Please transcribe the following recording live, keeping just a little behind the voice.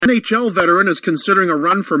NHL veteran is considering a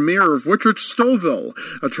run for mayor of Whitchurch-Stouffville.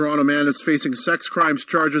 A Toronto man is facing sex crimes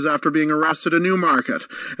charges after being arrested in Newmarket,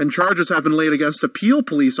 and charges have been laid against a Peel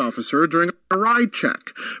police officer during a ride check.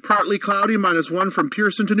 Partly cloudy, -1 from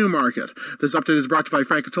Pearson to Newmarket. This update is brought to you by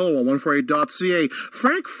Frank Cotolo on 148.ca.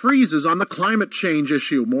 Frank freezes on the climate change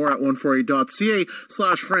issue. More at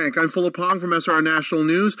 148.ca/Frank. I'm Philip Hong from SR National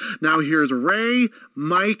News. Now here's Ray,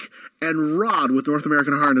 Mike, and Rod with North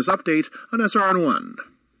American Harness Update on SRN1.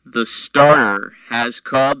 The starter has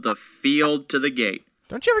called the field to the gate.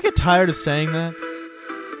 Don't you ever get tired of saying that?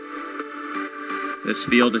 This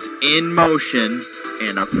field is in motion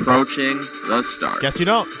and approaching the start. Guess you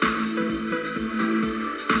don't.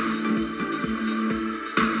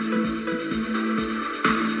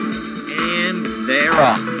 And they're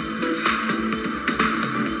off.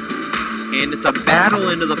 And it's a battle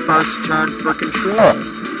into the first turn for control.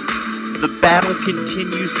 The battle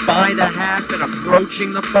continues by the half and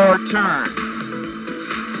approaching the far turn.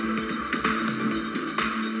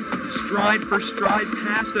 Stride for stride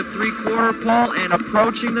past the three-quarter pole and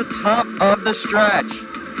approaching the top of the stretch.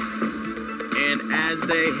 And as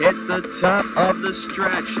they hit the top of the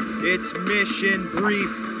stretch, it's mission brief.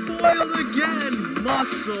 Foiled again,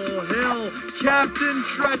 Muscle Hill, Captain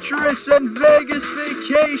Treacherous, and Vegas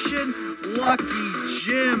Vacation. Lucky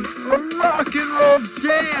Jim, a rock and roll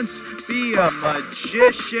dance, be a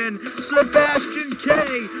magician. Sebastian K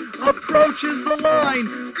approaches the line.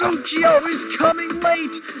 Guccio is coming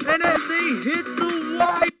late, and as they hit the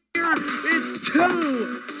wire, it's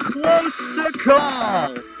too close to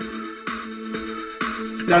call.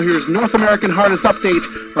 Now here's North American Harness Update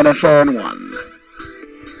on SRN1.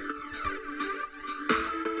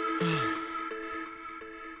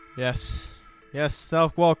 Yes,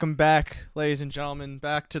 so welcome back, ladies and gentlemen,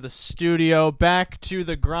 back to the studio, back to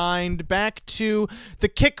the grind, back to the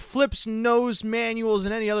kick flips, nose manuals,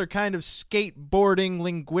 and any other kind of skateboarding,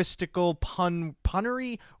 linguistical,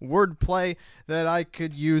 punnery, wordplay that I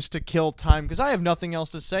could use to kill time, because I have nothing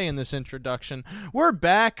else to say in this introduction. We're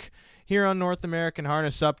back here on North American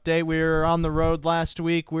Harness Update. We were on the road last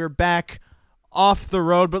week. We're back off the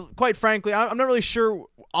road, but quite frankly, I'm not really sure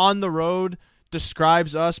on the road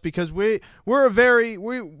describes us, because we're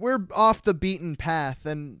off the beaten path,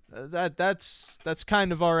 and that's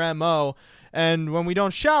kind of our MO. And when we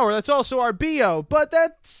don't shower, that's also our BO. But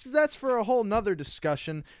that's for a whole nother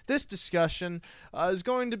discussion. This discussion is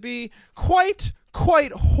going to be quite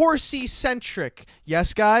horsey centric.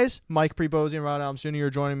 Yes, guys, Mike Pribozie and Rod Allums Jr. are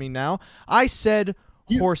joining me now. I said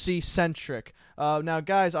horsey centric. Now,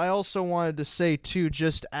 guys, I also wanted to say too,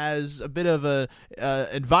 just as a bit of a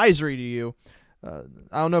advisory to you. I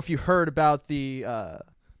don't know if you heard about the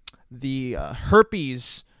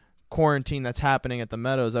herpes quarantine that's happening at the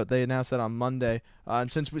Meadows. They announced that on Monday.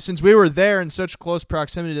 And since we were there in such close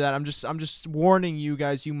proximity to that, I'm just warning you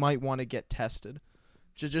guys. You might want to get tested,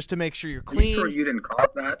 just to make sure you're clean. Are you sure you didn't cause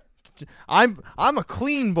that? I'm a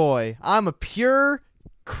clean boy. I'm a pure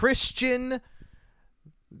Christian,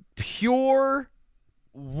 pure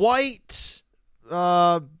white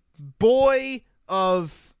boy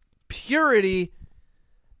of purity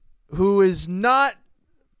who is not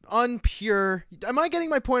unpure. Am I getting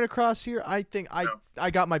my point across here? I think I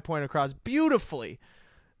got my point across beautifully.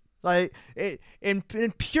 Like in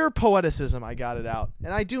pure poeticism, I got it out.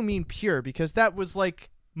 And I do mean pure, because that was like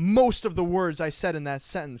most of the words I said in that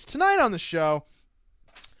sentence. Tonight on the show,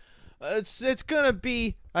 it's gonna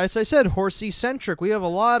be, as I said, horsey centric. We have a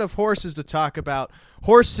lot of horses to talk about.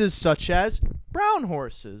 Horses such as brown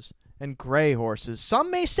horses and gray horses. Some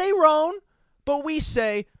may say roan, but we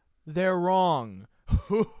say they're wrong.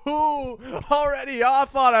 Already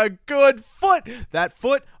off on a good foot. That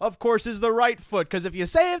foot, of course, is the right foot, because if you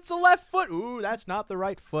say it's the left foot, that's not the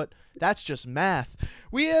right foot. That's just math.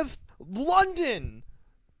 We have London,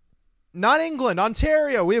 not England,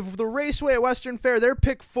 Ontario. We have the Raceway at Western Fair. They're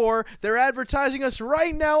pick 4. They're advertising us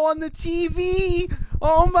right now on the TV.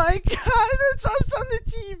 Oh my God, it's us on the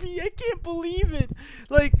TV. I can't believe it.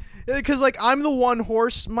 Because I'm the one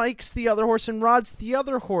horse, Mike's the other horse, and Rod's the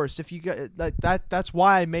other horse. If you got that's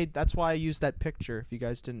why I used that picture. If you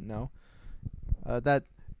guys didn't know,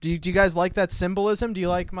 do you guys like that symbolism? Do you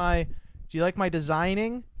like my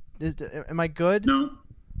designing? Am I good? No.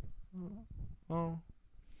 Oh.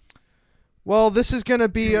 Well, this is gonna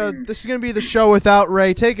be the show without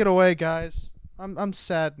Ray. Take it away, guys. I'm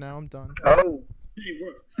sad now. I'm done. Oh. Hey,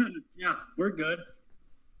 we're good.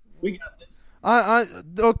 We got this.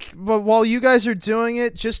 Okay, but while you guys are doing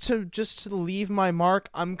it, just to leave my mark,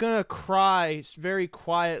 I'm gonna cry very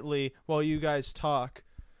quietly while you guys talk.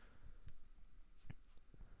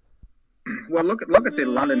 Well, look at the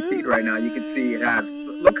London feed right now. You can see it has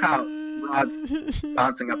look how Rod's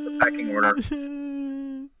bouncing up the pecking order.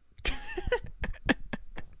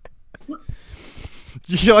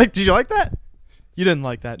 Did you like that? You didn't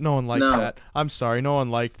like that. No one liked that. I'm sorry. No one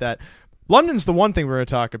liked that. London's the one thing we're going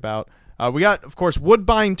to talk about. We got, of course,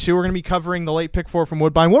 Woodbine 2. We're going to be covering the late pick 4 from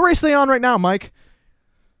Woodbine. What race are they on right now, Mike?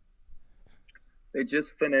 They just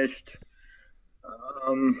finished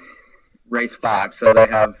race 5, so they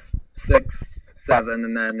have 6, 7,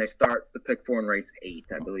 and then they start the pick 4 in race 8,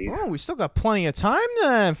 I believe. Oh, we still got plenty of time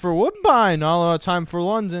then for Woodbine. All out of time for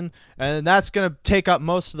London, and that's going to take up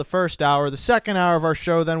most of the first hour. The second hour of our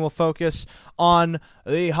show then will focus on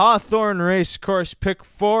the Hawthorne Racecourse pick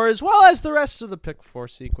 4, as well as the rest of the pick 4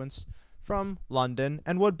 sequence from London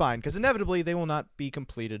and Woodbine, because inevitably they will not be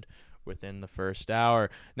completed within the first hour.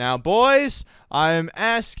 Now, boys, I'm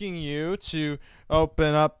asking you to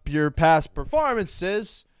open up your past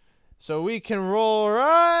performances so we can roll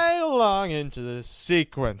right along into this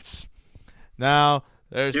sequence. Now,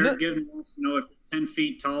 there's Derek Gibbons wants to know if you're 10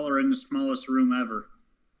 feet tall or in the smallest room ever.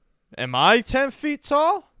 Am I 10 feet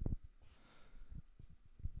tall?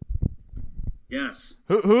 Yes.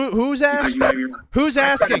 Who's asking? Who's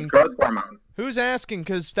asking? Who's asking?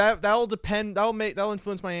 Because that'll depend. That'll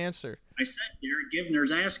influence my answer. I said Derek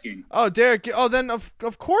Givner's asking. Oh, Derek. Oh, then of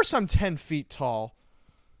course I'm 10 feet tall.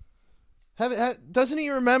 Doesn't he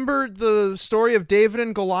remember the story of David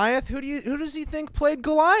and Goliath? Who does he think played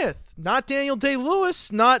Goliath? Not Daniel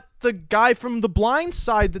Day-Lewis. Not the guy from The Blind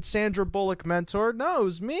Side that Sandra Bullock mentored. No, it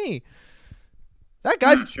was me. That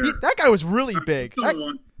guy. Sure. That guy was really big.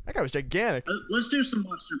 That guy was gigantic. Let's do some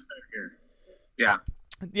Western Fair here. Yeah.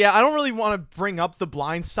 Yeah, I don't really want to bring up The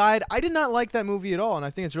Blind Side. I did not like that movie at all, and I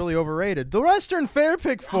think it's really overrated. The Western Fair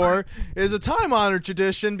Pick 4 is a time-honored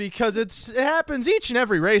tradition because it happens each and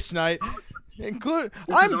every race night. This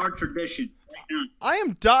is our tradition. I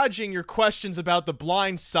am dodging your questions about The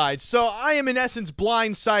Blind Side, so I am in essence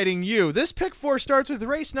blindsiding you. This Pick 4 starts with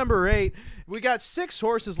race number 8. We got 6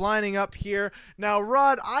 horses lining up here. Now,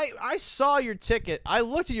 Rod, I saw your ticket. I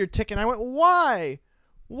looked at your ticket and I went, why?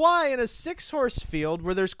 Why in a 6-horse field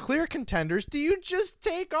where there's clear contenders do you just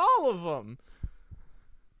take all of them?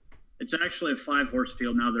 It's actually a 5-horse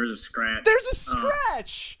field now. There's a scratch. There's a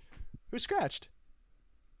scratch! Who scratched?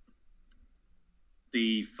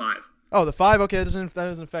 The 5. Oh, the 5? Okay, that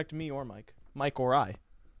doesn't affect me or Mike. Mike or I.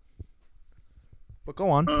 But go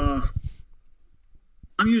on.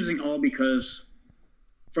 I'm using all because,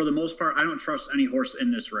 for the most part, I don't trust any horse in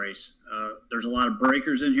this race. There's a lot of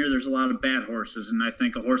breakers in here. There's a lot of bad horses, and I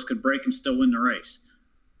think a horse could break and still win the race.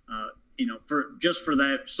 For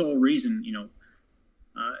that sole reason,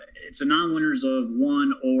 it's a non-winners of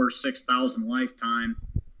 1 or 6,000 lifetime,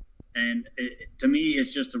 and to me,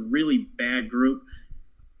 it's just a really bad group.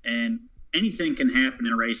 And anything can happen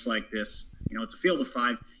in a race like this. It's a field of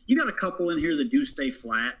 5. You got a couple in here that do stay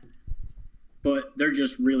flat, but they're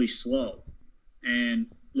just really slow and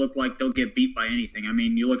look like they'll get beat by anything. I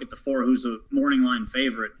mean, you look at the 4, who's a morning line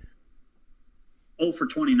favorite, 0 for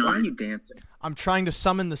 29. Why are you dancing? I'm trying to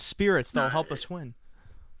summon the spirits that'll help us win.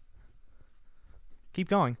 Keep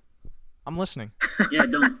going. I'm listening. Yeah,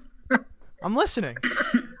 don't. I'm listening.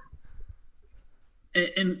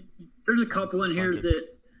 And there's a couple in here that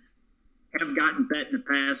have gotten bet in the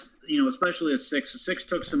past, especially a 6. A 6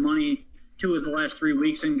 took some money 2 of the last 3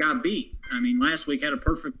 weeks and got beat. I mean, last week had a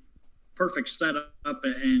perfect setup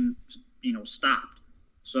and, stopped.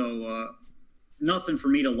 So nothing for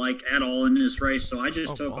me to like at all in this race, so I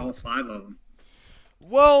just took all 5 of them.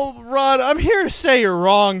 Well, Rod, I'm here to say you're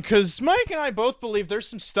wrong, because Mike and I both believe there's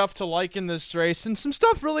some stuff to like in this race and some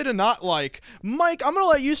stuff really to not like. Mike, I'm going to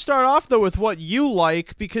let you start off, though, with what you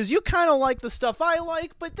like, because you kind of like the stuff I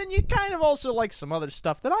like, but then you kind of also like some other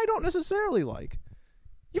stuff that I don't necessarily like.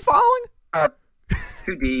 You following?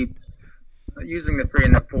 Too deep. Using the 3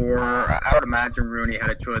 and the 4, I would imagine Rooney had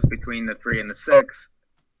a choice between the 3 and the 6,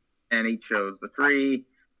 and he chose the 3.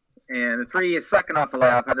 And the 3 is second off the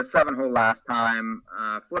layoff, had the 7-hole last time,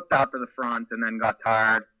 flipped out to the front, and then got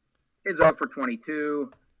tired. Is 0 for 22,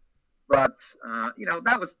 but,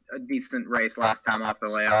 that was a decent race last time off the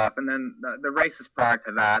layoff. And then the races prior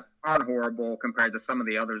to that aren't horrible compared to some of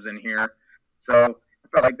the others in here. So I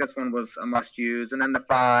felt like this one was a must-use. And then the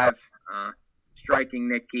 5, Striking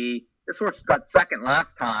Nicky. This horse got second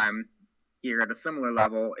last time here at a similar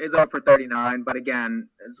level, is 0 for 39, but again,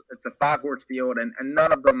 it's a 5-horse field, and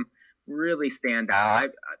none of them really stand out.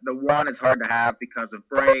 The 1 is hard to have because of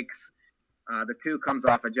breaks. The 2 comes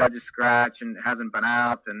off a judge's scratch and hasn't been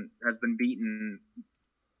out and has been beaten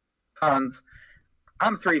tons.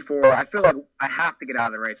 I'm 3-4. I feel like I have to get out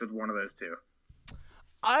of the race with one of those 2.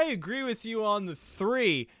 I agree with you on the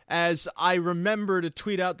 3, as I remember to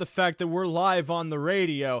tweet out the fact that we're live on the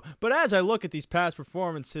radio. But as I look at these past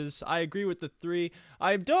performances, I agree with the 3.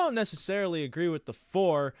 I don't necessarily agree with the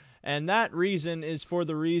 4, and that reason is for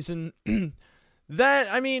the reason that,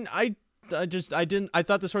 I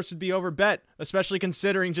thought this horse would be overbet, especially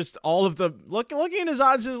considering just all of the looking at his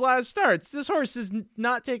odds in his last starts. This horse is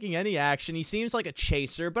not taking any action. He seems like a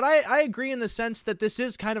chaser, but I agree in the sense that this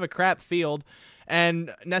is kind of a crap field,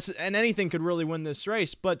 and anything could really win this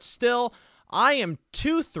race. But still, I am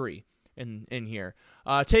 2-3 in here,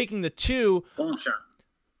 taking the 2. Long shot.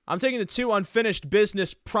 I'm taking the 2 Unfinished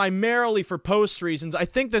Business primarily for post reasons. I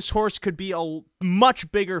think this horse could be a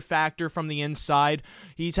much bigger factor from the inside.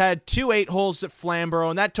 He's had 2 8-holes at Flamborough,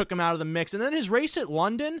 and that took him out of the mix. And then his race at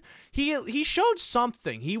London, he showed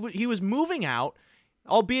something. He was moving out,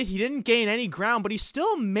 albeit he didn't gain any ground, but he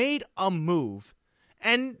still made a move.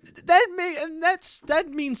 And that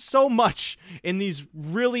means so much in these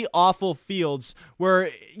really awful fields where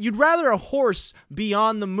you'd rather a horse be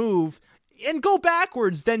on the move and go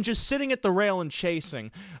backwards than just sitting at the rail and chasing.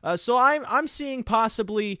 So I'm seeing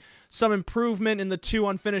possibly some improvement in the 2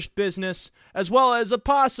 Unfinished Business, as well as a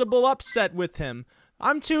possible upset with him.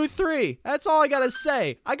 I'm 2-3. That's all I gotta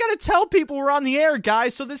say. I gotta tell people we're on the air,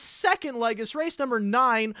 guys. So this second leg is race number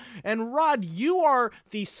 9, and Rod, you are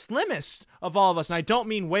the slimmest of all of us, and I don't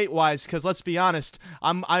mean weight-wise, because let's be honest,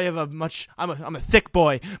 I'm a thick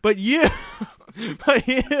boy, but you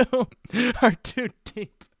are too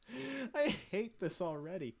deep. I hate this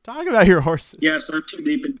already. Talk about your horses. Yes, I'm too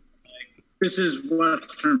deep in. This is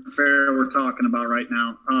Western Fair we're talking about right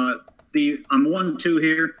now. I'm 1-2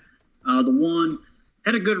 here. The 1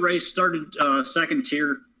 had a good race, started second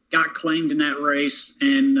tier, got claimed in that race,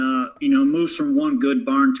 and moves from one good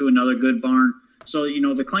barn to another good barn. So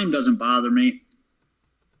the claim doesn't bother me.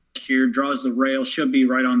 This year draws the rail, should be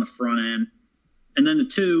right on the front end, and then the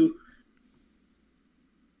 2.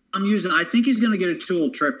 I think he's going to get a 2-hole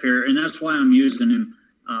trip here, and that's why I'm using him.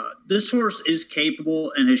 This horse is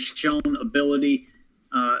capable and has shown ability.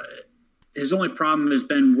 His only problem has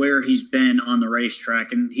been where he's been on the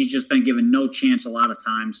racetrack, and he's just been given no chance a lot of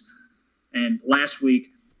times. And last week,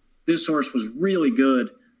 this horse was really good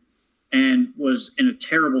and was in a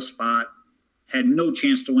terrible spot, had no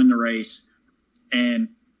chance to win the race. And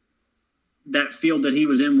that field that he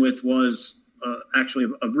was in with was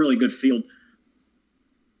actually a really good field.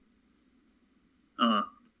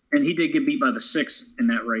 And he did get beat by the 6 in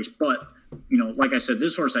that race. But, like I said,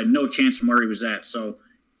 this horse had no chance from where he was at. So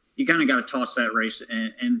you kind of got to toss that race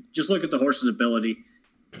and just look at the horse's ability.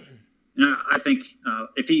 And I think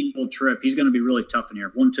if he will trip, he's going to be really tough in here.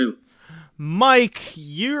 1-2. Mike,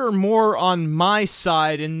 you're more on my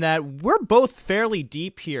side in that we're both fairly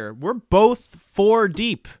deep here. We're both 4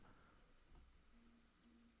 deep.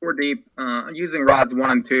 4 deep. Using rods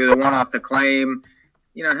 1 and 2, the one off the claim.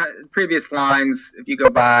 Previous lines, if you go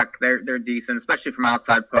back, they're decent, especially from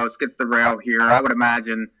outside post. Gets the rail here. I would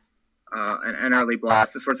imagine an early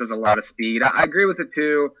blast. This horse has a lot of speed. I agree with the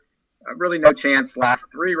 2. Really no chance last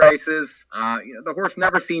 3 races. The horse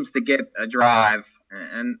never seems to get a drive,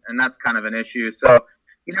 and that's kind of an issue. So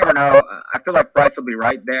you never know. I feel like Bryce will be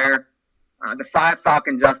right there. The 5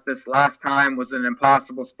 Falcon Justice last time was an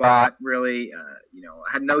impossible spot. Really,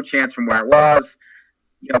 had no chance from where it was.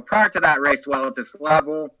 Prior to that race well at this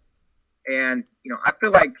level. And, I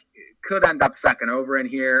feel like could end up second over in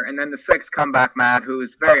here. And then the 6 Comeback Mad, who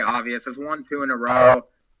is very obvious, has won 2 in a row.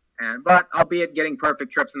 But albeit getting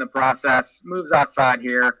perfect trips in the process, moves outside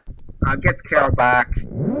here, gets Carol back.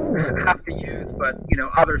 Have to use, but,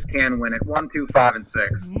 others can win it. 1, 2, 5, and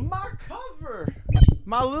 6. My cover!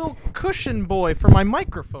 My little cushion boy for my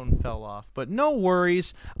microphone fell off. But no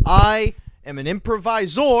worries. I am an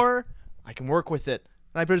improviser. I can work with it.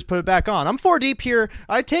 I just put it back on. I'm 4 deep here.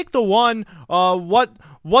 I take the 1.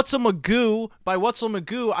 What's a Magoo? By What's a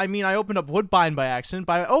Magoo, I mean I opened up Woodbine by accident.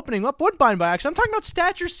 By opening up Woodbine by accident, I'm talking about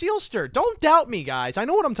Stature Sealster. Don't doubt me, guys. I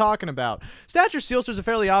know what I'm talking about. Stature Sealster's a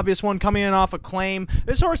fairly obvious one coming in off a claim.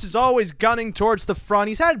 This horse is always gunning towards the front.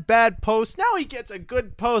 He's had bad posts. Now he gets a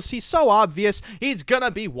good post. He's so obvious. He's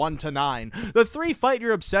gonna be 1-9. The 3 Fight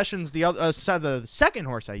Your Obsessions, the second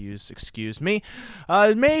horse I used,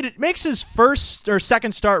 makes his first or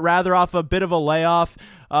second start rather off a bit of a layoff.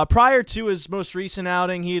 Prior to his most recent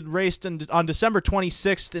outing, he had raced on December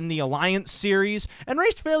 26th in the Alliance Series and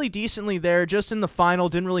raced fairly decently there, just in the final,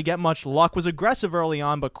 didn't really get much luck, was aggressive early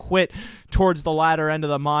on, but quit towards the latter end of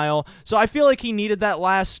the mile. So I feel like he needed that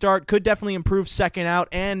last start, could definitely improve second out,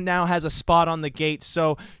 and now has a spot on the gate,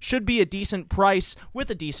 so should be a decent price with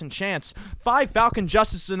a decent chance. 5 Falcon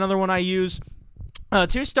Justice is another one I use.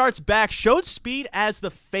 2 starts back, showed speed as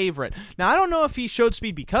the favorite. Now, I don't know if he showed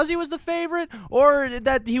speed because he was the favorite or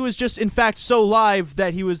that he was just, in fact, so live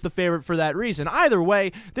that he was the favorite for that reason. Either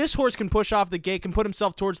way, this horse can push off the gate, can put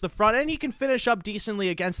himself towards the front, and he can finish up decently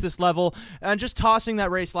against this level. And just tossing that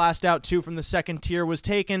race last out, too, from the second tier was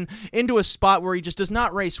taken into a spot where he just does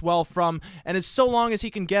not race well from, and as so long as he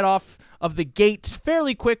can get off of the gate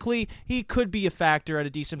fairly quickly, he could be a factor at a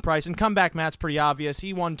decent price. And comeback Matt's pretty obvious.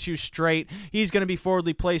 He won 2 straight. He's going to be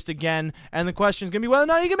forwardly placed again. And the question is going to be whether or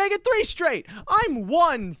not he can make it 3 straight. I'm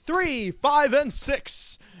 1, 3, 5, and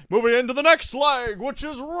 6. Moving into the next leg, which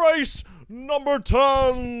is race number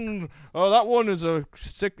 10. Oh, that one is a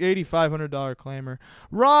 $8,500 claimer.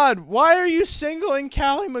 Rod, why are you singling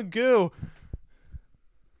Callie Magoo?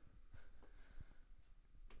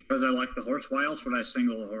 Because I like the horse. Why else would I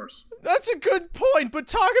single the horse? That's a good point, but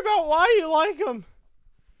talk about why you like him.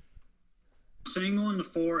 Singling the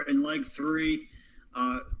 4 in leg 3.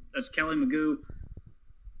 That's Callie Magoo.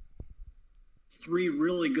 3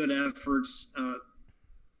 really good efforts.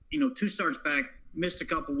 2 starts back, missed a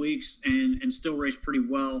couple weeks, and still raced pretty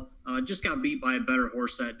well. Just got beat by a better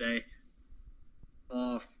horse that day.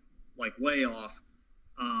 Way off.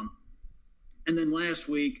 And then last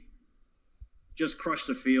week, just crushed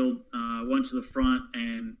the field, went to the front,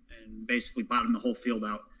 and basically bottomed the whole field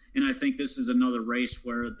out. And I think this is another race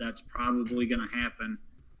where that's probably going to happen.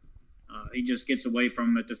 He just gets away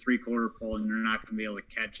from him at the 3/4 pole, and they're not going to be able to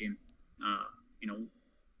catch him.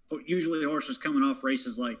 Usually horses coming off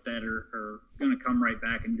races like that are going to come right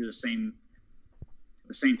back and do the same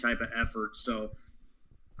type of effort. So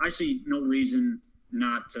I see no reason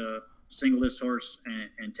not to single this horse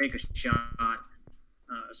and take a shot.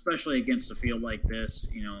 Especially against a field like this.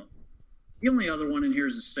 The only other one in here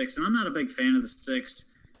is the 6th, and I'm not a big fan of the 6th.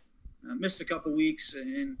 Missed a couple weeks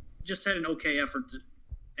and just had an okay effort.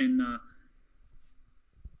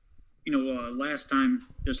 Last time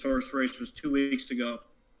this horse raced was 2 weeks ago.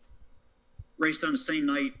 Raced on the same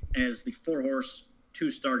night as the 4-horse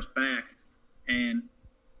 2 starts back, and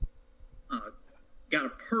got a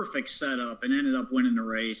perfect setup and ended up winning the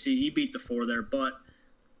race. He beat the 4 there, but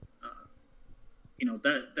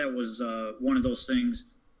that was one of those things.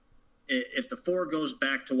 If the 4 goes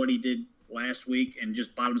back to what he did last week and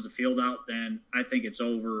just bottoms the field out, then I think it's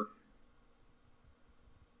over.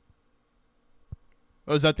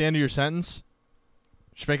 Oh, is that the end of your sentence?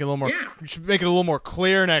 Should make it a little more. Yeah. Should make it a little more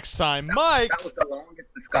clear next time, Mike. That was the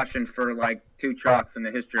longest discussion for 2 chalks in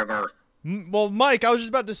the history of Earth. Well, Mike, I was just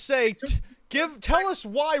about to say, tell us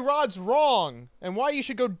why Rod's wrong and why you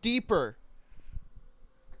should go deeper.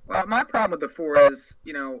 Well, my problem with the 4 is,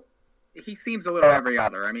 he seems a little every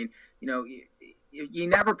other. I mean, he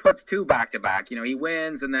never puts 2 back to back. He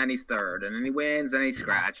wins and then he's 3rd, and then he wins and he's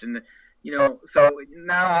scratched, and so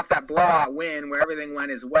now off that blowout win where everything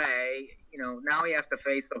went his way, now he has to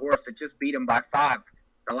face the horse that just beat him by 5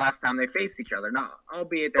 the last time they faced each other. Now,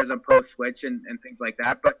 albeit there's a post switch and things like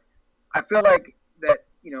that, but I feel like that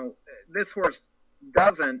this horse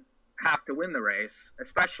doesn't have to win the race,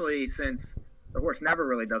 especially since the horse never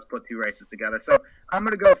really does put 2 races together. So I'm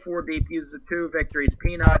going to go 4 deep, use the 2 victories.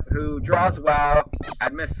 Peanut, who draws well,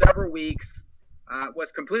 had missed several weeks,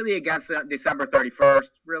 was completely against it December 31st.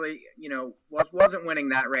 Really, wasn't winning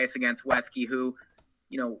that race against Wesky, who,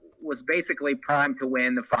 was basically primed to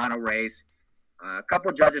win the final race. A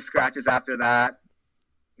couple judges' scratches after that.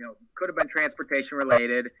 Could have been transportation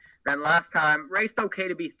related. Then last time, raced okay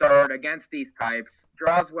to be 3rd against these types.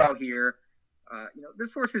 Draws well here.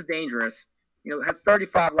 This horse is dangerous. Has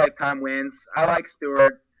 35 lifetime wins. I like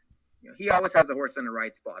Stewart. He always has a horse in the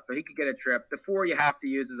right spot, so he could get a trip. The 4 you have to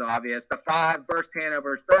use is obvious. The 5, Burst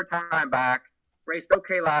Hanover's 3rd time back. Raced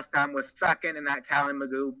okay last time, was 2nd in that Callie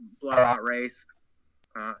Magoo blowout race.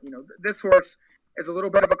 This horse is a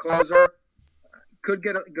little bit of a closer. Could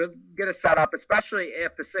get a setup, especially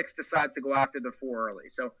if the 6 decides to go after the 4 early.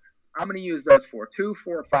 So I'm going to use those 4. 2,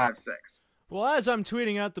 4, 5, 6. Well, as I'm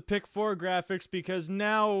tweeting out the pick 4 graphics, because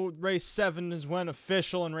now race 7 is when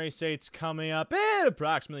official and race 8's coming up in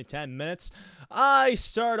approximately 10 minutes, I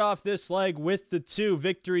start off this leg with the 2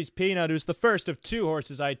 victories. Peanut, who's the first of 2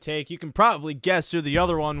 horses I take. You can probably guess who the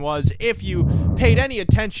other one was if you paid any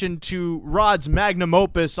attention to Rod's magnum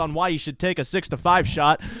opus on why you should take a 6-5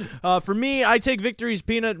 shot. For me, I take victories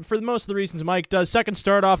Peanut for most of the reasons Mike does. Second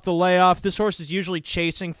start off the layoff. This horse is usually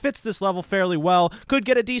chasing, fits this level fairly well, could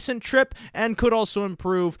get a decent trip, and could also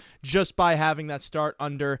improve just by having that start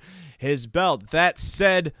under his belt. That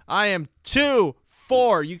said, I am 2-4.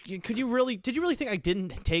 Did you really think I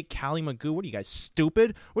didn't take Callie Magoo? What are you guys,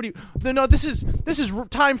 stupid? No, this is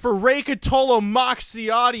time for Ray Cotolo mocks the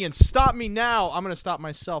audience. Stop me now. I'm gonna stop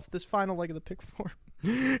myself. This final leg of the pick 4.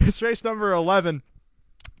 It's race number 11.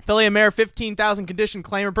 Filly and Mare, 15,000 condition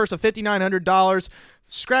claimer, purse of $5,900.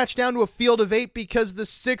 Scratched down to a field of 8 because the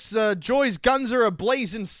 6 Joy's Guns are a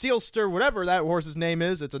Blazing Sealster, whatever that horse's name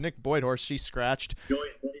is. It's a Nick Boyd horse. She scratched.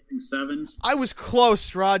 Joy's Blazing Sevens. I was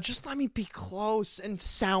close, Rod. Just let me be close and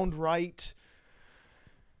sound right.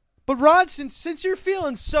 But Rod, since you're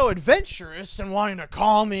feeling so adventurous and wanting to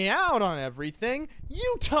call me out on everything,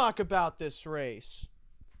 you talk about this race.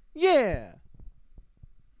 Yeah.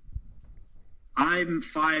 I'm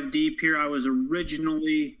 5 deep here. I was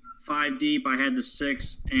originally 5 deep. I had the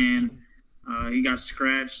 6, and he got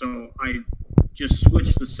scratched, so I just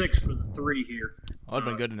switched the 6 for the 3 here. Oh, that'd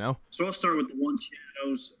been good to know. So I'll start with the 1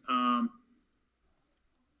 Shadows.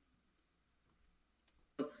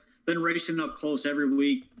 Been racing up close every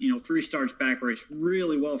week. 3 starts back race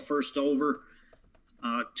really well first over.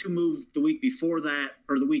 2 moves the week before that,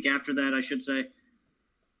 or the week after that, I should say.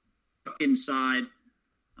 Inside.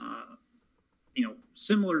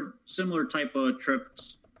 Similar type of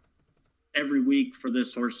trips every week for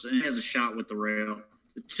this horse, and it has a shot with the rail.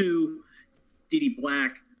 The 2, DD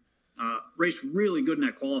Black, raced really good in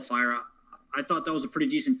that qualifier. I thought that was a pretty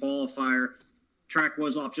decent qualifier. Track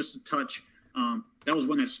was off just a touch. That was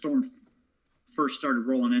when that storm first started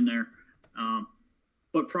rolling in there.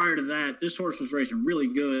 But prior to that, this horse was racing really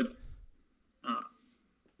good.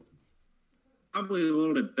 Probably a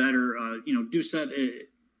little bit better. Doucette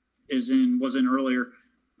was in earlier.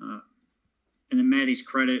 And then Maddie's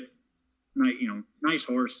Credit, nice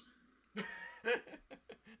horse.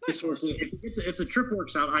 This horse, if the trip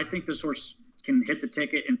works out, I think this horse can hit the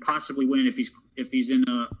ticket and possibly win if he's in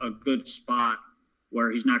a good spot where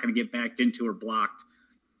he's not going to get backed into or blocked.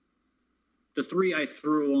 The 3 I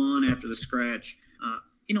threw on after the scratch,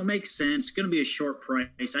 makes sense. Going to be a short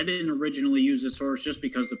price. I didn't originally use this horse just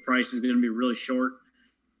because the price is going to be really short.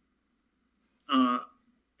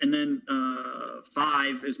 And then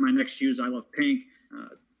 5 is my next use. I Love Pink.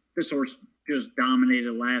 This horse just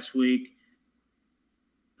dominated last week.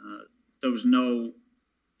 There was no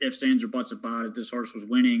ifs, ands, or buts about it. This horse was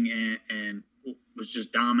winning and was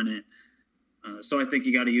just dominant. So I think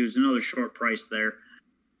you got to use another short price there.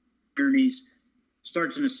 Journeys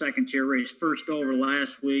starts in a second-tier race, first over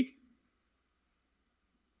last week.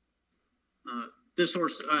 This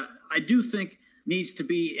horse, I do think, needs to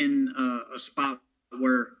be in a spot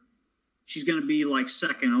where she's going to be like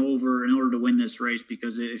second over in order to win this race,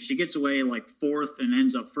 because if she gets away like 4th and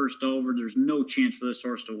ends up first over, there's no chance for this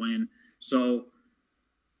horse to win. So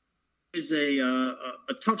it's a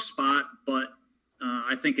tough spot, but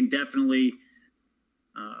I think can definitely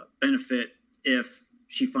benefit if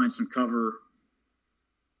she finds some cover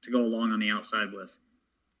to go along on the outside with.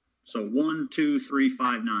 So 1, 2, 3,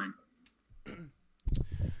 5, 9.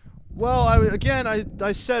 Well,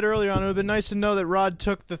 I said earlier on, it would have been nice to know that Rod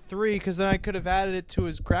took the 3, because then I could have added it to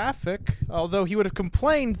his graphic, although he would have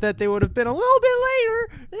complained that they would have been a little bit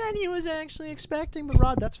later than he was actually expecting. But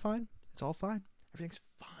Rod, that's fine. It's all fine. Everything's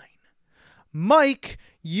fine. Mike,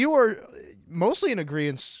 you are mostly in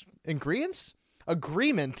agreement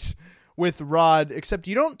with Rod, except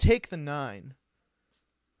you don't take the 9.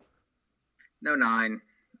 No 9,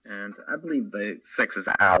 and I believe the 6 is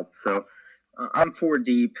out, so I'm 4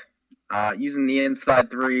 deep. Using the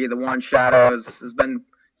inside 3, the 1 Shadows has been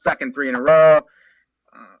second 3 in a row.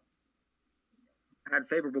 Had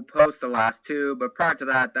favorable posts the last 2, but prior to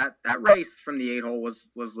that race from the 8 hole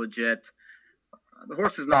was legit. The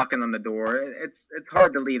horse is knocking on the door. It's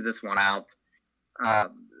hard to leave this one out.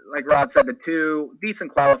 Like Rod said, the 2,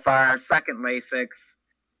 decent qualifier, second Lasix,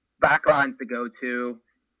 backlines to go to.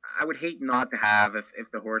 I would hate not to have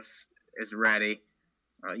if the horse is ready.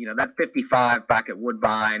 That 55 back at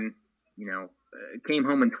Woodbine, came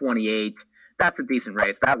home in 28. That's a decent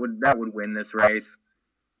race. That would win this race.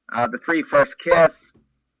 The 3 First Kiss,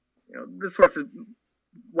 this horse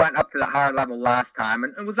went up to the higher level last time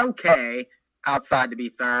and it was okay outside to be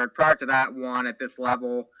third. Prior to that, 1 at this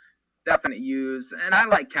level, definite use. And I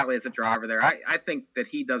like Kelly as a driver there. I think that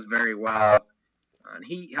he does very well. And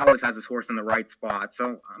he always has his horse in the right spot.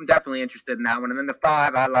 So I'm definitely interested in that one. And then the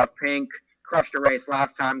 5, I Love Pink, crushed a race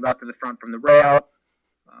last time, got to the front from the rail.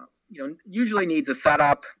 Usually needs a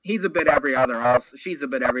setup. He's a bit every other also. She's a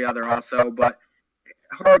bit every other also, but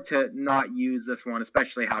hard to not use this one,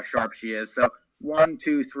 especially how sharp she is. So 1,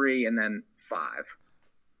 2, 3, and then 5.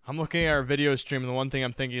 I'm looking at our video stream, and the one thing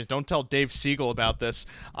I'm thinking is don't tell Dave Siegel about this.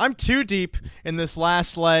 I'm 2 deep in this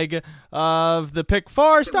last leg of the pick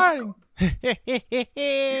 4, starting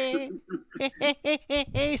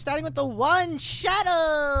starting with the 1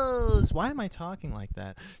 Shadows. Why am I talking like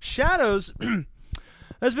that? Shadows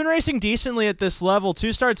has been racing decently at this level.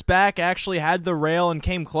 2 starts back, actually had the rail and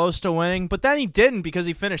came close to winning, but then he didn't because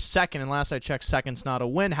he finished second, and last I checked, second's not a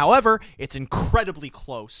win. However, it's incredibly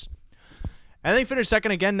close. And then he finished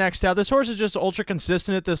second again next out. This horse is just ultra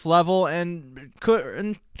consistent at this level and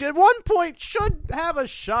at one point should have a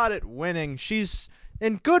shot at winning. She's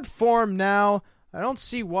in good form now. I don't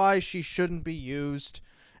see why she shouldn't be used.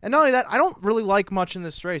 And not only that, I don't really like much in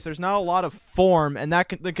this race. There's not a lot of form, and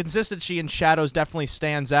the consistency in shadows definitely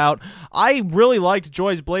stands out. I really liked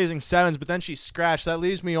Joy's Blazing Sevens, but then she scratched. That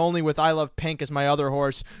leaves me only with I Love Pink as my other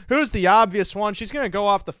horse. Who's the obvious one? She's going to go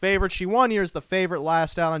off the favorite. She won here as the favorite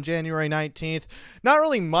last out on January 19th. Not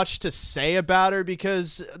really much to say about her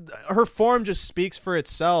because her form just speaks for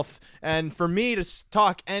itself. And for me to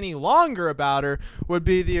talk any longer about her would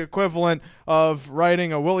be the equivalent of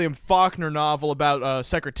writing a William Faulkner novel about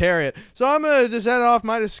Secretariat. So I'm going to just end off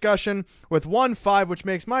my discussion with 1-5, which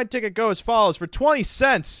makes my ticket go as follows. For 20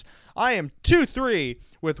 cents, I am 2-3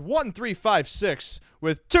 with 1-3-5-6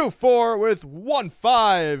 with 2-4 with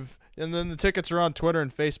 1-5. And then the tickets are on Twitter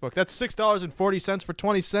and Facebook. That's $6.40 for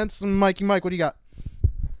 20 cents. And Mike, what do you got?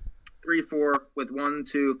 3-4 with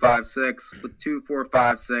 1-2-5-6 with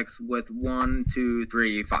 2-4-5-6 with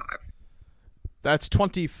 1-2-3-5. That's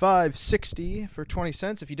 $25.60 for 20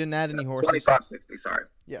 cents if you didn't add any horses. $25.60, sorry.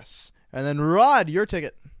 Yes. And then Rod, your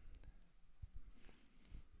ticket.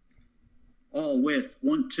 All with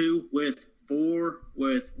 1-2 with 4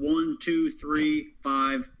 with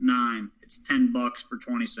 1-2-3-5-9. It's $10 for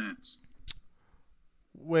 20 cents.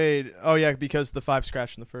 Wait, oh yeah, because the 5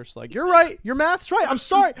 scratched in the first leg. You're right. Your math's right. I'm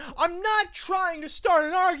sorry. I'm not trying to start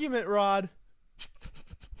an argument, Rod.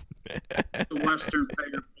 The Western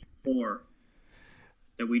Fair 4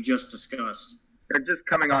 that we just discussed. They're just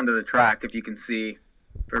coming onto the track, if you can see,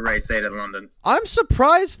 for race 8 at London. I'm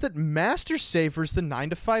surprised that Master Saver's the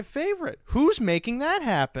 9-5 favorite. Who's making that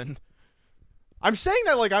happen? I'm saying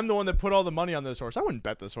that like I'm the one that put all the money on this horse. I wouldn't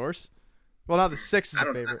bet this horse. Well, now the 6 is the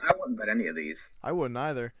favorite. I wouldn't bet any of these. I wouldn't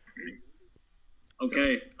either.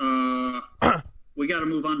 Okay, we got to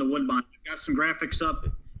move on to Woodbine. We've got some graphics up.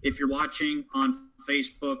 If you're watching on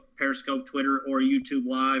Facebook, Periscope, Twitter, or YouTube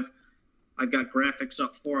Live, I've got graphics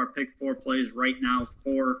up for our Pick 4 plays right now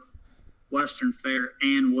for Western Fair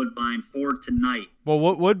and Woodbine for tonight.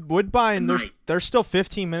 Well, Woodbine, there's still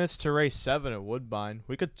 15 minutes to race 7 at Woodbine.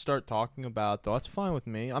 We could start talking about though. That's fine with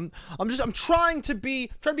me. I'm trying to be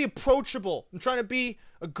approachable. I'm trying to be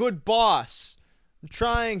a good boss. I'm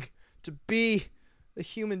trying to be a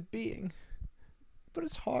human being. But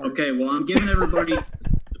it's hard. Okay, well, I'm giving everybody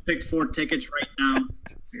the Pick 4 tickets right now.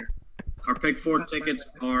 Our Pick 4 tickets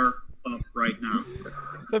are up right now.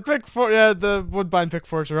 The Pick 4, yeah, the Woodbine Pick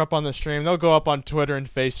 4s are up on the stream. They'll go up on Twitter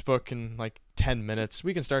and Facebook in like 10 minutes.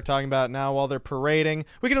 We can start talking about it now while they're parading.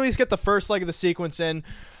 We can at least get the first leg of the sequence in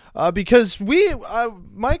because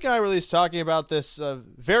Mike and I were at least talking about this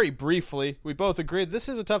very briefly. We both agreed this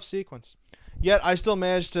is a tough sequence. Yet I still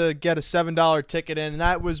managed to get a $7 ticket in, and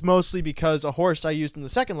that was mostly because a horse I used in the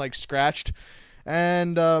second leg scratched.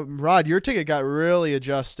 And Rod, your ticket got really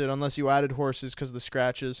adjusted unless you added horses because of the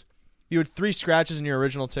scratches. You had 3 scratches in your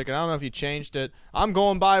original ticket. I don't know if you changed it. I'm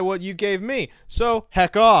going by what you gave me. So,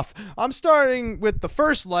 heck off. I'm starting with the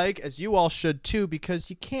first leg, as you all should too, because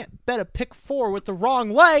you can't bet a Pick 4 with the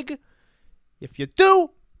wrong leg. If you do,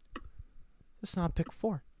 it's not Pick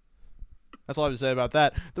 4. That's all I have to say about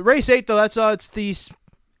that. The race 8, though, it's the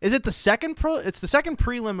second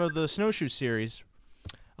prelim of the Snowshoe Series.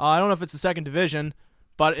 I don't know if it's the second division,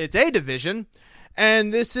 but it's a division.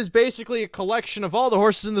 And this is basically a collection of all the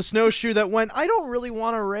horses in the Snowshoe that went, I don't really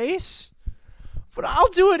want to race, but I'll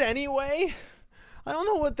do it anyway. I don't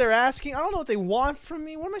know what they're asking. I don't know what they want from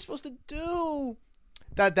me. What am I supposed to do?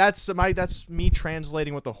 That's me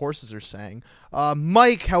translating what the horses are saying.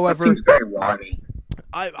 Mike, however, that seems very whiny.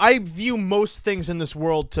 I view most things in this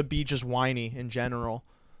world to be just whiny in general.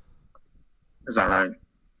 Is that right?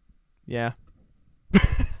 Yeah.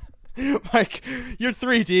 Mike, you're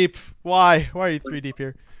 3 deep. Why? Why are you 3 deep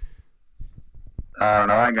here? I don't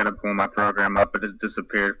know. I gotta pull my program up. It has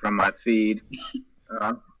disappeared from my feed.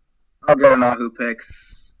 I'll go on Who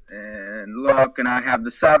Picks and look, and I have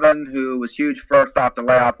the 7, who was huge first off the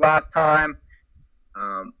layoff last time.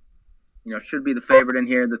 Should be the favorite in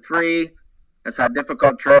here. The 3 has had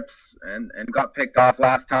difficult trips and got picked off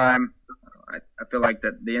last time. I feel like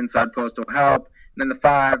that the inside post will help. And then the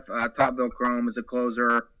 5, Topville Chrome, is a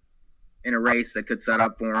closer in a race that could set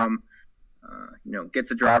up for him.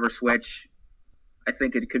 Gets a driver switch. I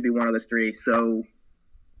think it could be one of those 3. So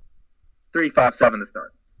 3, 5, 7 to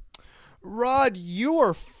start. Rod, you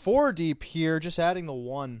are 4 deep here, just adding the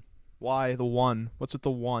 1. Why the 1? What's with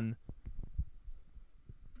the 1?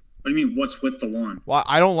 What do you mean, what's with the 1? Why?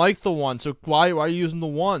 I don't like the 1, so why are you using the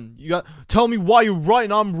 1? Tell me why you're right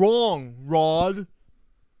and I'm wrong, Rod.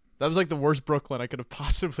 That was like the worst Brooklyn I could have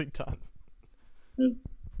possibly done.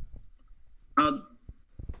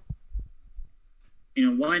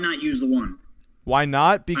 Why not use the 1? Why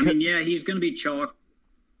not? Because yeah, he's going to be chalk.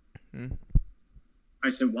 I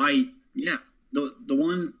said, why? Yeah, the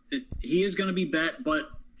 1, he is going to be bet, but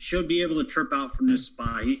should be able to trip out from this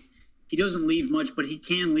spot. He doesn't leave much, but he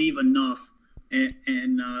can leave enough. And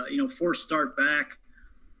force start back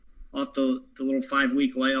off the little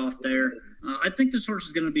 5-week layoff there. I think this horse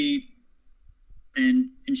is going to be, and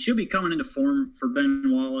she'll be coming into form for Ben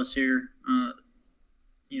Wallace here.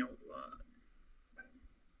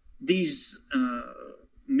 These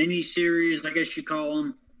mini series, I guess you call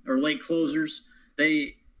them, or late closers,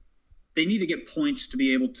 they need to get points to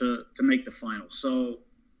be able to make the final. So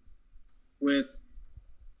with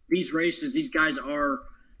these races, these guys are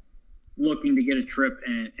looking to get a trip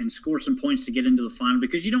and score some points to get into the final,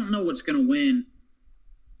 because you don't know what's going to win.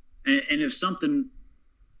 And if something,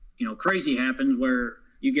 crazy happens where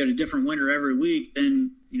you get a different winner every week,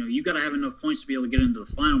 then, you got to have enough points to be able to get into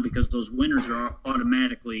the final, because those winners are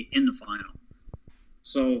automatically in the final.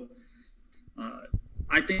 So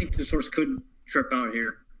I think this horse could trip out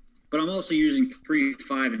here. But I'm also using 3,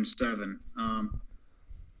 5, and 7.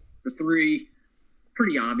 The 3,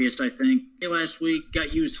 pretty obvious, I think. Last week,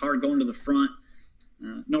 got used hard going to the front.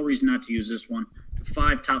 No reason not to use this one. The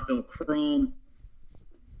 5, Top Bill Chrome.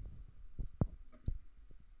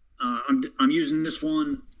 I'm using this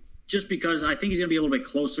one just because I think he's going to be a little bit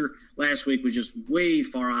closer. Last week was just way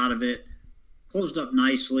far out of it. Closed up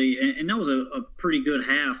nicely. And that was a pretty good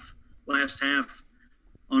last half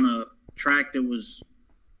on a track that was,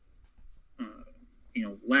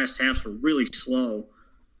 last halves were really slow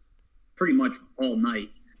pretty much all night.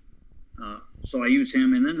 So I use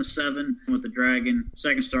him. And then the 7 with the Dragon,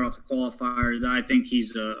 second star off the qualifier. I think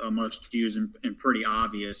he's a must-use and pretty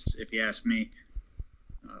obvious, if you ask me.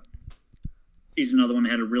 He's another one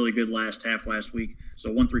that had a really good last half last week. So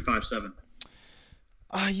 1, 3, 5, 7.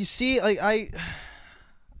 You see, like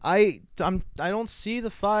I don't see the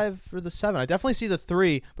 5 or the 7. I definitely see the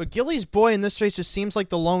 3. But Gillies Boy in this race just seems like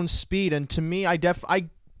the lone speed, and to me, I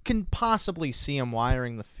can possibly see him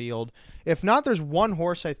wiring the field. If not, there's one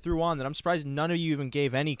horse I threw on that I'm surprised none of you even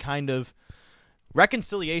gave any kind of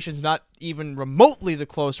reconciliation's not even remotely the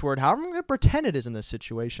close word. However, I'm going to pretend it is in this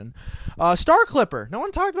situation. Star Clipper. No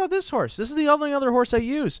one talked about this horse. This is the only other horse I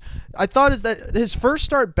use. I thought that his first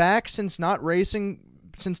start back since not racing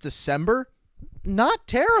since December, not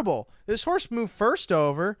terrible. This horse moved first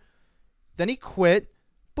over, then he quit,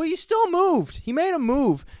 but he still moved. He made a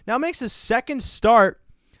move. Now makes his second start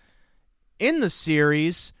in the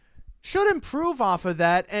series. Should improve off of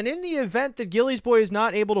that, and in the event that Gillies Boy is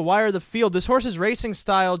not able to wire the field, this horse's racing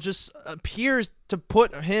style just appears to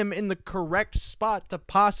put him in the correct spot to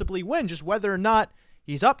possibly win, just whether or not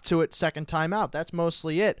he's up to it second time out. That's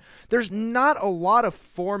mostly it. There's not a lot of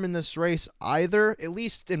form in this race either, at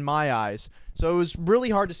least in my eyes, so it was really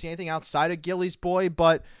hard to see anything outside of Gillies Boy,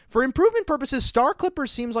 but for improvement purposes, Star Clipper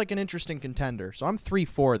seems like an interesting contender, so I'm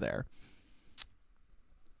 3-4 there.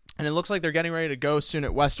 And it looks like they're getting ready to go soon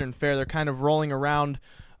at Western Fair. They're kind of rolling around,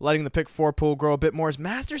 letting the pick 4 pool grow a bit more. Is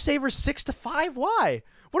Master Saver 6-5? Why?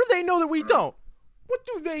 What do they know that we don't? What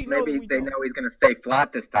do they know? Maybe they know he's going to stay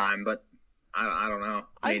flat this time, but I don't know.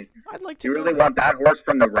 I'd like to. You really want that horse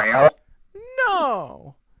from the rail?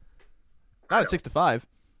 No, not at 6-5.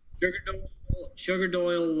 Sugar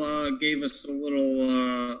Doyle gave us a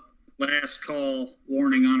little last call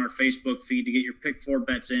warning on our Facebook feed to get your pick 4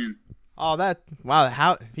 bets in. Oh, wow!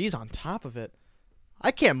 How he's on top of it.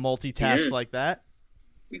 I can't multitask like that.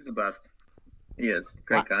 He's the best. He is.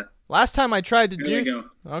 Great guy. Last time I tried to There we go.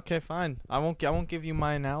 Okay, fine. I won't give you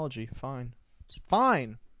my analogy. Fine.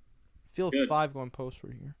 Feel Good. 5 going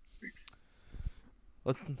postward here.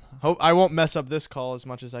 Hope I won't mess up this call as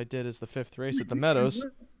much as I did as the 5th race at the Meadows.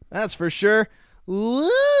 That's for sure.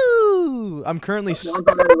 Woo! I'm currently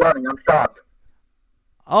running. I'm shocked.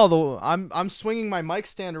 I'm swinging my mic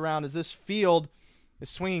stand around as this field is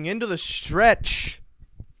swinging into the stretch.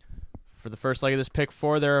 For the first leg of this pick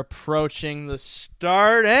 4, they're approaching the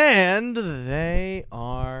start, and they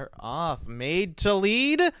are off. Made to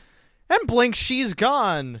lead, and Blink She's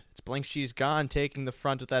Gone. It's Blink She's Gone taking the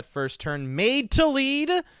front at that first turn. Made to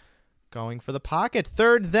lead, going for the pocket.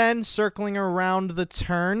 Third then, circling around the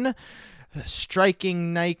turn.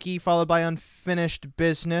 Striking Nike, followed by Unfinished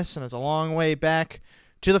Business, and it's a long way back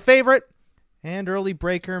to the favorite, and early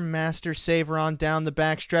breaker Master Saver on down the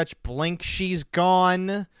backstretch. Blink She's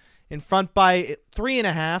Gone in front by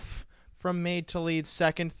 3.5 from Made to Lead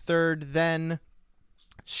second, third, then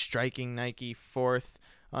Striking Nike fourth.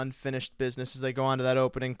 Unfinished business as they go on to that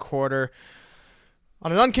opening quarter.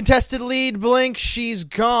 On an uncontested lead, Blink, she's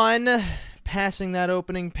gone. Passing that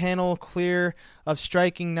opening panel clear of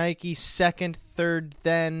Striking Nike second, third,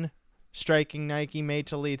 then Striking Nike Made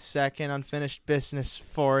to Lead second. Unfinished business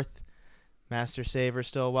fourth. Master Saver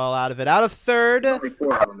still well out of it. Out of third. Only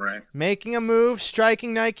 4 of them, right? Making a move.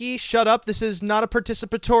 Striking Nike. Shut up. This is not a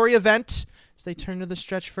participatory event. As they turn to the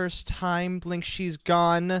stretch first time. Blink, she's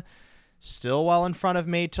gone. Still well in front of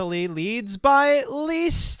Made to Lead. Leads by at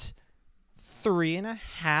least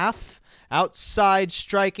 3.5. Outside,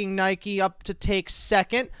 Striking Nike up to take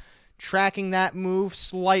second. Tracking that move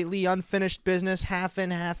slightly. Unfinished business. Half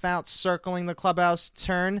in, half out. Circling the clubhouse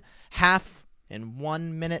turn. Half in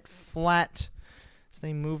 1 minute flat. As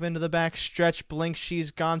they move into the back stretch, Blink,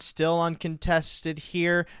 she's gone. Still uncontested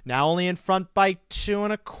here. Now only in front by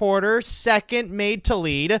 2.25. Second, Made to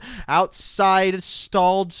Lead. Outside,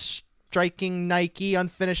 stalled Striking Nike.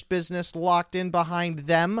 Unfinished business locked in behind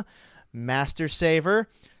them. Master Saver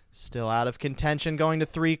still out of contention going to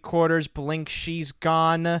 3/4. Blink, she's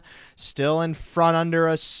gone. Still in front under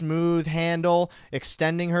a smooth handle.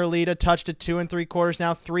 Extending her lead a touch to 2 3/4.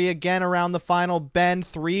 Now 3 again around the final bend.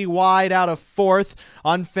 3 wide out of fourth.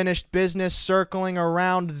 Unfinished business circling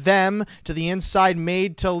around them to the inside.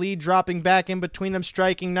 Made to Lead dropping back in between them.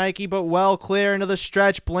 Striking Nike but well clear into the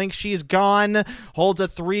stretch. Blink, she's gone. Holds a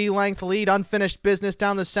 3-length lead. Unfinished business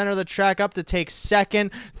down the center of the track up to take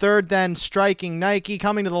second. Third then Striking Nike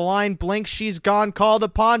coming to the line. Blink, she's gone, called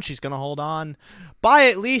upon. She's going to hold on by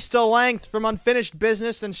at least a length from Unfinished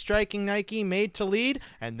Business, then Striking Nike Made to Lead.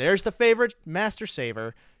 And there's the favorite, Master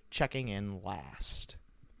Saver, checking in last.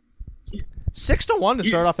 6-1 to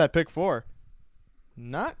start off that pick 4.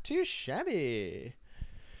 Not too shabby.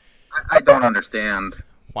 I don't understand.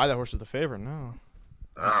 Why that horse is the favorite? No.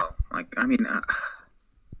 Oh, I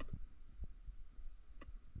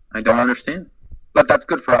don't understand. But that's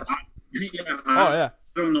good for us. Yeah.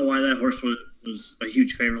 I don't know why that horse was a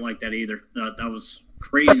huge favorite like that either. That was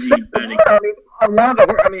crazy betting. I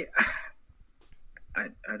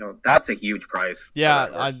don't. That's a huge price.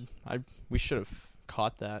 Yeah, we should have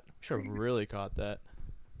caught that. We should have really caught that.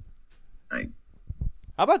 How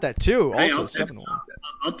about that 2? Also 7-1.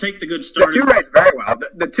 I'll take the good start. The 2 raced very well.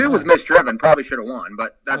 The 2 was misdriven. Probably should have won,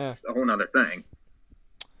 but that's a whole other thing.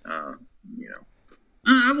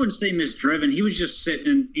 I wouldn't say misdriven. He was just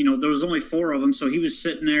sitting in, there was only 4 of them, so he was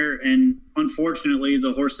sitting there, and unfortunately,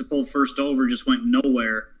 the horse that pulled first over just went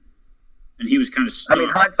nowhere, and he was kind of stuck.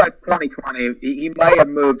 Hindsight's 20/20. He might have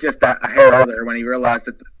moved just a hair other when he realized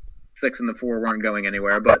that the 6 and the 4 weren't going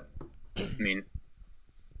anywhere, but,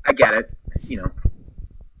 I get it. He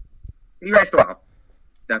raced well.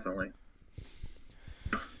 Definitely.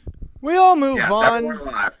 We all move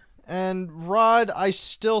on. And Rod, I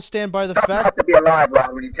still stand by the fact. Have to be alive,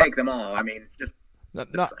 Rod, when you take them all.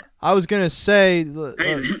 I was gonna say.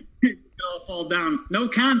 Hey, all fall down. No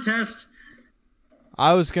contest.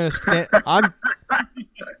 I was gonna stand.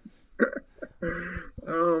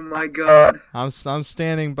 Oh my God. I'm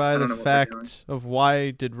standing by the fact of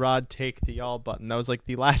why did Rod take the all button. That was like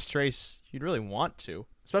the last race you'd really want to.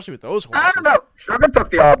 Especially with those horses. I don't know. Sherman took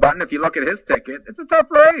the all button. If you look at his ticket, it's a tough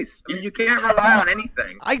race. You can't rely on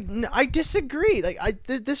anything. I disagree.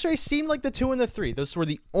 This race seemed like the 2 and the 3. Those were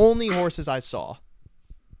the only horses I saw.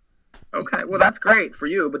 Okay, well that's great for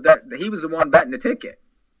you, but he was the one betting the ticket.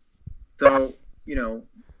 So you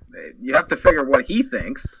have to figure what he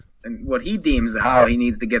thinks and what he deems how he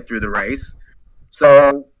needs to get through the race.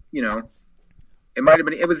 So it might have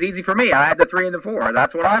been. It was easy for me. I had the 3 and the 4.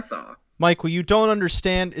 That's what I saw. Mike, what you don't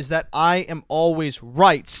understand is that I am always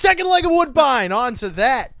right. Second leg of Woodbine, on to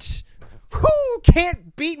that. Whoo,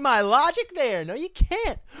 can't beat my logic there. No, you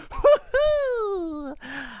can't. Woo-hoo.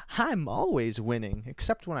 I'm always winning,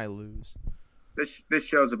 except when I lose. This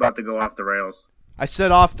show's about to go off the rails. I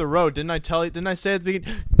said off the road. Didn't I tell you? Didn't I say at the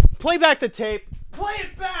beginning? Play back the tape. Play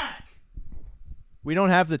it back. We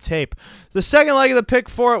don't have the tape. The second leg of the pick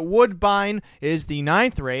 4 at Woodbine is the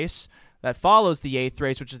 9th race. That follows the 8th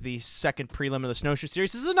race, which is the second prelim of the Snowshoe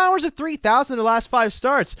Series. This is an hours of 3,000 in the last 5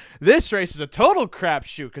 starts. This race is a total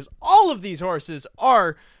crapshoot because all of these horses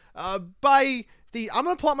are I'm going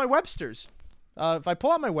to pull out my Webster's. If I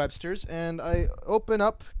pull out my Webster's and I open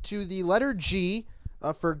up to the letter G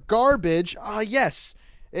for garbage, yes,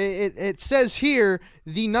 it says here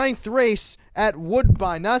the 9th race at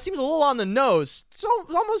Woodbine. Now, it seems a little on the nose. It's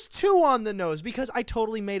almost too on the nose because I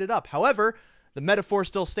totally made it up. However, the metaphor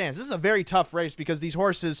still stands. This is a very tough race because these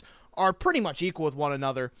horses are pretty much equal with one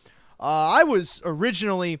another. I was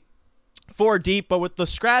originally 4 deep, but with the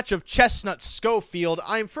scratch of Chestnut Schofield,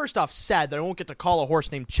 I'm first off sad that I won't get to call a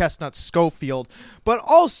horse named Chestnut Schofield, but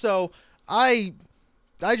also I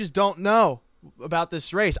just don't know about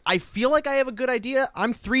this race. I feel like I have a good idea.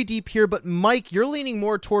 I'm 3 deep here, but Mike, you're leaning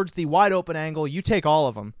more towards the wide open angle. You take all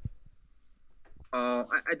of them.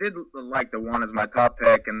 I did like the 1 as my top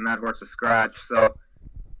pick, and that horse is Scratch. So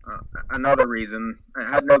another reason, I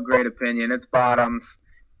had no great opinion. It's bottoms.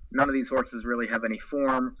 None of these horses really have any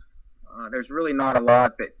form. There's really not a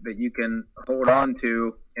lot that you can hold on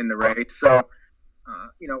to in the race. So,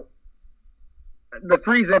 the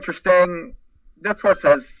 3's interesting. This horse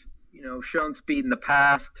has, shown speed in the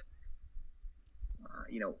past.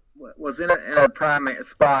 Was in a prime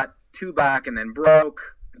spot, 2 back, and then broke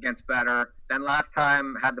against better. Then last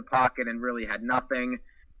time had the pocket and really had nothing.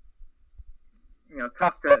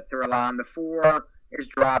 Tough to rely on. The 4 is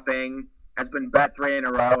dropping, has been bet 3 in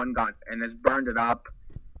a row and has burned it up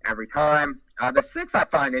every time. The 6 I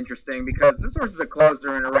find interesting because this horse is a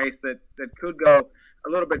closer in a race that could go a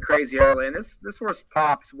little bit crazy early, and this horse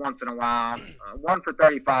pops once in a while. 1 for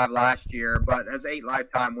 35 last year, but has 8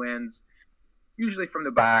 lifetime wins, usually from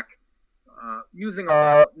the back. Using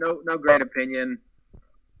all, no great opinion.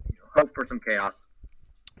 Hope for some chaos.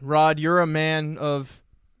 Rod, you're a man of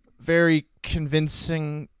very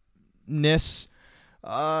convincingness.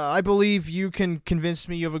 I believe you can convince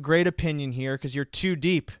me you have a great opinion here because you're 2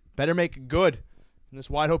 deep. Better make it good in this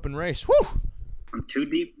wide open race. Woo! I'm 2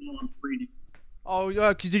 deep. No, I'm 3 deep. Oh,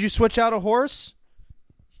 did you switch out a horse?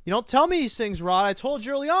 You don't tell me these things, Rod. I told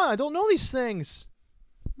you early on. I don't know these things.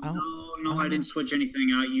 No, I didn't switch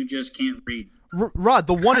anything out. You just can't read. Rod,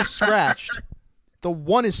 the 1 is scratched. The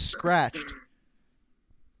 1 is scratched.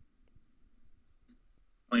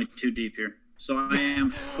 Only 2 deep here. So I am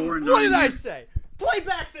 4 and 9. What did I say? Play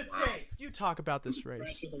back the tape. You talk about this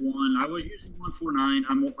race. The 1. I was using 149.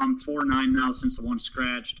 I'm 4-9 now since the 1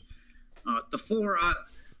 scratched. The 4,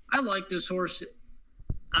 I like this horse.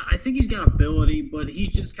 I think he's got ability, but he's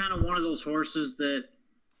just kind of one of those horses that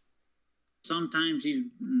sometimes he's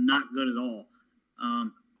not good at all.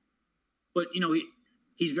 But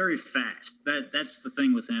he's very fast. That's the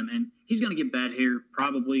thing with him, and he's going to get bet here.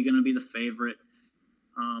 Probably going to be the favorite.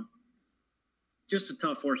 Just a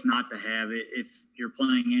tough horse not to have it if you're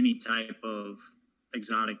playing any type of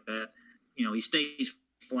exotic bet. He stays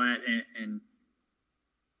flat and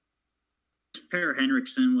pair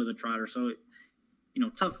Henriksen with a trotter. So,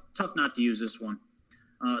 tough not to use this one.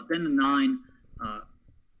 Then the 9,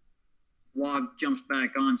 Wog jumps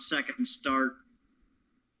back on second start,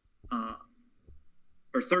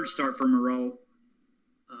 or third start for Moreau.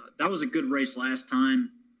 That was a good race last time.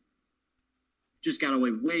 Just got away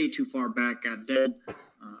way too far back, got dead.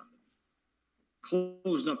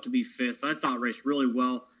 Closed up to be 5th. I thought raced really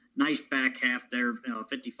well. Nice back half there,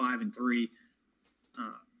 55 and 3.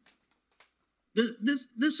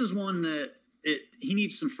 This is one that he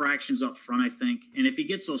needs some fractions up front, I think. And if he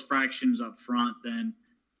gets those fractions up front, then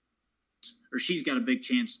she's got a big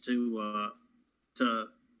chance to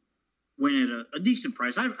win at a decent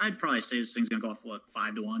price. I'd probably say this thing's going to go off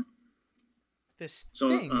 5-1.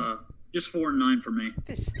 Just 4 and 9 for me.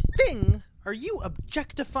 This thing? Are you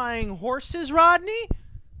objectifying horses, Rodney?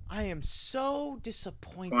 I am so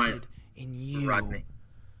disappointed in you.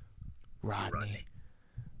 Rodney.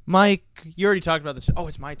 Mike, you already talked about this. Oh,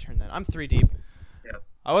 it's my turn then. I'm 3 deep. Yeah.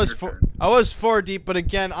 I was 4 deep, but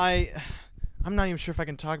again, I'm not even sure if I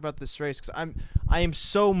can talk about this race because I am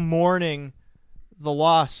so mourning the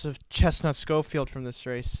loss of Chestnut Schofield from this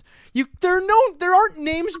race. There aren't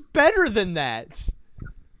names better than that.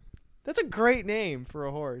 That's a great name for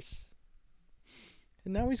a horse.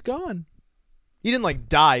 And now he's gone. He didn't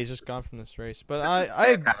die. He's just gone from this race. But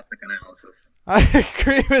I fantastic analysis. I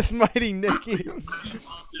agree with Mighty Nicky.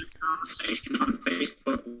 Conversation on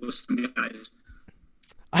Facebook with some guys.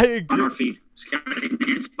 I agree. On our feed, Scotty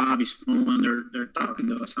Nance, Bobby Smolin, they're talking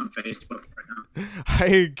to us on Facebook right now. I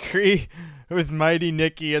agree with Mighty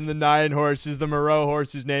Nicky and the 9 horses, the Moreau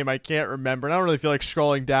horse whose name I can't remember. And I don't really feel like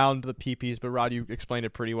scrolling down to the PPs, but Rod, you explained it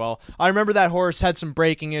pretty well. I remember that horse had some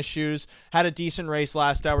braking issues, had a decent race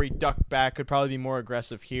last hour. He ducked back, could probably be more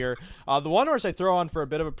aggressive here. The 1 horse I throw on for a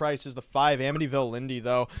bit of a price is the 5, Amityville Lindy,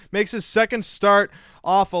 though. Makes his second start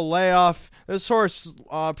off a layoff. This horse,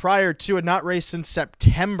 prior to it, not raced since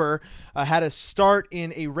September, had a start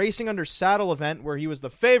in a Racing Under Saddle event where he was the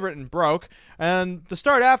favorite and broke. And the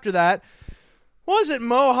start after that was at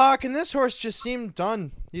Mohawk, and this horse just seemed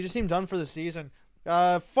done. He just seemed done for the season.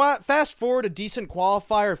 Fast forward a decent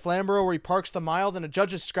qualifier at Flamborough where he parks the mile, then a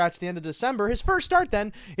judge's scratch at the end of December. His first start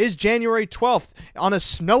then is January 12th on a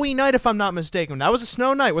snowy night, if I'm not mistaken. That was a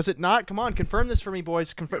snow night, was it not? Come on, confirm this for me,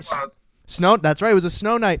 boys. Snow. That's right. It was a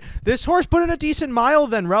snow night. This horse put in a decent mile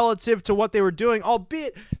then relative to what they were doing,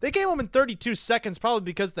 albeit they came home in 32 seconds, probably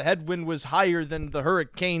because the headwind was higher than the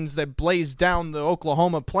hurricanes that blazed down the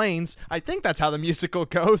Oklahoma plains. I think that's how the musical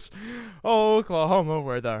goes. Oh, Oklahoma,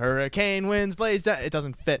 where the hurricane winds blaze down. It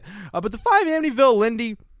doesn't fit. But the 5 Amityville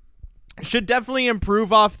Lindy should definitely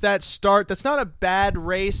improve off that start. That's not a bad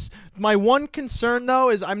race. My one concern, though,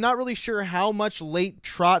 is I'm not really sure how much late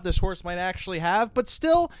trot this horse might actually have, but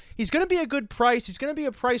still, he's going to be a good price. He's going to be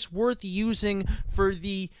a price worth using for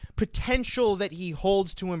the potential that he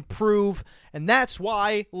holds to improve, and that's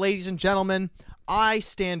why, ladies and gentlemen, I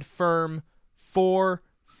stand firm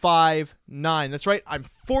 4'5'9". That's right, I'm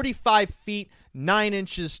 45 feet, 9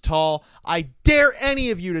 inches tall. I dare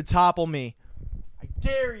any of you to topple me. I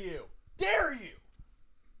dare you. Dare you? You're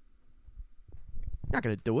not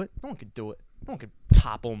going to do it. No one can do it. No one can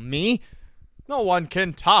topple me. No one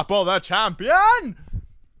can topple the champion.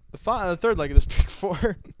 The third leg of this Big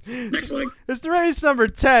Four. Next leg. It's the race number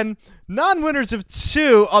 10. Non-winners of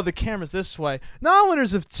 2. Oh, the camera's this way.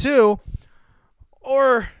 Non-winners of 2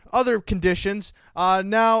 or other conditions.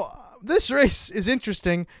 Now, this race is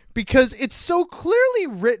interesting because it's so clearly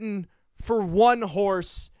written for one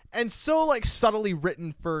horse and so, subtly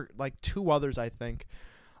written for, 2 others, I think.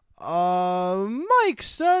 Mike,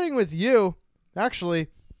 starting with you. Actually,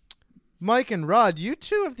 Mike and Rod, you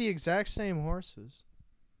two have the exact same horses.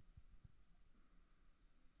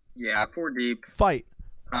 Yeah, 4 deep. Fight.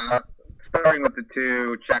 Starting with the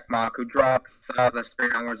 2, Checkmark, who drops the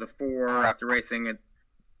straight hours of 4 after racing at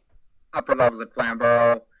upper levels at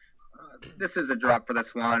Flamborough. This is a drop for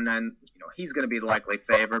this one, and he's going to be the likely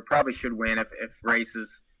favorite. Probably should win if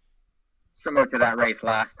races similar to that race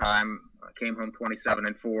last time. Came home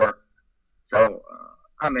 27-4. So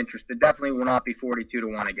I'm interested. Definitely will not be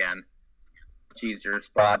 42-1 again. Much easier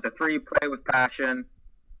spot. The 3, Play with Passion.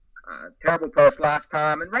 Terrible post last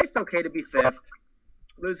time and raced okay to be 5th.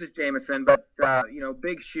 Loses Jameson, but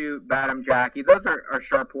Big Shoot, Badham Jackie. Those are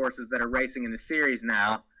sharp horses that are racing in the series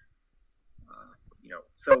now.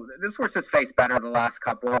 So this horse has faced better the last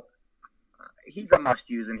couple. He's a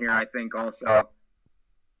must-use in here, I think, also.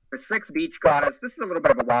 The 6, Beach Goddess. This is a little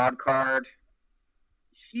bit of a wild card.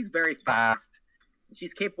 She's very fast.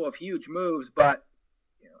 She's capable of huge moves, but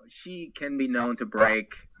she can be known to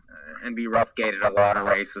break and be rough gated a lot of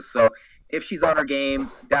races. So if she's on her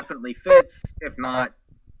game, definitely fits. If not,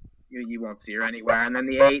 you won't see her anywhere. And then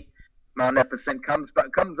the 8, Magnificent, comes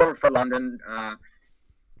over for London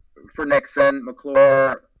for Nixon.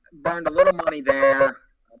 McClure burned a little money there,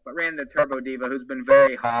 but ran into Turbo Diva, who's been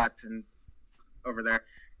very hot and over there.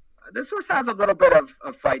 This horse has a little bit of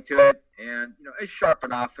fight to it, and is sharp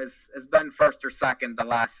enough. Has been 1st or 2nd the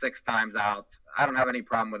last 6 times out. I don't have any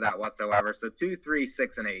problem with that whatsoever. So 2, 3,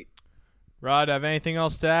 6, and 8. Rod, have anything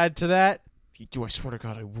else to add to that? If you do, I swear to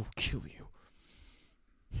God, I will kill you.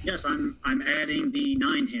 Yes, I'm adding the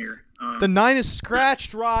 9 here. The 9 is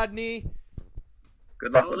scratched, Rodney.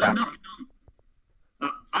 Good luck with that. No.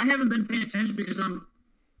 I haven't been paying attention because I'm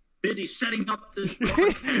busy setting up this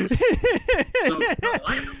broadcast. So, no,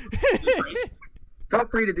 I don't know this race. Feel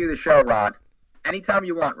free to do the show, Rod. Anytime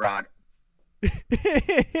you want, Rod.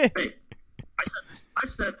 Hey, I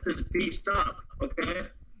set this beast up, okay?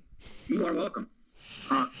 You are welcome.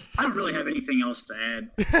 I don't really have anything else to add.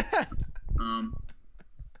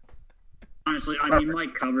 Honestly, I mean,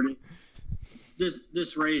 Mike covered it.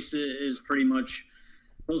 This race is pretty much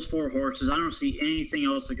those 4 horses. I don't see anything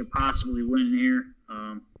else that could possibly win here.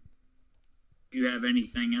 You have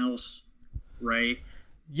anything else, Ray?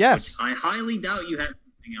 Yes. Which I highly doubt you have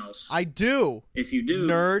anything else. I do. If you do,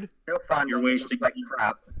 nerd, He'll find you're wasting like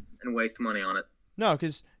crap and waste money on it. No,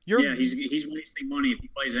 because you're. Yeah, he's wasting money if he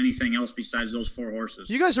plays anything else besides those 4 horses.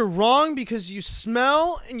 You guys are wrong because you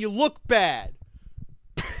smell and you look bad.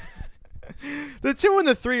 The 2 and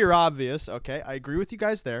the 3 are obvious. Okay, I agree with you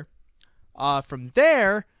guys there. From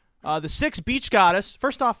there, the 6, Beach Goddess.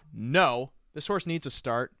 First off, no. This horse needs a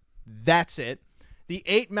start. That's it. The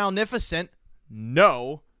 8, Magnificent.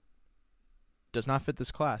 No. Does not fit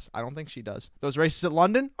this class. I don't think she does. Those races at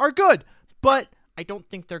London are good, but I don't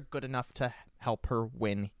think they're good enough to help her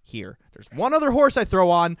win here. There's one other horse I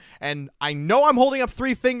throw on, and I know I'm holding up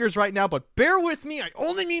 3 fingers right now, but bear with me. I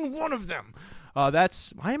only mean one of them. Why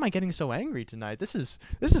am I getting so angry tonight? This is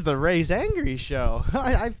the Ray's Angry Show.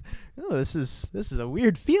 This is a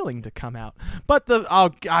weird feeling to come out. But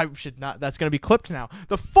I should not. That's going to be clipped now.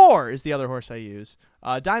 The 4 is the other horse I use.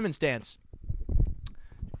 Diamond's Dance.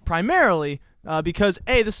 Primarily Because,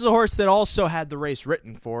 A, this is a horse that also had the race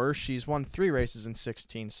written for her. She's won 3 races in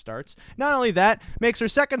 16 starts. Not only that, makes her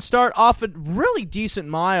second start off a really decent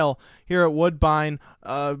mile here at Woodbine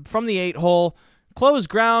from the 8 hole. Closed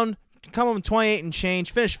ground, come home 28 and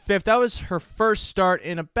change, finished 5th. That was her first start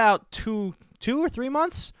in about two or 3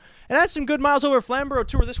 months. And that's some good miles over Flamborough,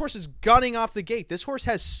 too, where this horse is gunning off the gate. This horse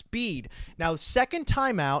has speed. Now, second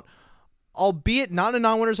time out, albeit not a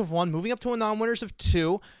non-winners of 1, moving up to a non-winners of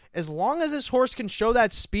 2. As long as this horse can show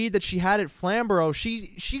that speed that she had at Flamborough,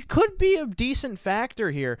 she could be a decent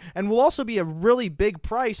factor here and will also be a really big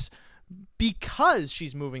price because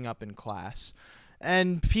she's moving up in class.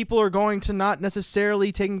 And people are going to not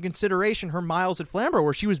necessarily take in consideration her miles at Flamborough,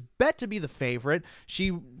 where she was bet to be the favorite.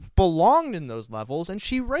 She belonged in those levels, and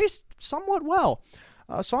she raced somewhat well.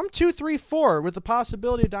 So I'm 2-3-4 with the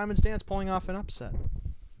possibility of Diamond's Dance pulling off an upset.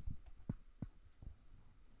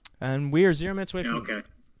 And we are 0 minutes away from... Okay.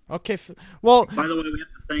 Okay. Well, by the way,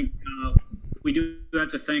 we do have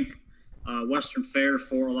to thank Western Fair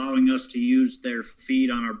for allowing us to use their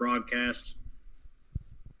feed on our broadcast.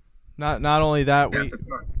 Not only that,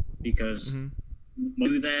 because we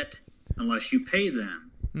do that unless you pay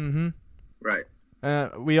them. Mm-hmm. Right.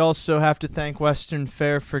 We also have to thank Western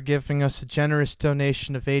Fair for giving us a generous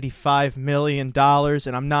donation of $85 million,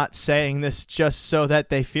 and I'm not saying this just so that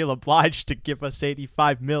they feel obliged to give us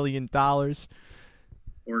 $85 million.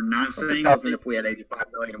 We're not saying that if we had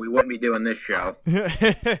 $85 million, we wouldn't be doing this show.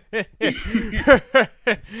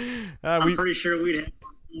 I'm pretty sure we'd have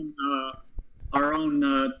our own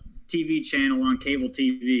TV channel on cable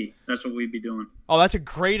TV. That's what we'd be doing. Oh, that's a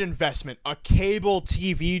great investment. A cable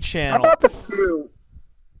TV channel.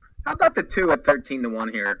 How about the two at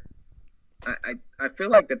 13-1 here? I feel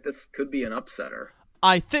like that this could be an upsetter.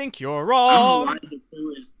 I think you're I wrong. don't know why the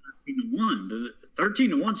 2 is 13-1. The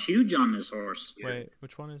 13-1's huge on this horse. Wait,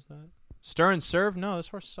 which one is that? Stir and Serve? No, this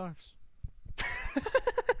horse sucks.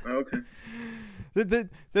 Okay.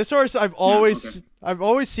 This horse, I've always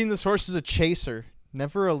seen this horse as a chaser,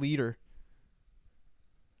 never a leader.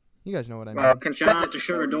 You guys know what I mean. Shout out to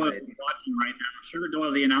Sugar Doyle watching right now. Sugar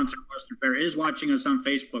Doyle, the announcer at Western Fair, is watching us on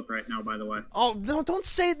Facebook right now, by the way. Oh, no, don't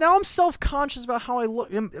say it. Now I'm self-conscious about how I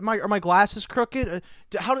look. Are my glasses crooked?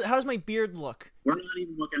 How does my beard look? We're not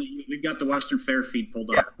even looking at you. We've got the Western Fair feed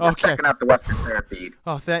pulled up. Yeah, okay. Checking out the Western Fair feed.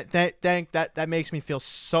 Oh, that makes me feel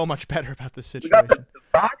so much better about the situation. We got the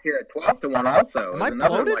 5 here at 12-1 also. Am I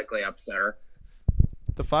another bloated? Likely upsetter.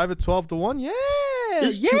 The 5 at 12-1?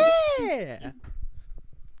 Yeah! Yeah!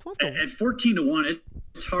 At 14-1,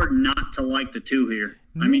 it's hard not to like the 2 here.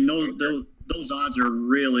 I mean, those odds are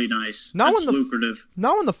really nice. That's lucrative.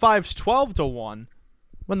 Not when the 5's 12-1.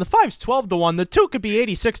 When the 5's 12-1, the 2 could be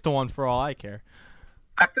 86-1 for all I care.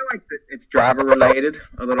 I feel like it's driver related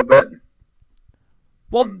a little bit.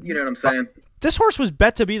 Well, you know what I'm saying? This horse was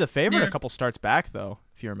bet to be the favorite a couple starts back, though,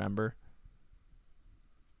 if you remember.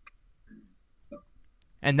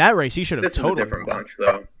 And that race, he should have totally. This is a different bunch,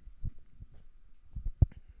 though.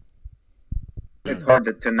 It's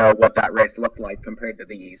hard to know what that race looked like compared to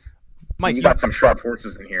these. Mike, you got some sharp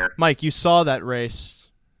horses in here. Mike, you saw that race.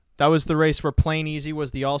 That was the race where Plain Easy was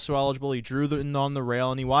the also eligible. He drew on the rail,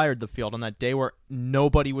 and he wired the field on that day where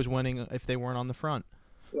nobody was winning if they weren't on the front.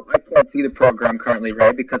 Well, I can't see the program currently,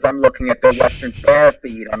 Ray, because I'm looking at the Western Fair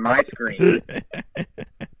feed on my screen.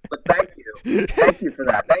 But thank you. Thank you for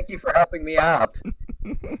that. Thank you for helping me out.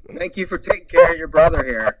 Thank you for taking care of your brother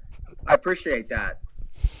here. I appreciate that.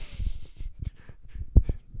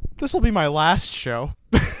 This will be my last show.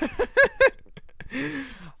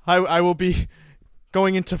 I will be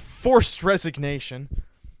going into forced resignation.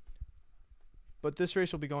 But this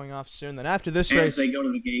race will be going off soon. Then after this race, they go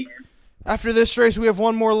to the gate. After this race, we have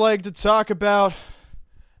one more leg to talk about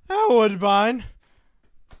at Woodbine.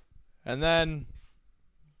 And then,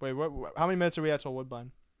 wait, how many minutes are we at till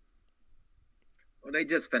Woodbine? Well, they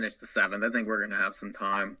just finished the 7th. I think we're going to have some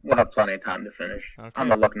time. We'll have plenty of time to finish. Okay. On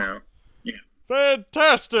the look now. Yeah.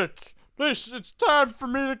 Fantastic! It's time for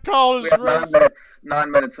me to call this race.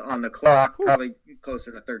 9 minutes on the clock. Ooh. Probably closer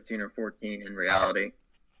to 13 or 14 in reality.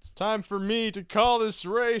 It's time for me to call this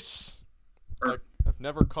race. I've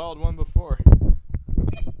never called one before.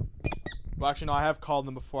 Well, actually, no, I have called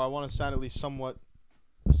them before. I want to sound at least somewhat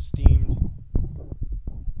esteemed.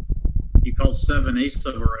 You called 7/8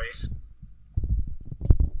 of a race.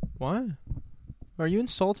 What? Are you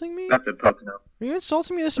insulting me? That's a tough no. Are you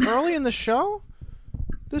insulting me this early in the show?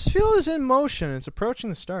 This field is in motion. It's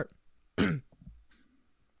approaching the start.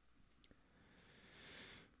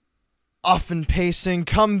 Often pacing,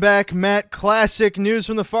 comeback Matt, classic news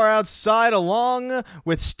from the far outside, along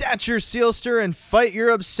with Stature Sealster and Fight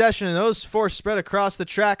Your Obsession. And those four spread across the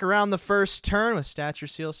track around the first turn, with Stature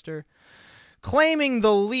Sealster claiming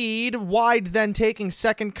the lead. Wide then taking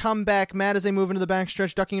second, comeback Matt as they move into the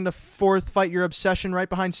backstretch, ducking into fourth, Fight Your Obsession right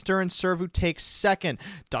behind Stir and Serve, who takes second.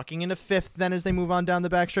 Ducking into fifth then as they move on down the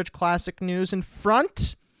backstretch, classic news in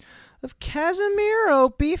front of Casimir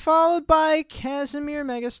Opie, followed by Casimir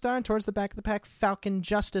Megastar, and towards the back of the pack, Falcon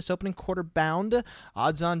Justice, opening quarter bound.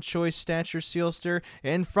 Odds on choice, Stature Sealster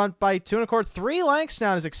in front by 2 1/4. 3 lengths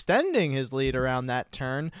now, is extending his lead around that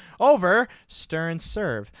turn over Stir and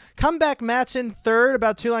Serve. Comeback Matt's in third,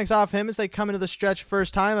 about 2 lengths off him as they come into the stretch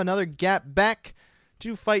first time. Another gap back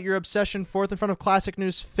to Fight Your Obsession fourth, in front of Classic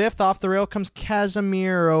News fifth. Off the rail comes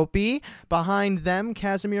Casimir Opie. Behind them,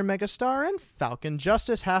 Casimir Megastar and Falcon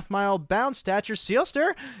Justice. Half-mile bound, Stature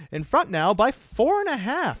Sealster in front now by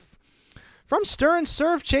 4.5. From Stir and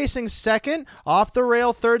Serve chasing second. Off the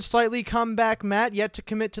rail third, slightly comeback Matt, yet to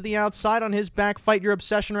commit to the outside on his back. Fight Your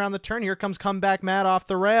Obsession around the turn. Here comes comeback Matt off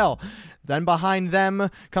the rail. Then behind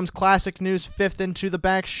them comes Classic News fifth into the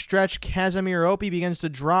back stretch. Casimir Opie begins to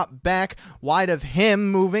drop back. Wide of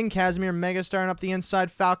him, moving Casimir Megastar, and up the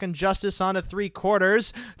inside, Falcon Justice onto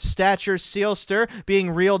 3/4. Stature Sealster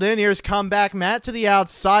being reeled in. Here's comeback Matt to the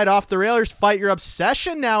outside. Off the rail, here's Fight Your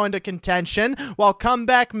Obsession now into contention, while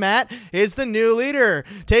comeback Matt is the new leader.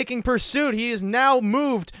 Taking pursuit, he is now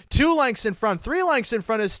moved 2 lengths in front, 3 lengths in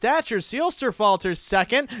front of Stature. Sealster falters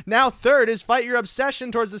second. Now third is Fight Your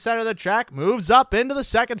Obsession towards the center of the track. Moves up into the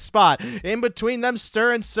second spot. In between them,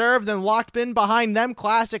 Stir and Serve, then locked in behind them,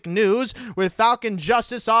 Classic News, with Falcon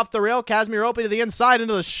Justice off the rail. Casimir Opie to the inside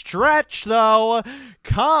into the stretch, though.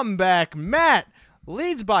 Comeback Matt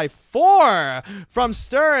leads by 4 from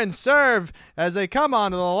Stir and Serve as they come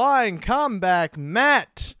onto the line. Comeback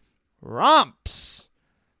Matt romps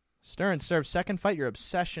Stir and Serve second, Fight Your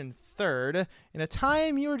Obsession third, in a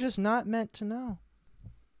time you were just not meant to know.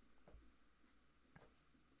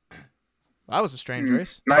 That was a strange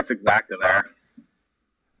race. Nice exacta there.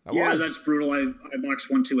 Yeah, that's brutal. I boxed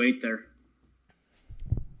 128 there.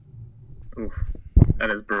 Oof, that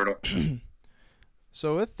is brutal.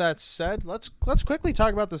 So with that said, let's quickly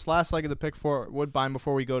talk about this last leg of the pick for Woodbine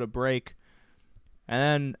before we go to break. And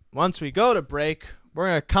then once we go to break, we're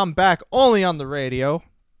going to come back only on the radio.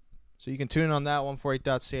 So you can tune in on that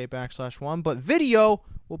 148.ca/1. But video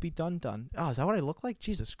will be done. Oh, is that what I look like?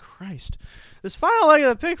 Jesus Christ. This final leg of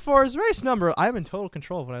the pick four is race number. I'm in total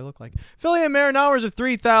control of what I look like. Filly and Mare, hours of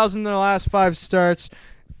 3,000 in the last 5 starts.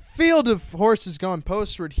 Field of horses going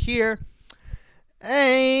postward here.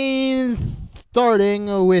 And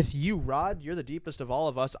starting with you, Rod. You're the deepest of all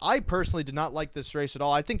of us. I personally did not like this race at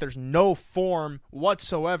all. I think there's no form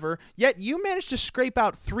whatsoever. Yet you managed to scrape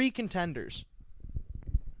out 3 contenders.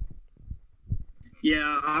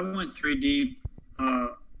 Yeah, I went 3 deep.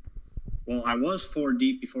 Well, I was 4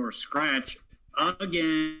 deep before a scratch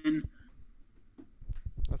again.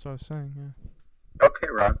 That's what I was saying, yeah. Okay,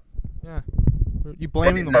 Rod. Yeah. You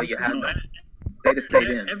blaming the horse? They just stayed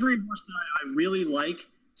in. Every horse that I really like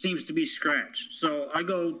seems to be scratched. So I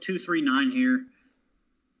go 2, 3, 9 here.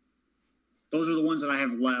 Those are the ones that I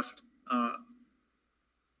have left.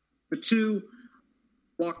 The 2,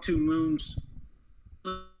 Walk 2 Moons,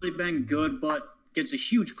 really been good, but gets a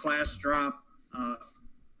huge class drop.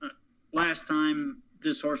 Last time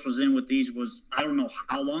this horse was in with these was, I don't know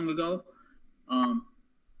how long ago.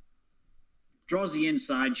 Draws the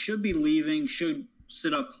inside, should be leaving, should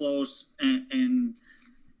sit up close, and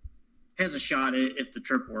has a shot if the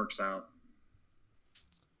trip works out.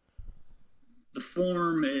 The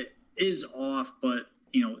form is off, but,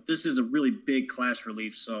 this is a really big class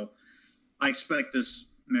relief, so I expect this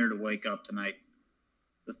mare to wake up tonight.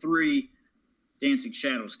 The 3, Dancing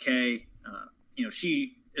Shadows K,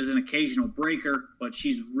 she is an occasional breaker, but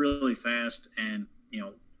she's really fast. And,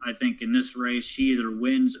 I think in this race, she either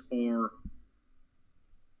wins or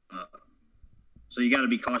so you got to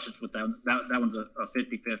be cautious with that. That one's a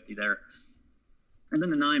 50-50 there. And then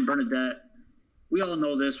the 9, Bernadette. We all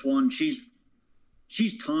know this one. She's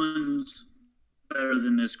tons better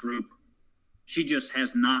than this group. She just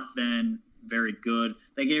has not been very good.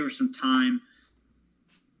 They gave her some time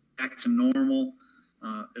back to normal.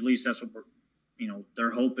 At least that's what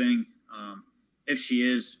they're hoping. If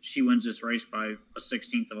she wins this race by a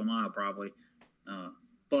 16th of a mile probably.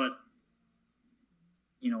 But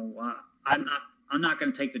I'm not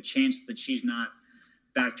going to take the chance that she's not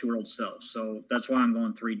back to her old self. So that's why I'm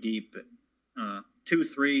going 3 deep. 2,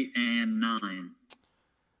 3, and 9.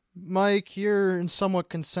 Mike, you're in somewhat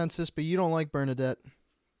consensus, but you don't like Bernadette.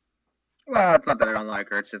 Well, it's not that I don't like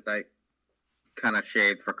her. It's just kind of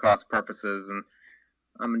shaved for cost purposes, and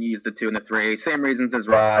I'm going to use the 2 and the 3. Same reasons as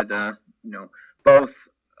Rod. Both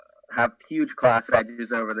have huge class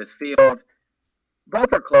edges over this field.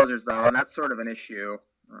 Both are closers, though, and that's sort of an issue.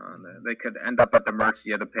 They could end up at the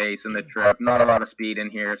mercy of the pace and the trip. Not a lot of speed in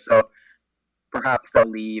here, so perhaps they'll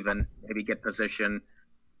leave and maybe get position,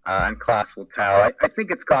 and class will tell. I think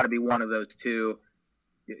it's got to be one of those two,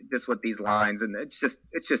 just with these lines, and it's just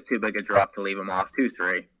too big a drop to leave them off.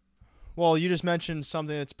 2-3. Well, you just mentioned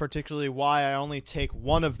something that's particularly why I only take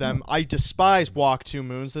one of them. I despise Walk 2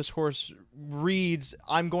 Moons. This horse reads,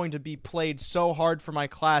 I'm going to be played so hard for my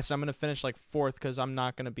class, I'm going to finish like 4th because I'm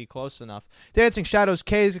not going to be close enough. Dancing Shadows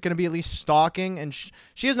K is going to be at least stalking, and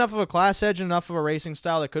she has enough of a class edge and enough of a racing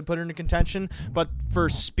style that could put her into contention. But for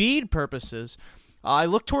speed purposes, I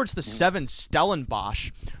look towards the 7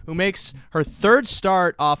 Stellenbosch, who makes her 3rd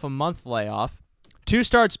start off a month layoff. 2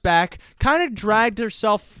 starts back, kind of dragged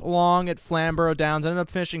herself along at Flamborough Downs, ended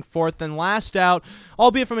up finishing 4th, and last out,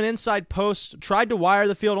 albeit from an inside post, tried to wire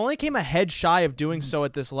the field, only came a head shy of doing so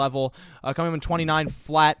at this level, coming in 29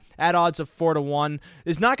 flat, at odds of 4-1,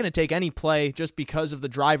 is not going to take any play just because of the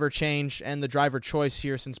driver change and the driver choice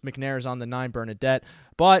here since McNair is on the 9 Bernadette,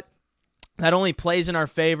 but that only plays in our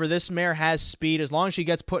favor. This mare has speed. As long as she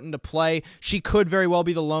gets put into play, she could very well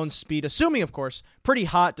be the lone speed, assuming, of course, Pretty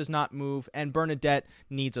Hot does not move, and Bernadette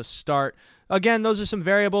needs a start. Again, those are some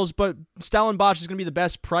variables, but Stellenbosch is going to be the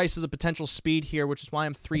best price of the potential speed here, which is why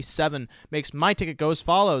I'm 3-7. Makes my ticket go as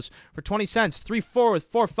follows. For 20 cents, 3-4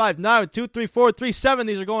 with 4-5, now with 2-3-4, 3-7.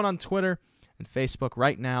 These are going on Twitter and Facebook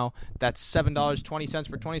right now. That's $7.20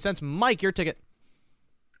 for 20 cents. Mike, your ticket.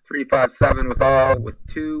 3-5-7 with all, with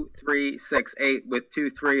 2-3-6-8 with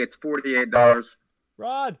 2-3. It's $48.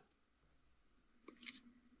 Rod.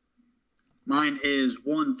 Mine is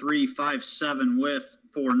 1-3-5-7 with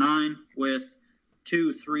 4-9 with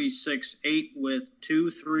 2-3-6-8 with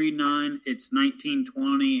 2-3-9. It's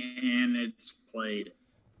 19-20 and it's played.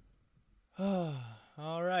 All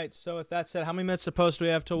right. So with that said, how many minutes supposed do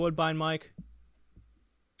we have till Woodbine, Mike?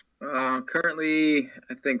 Currently,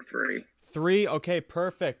 I think 3. 3? Okay,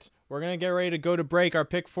 perfect. We're going to get ready to go to break. Our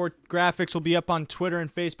Pick 4 graphics will be up on Twitter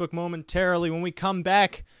and Facebook momentarily. When we come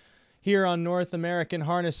back here on North American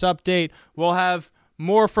Harness Update, we'll have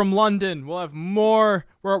more from London. We'll have more.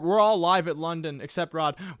 We're all live at London, except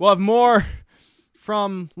Rod. We'll have more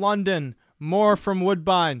from London, more from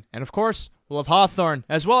Woodbine, and of course, we'll have Hawthorne,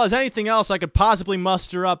 as well as anything else I could possibly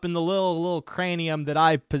muster up in the little cranium that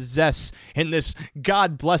I possess in this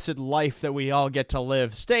God-blessed life that we all get to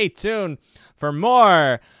live. Stay tuned for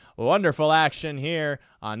more wonderful action here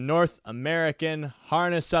on North American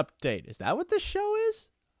Harness Update. Is that what this show is?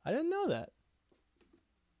 I didn't know that.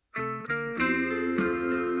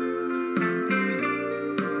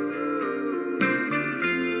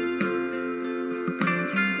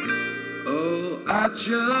 I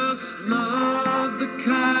just love the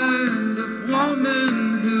kind of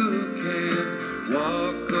woman who can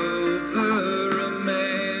walk over a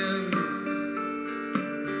man.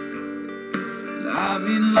 I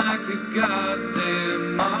mean, like a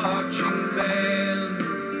goddamn marching band.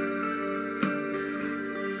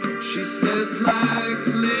 She says, like,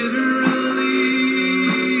 literally,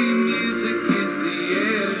 music is the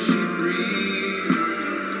air she breathes.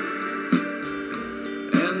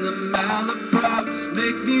 And the malaprops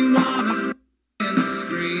make me wanna f***ing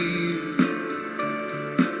scream.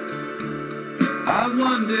 I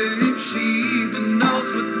wonder if she even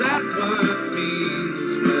knows what that word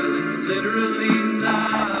means. Well, it's literally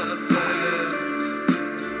not that.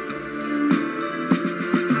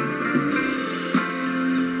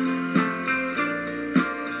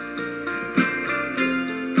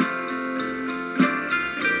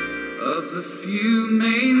 Of the few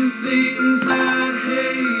main things I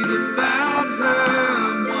hate about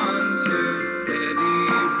her, one's her petty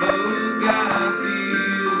vogue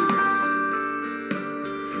ideas.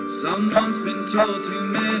 Someone's been told too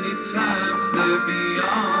many times they're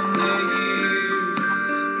beyond their years.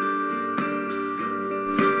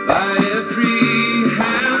 By every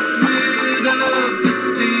half-wit of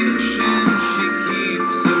distinction she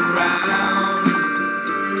keeps around.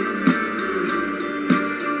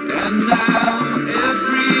 And now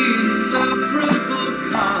every insufferable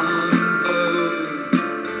convo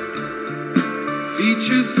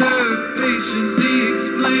features her patiently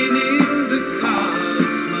explaining the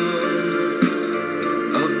cosmos,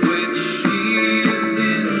 of which she is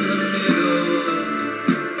in the middle.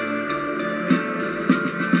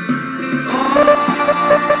 Oh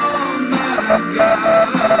my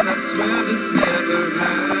God, I swear this never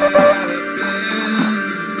happened.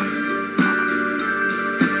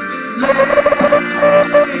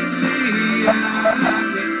 Lately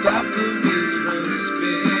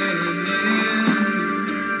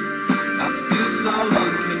so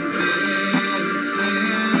unconvincing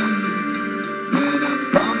when I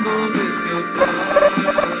fumble with your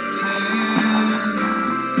buttons.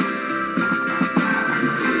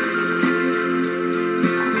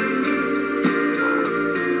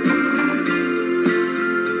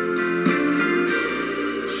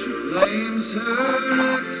 She blames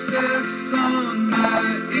her excess on my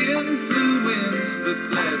influence, but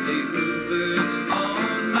gladly hoovers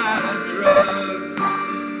on my drugs.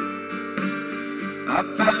 I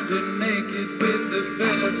found her naked with her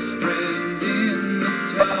best friend in the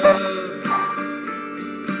tub.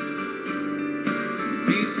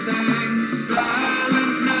 We sang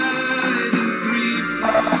Silent Night in 3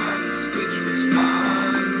 parts, which was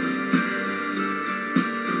fun,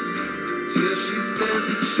 till she said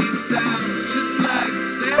that she sounds just like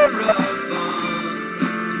Sarah Vaughan.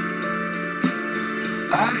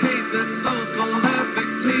 I hate that soulful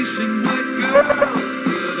affectation white girls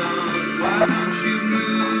put on. Why don't you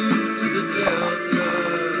move to the Delta?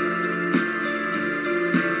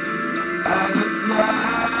 I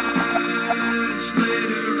obliged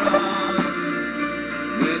later on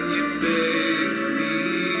when you begged me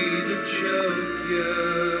to choke you.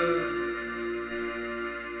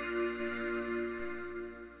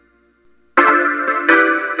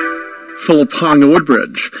 Philip Hong of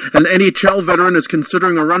Woodbridge. An NHL veteran is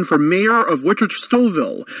considering a run for mayor of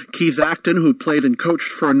Wittridge-Stouffville. Keith Acton, who played and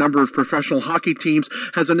coached for a number of professional hockey teams,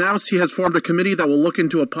 has announced he has formed a committee that will look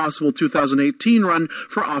into a possible 2018 run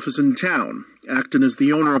for office in town. Acton is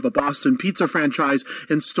the owner of a Boston pizza franchise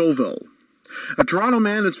in Stouffville. A Toronto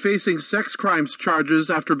man is facing sex crimes charges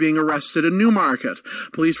after being arrested in Newmarket.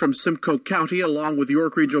 Police from Simcoe County, along with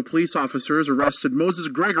York Regional Police officers, arrested Moses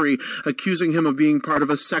Gregory, accusing him of being part of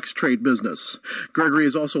a sex trade business. Gregory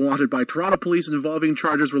is also wanted by Toronto police involving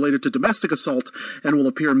charges related to domestic assault and will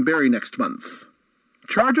appear in Barrie next month.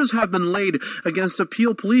 Charges have been laid against a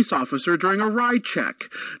Peel police officer during a ride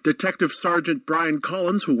check. Detective Sergeant Brian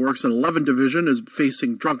Collins, who works at 11 Division, is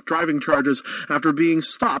facing drunk driving charges after being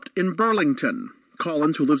stopped in Burlington.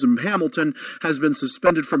 Collins, who lives in Hamilton, has been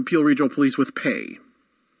suspended from Peel Regional Police with pay.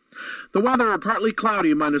 The weather, partly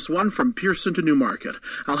cloudy, -1 from Pearson to Newmarket.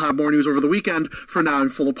 I'll have more news over the weekend. For now, I'm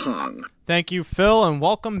Philip Hong. Thank you, Phil, and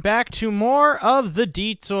welcome back to more of The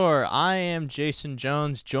Detour. I am Jason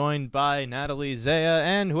Jones, joined by Natalie Zaya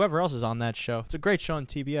and whoever else is on that show. It's a great show on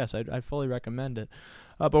TBS. I fully recommend it.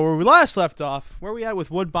 But where we last left off, where we at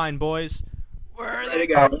with Woodbine boys? Where are they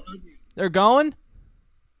going? They're going?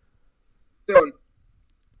 Soon.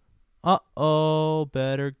 Uh-oh,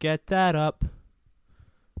 better get that up.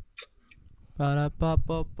 Okay,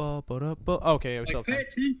 we still have Pay time.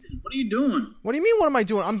 attention. What are you doing? What do you mean? What am I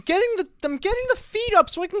doing? I'm getting the feed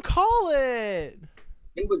up so I can call it.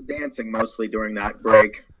 He was dancing mostly during that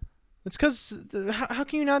break. It's because how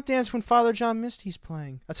can you not dance when Father John Misty's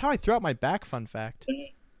playing? That's how I threw out my back. Fun fact.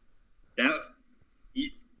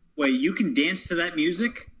 Wait, you can dance to that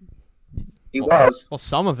music? He was. Well,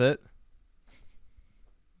 some of it.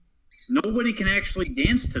 Nobody can actually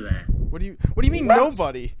dance to that. What do you mean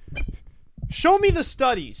nobody? Show me the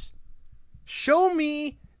studies. Show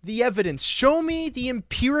me the evidence. Show me the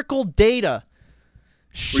empirical data.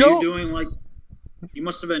 Were you doing like? You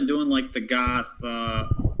must have been doing like the goth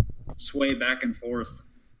sway back and forth.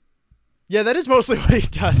 Yeah, that is mostly what he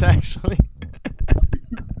does, actually.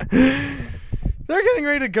 They're getting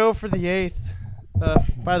ready to go for the 8th.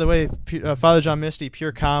 By the way, Father John Misty,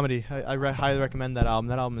 pure comedy. I highly recommend that album.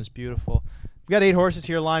 That album is beautiful. We got 8 horses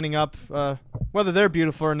here lining up. Whether they're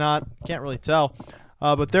beautiful or not, can't really tell.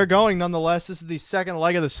 But they're going nonetheless. This is the second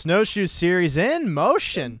leg of the Snowshoe Series in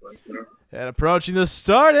motion. And approaching the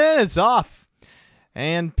start, and it's off.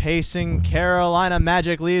 And pacing Carolina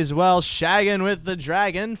magically as well. Shaggin' with the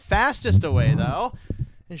Dragon. Fastest away, though.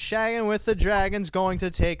 And Shaggin' with the Dragon's going to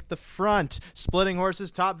take the front. Splitting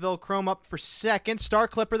horses, Topville Chrome up for second. Star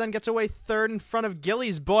Clipper then gets away third in front of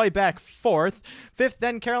Gilly's Boy back fourth. Fifth,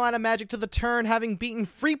 then Carolina Magic to the turn, having beaten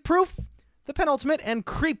Free Proof, the penultimate, and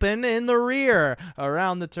Creepin' in the rear.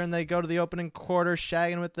 Around the turn they go to the opening quarter.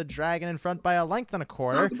 Shaggin' with the Dragon in front by a length and a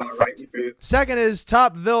quarter. Sounds about right. Second is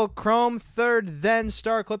Topville Chrome. Third, then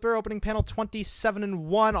Star Clipper. Opening panel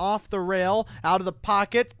 27-1 off the rail. Out of the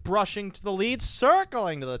pocket. Brushing to the lead.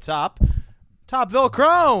 Circling to the top. Topville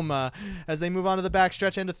Chrome as they move on to the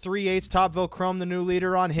backstretch into 3/8. Topville Chrome, the new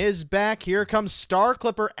leader, on his back. Here comes Star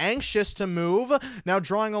Clipper, anxious to move. Now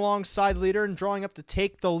drawing alongside leader and drawing up to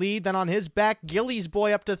take the lead. Then on his back, Gillies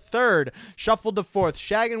Boy up to third. Shuffled to fourth.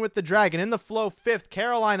 Shaggin' with the Dragon. In the flow, fifth.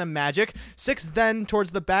 Carolina Magic. Sixth then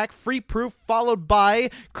towards the back. Free Proof followed by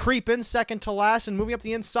Creepin', second to last. And moving up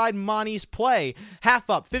the inside, Monty's Play. Half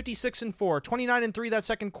up, 56-4. 29-3 that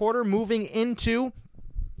second quarter. Moving into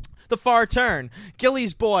the far turn.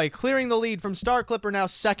 Gillies Boy clearing the lead from Star Clipper, now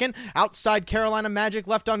second. Outside Carolina Magic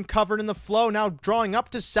left uncovered in the flow, now drawing up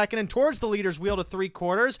to second and towards the leader's wheel to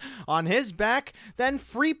 3/4. On his back, then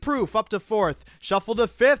Free Proof up to fourth. Shuffle to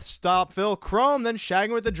fifth. Topville Chrome, then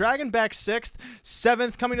Shagging with the Dragon back sixth.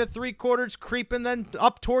 Seventh coming to 3/4. Creeping then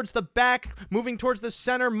up towards the back, moving towards the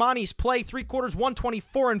center. Monty's Play 3/4,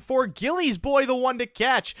 124-4. Gillies Boy the one to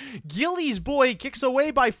catch. Gillies Boy kicks away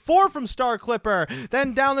by 4 from Star Clipper.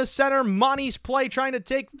 Then down the center, Monty's Play trying to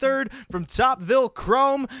take third from Topville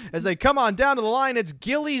Chrome. As they come on down to the line, it's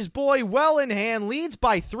Gillies Boy well in hand, leads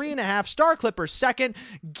by 3.5. Star Clipper second.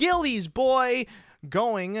 Gillies Boy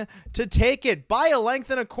going to take it by a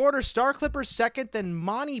length and a quarter. Star Clipper second, then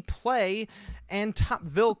Monty Play and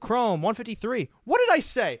Topville Chrome. 153. What did I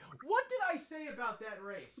say? What did I say about that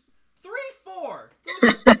race? 3-4.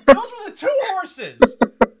 Those were the two horses.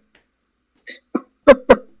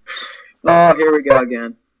 Oh, here we go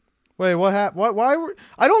again. Wait, what happened? Why were?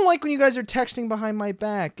 I don't like when you guys are texting behind my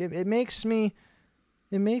back. It makes me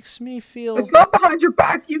feel. It's not behind your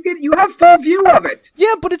back. You have full view of it.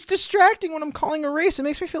 Yeah, but it's distracting when I'm calling a race. It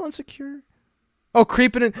makes me feel insecure. Oh,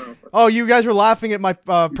 creeping in. Oh, you guys were laughing at my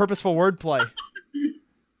purposeful wordplay.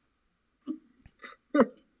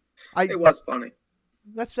 It was funny.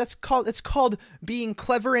 It's called being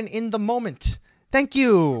clever and in the moment. Thank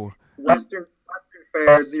you. Western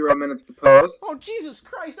Fair, 0 minutes to post. Oh, Jesus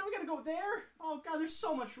Christ. Now we gotta go there? Oh, God, there's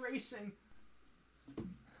so much racing.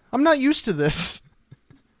 I'm not used to this.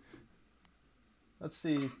 Let's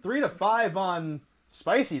see. 3-5 on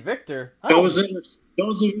Spicy Victor. Those of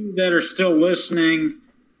you that are still listening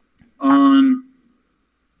on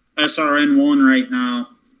SRN1 right now,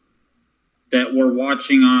 that we're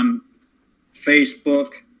watching on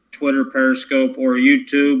Facebook, Twitter, Periscope, or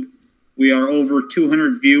YouTube, we are over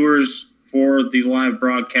 200 viewers for the live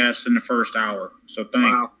broadcast in the first hour. So thank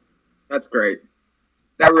you. Wow. That's great.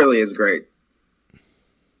 That really is great.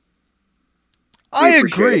 I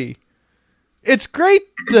agree. It's great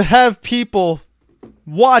to have people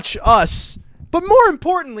watch us, but more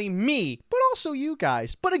importantly, me, but also you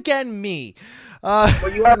guys. But again, me.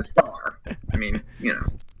 Well, you are the star. I mean, you know.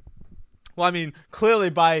 Well, I mean, clearly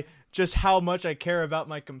by just how much I care about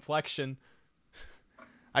my complexion.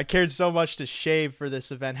 I cared so much to shave for this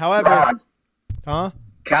event. However, God. Huh?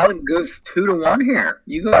 Cal and Goose 2-1 here.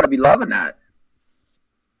 You got to be loving that.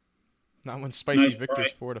 Not when Spicy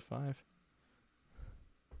Victor's 4-5.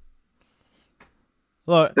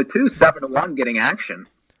 Look, The 2 7-1 getting action.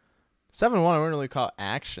 7-1. I wouldn't really call it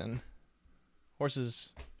action.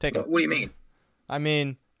 Horses take What do you mean? I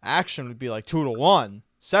mean, action would be like 2-1.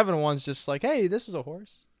 7-1's just like, hey, this is a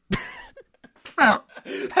horse. Well,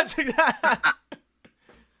 That's exactly.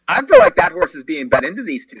 I feel like that horse is being bet into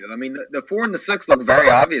these two. I mean, the 4 and the 6 look very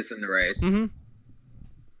obvious in the race. Mm-hmm.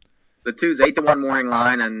 The 2's 8-1 morning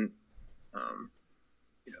line, and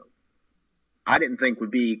I didn't think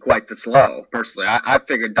would be quite the slow. Personally, I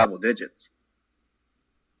figured double digits.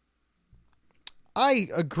 I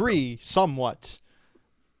agree somewhat.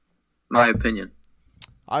 My opinion.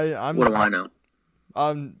 I'm. What do I know?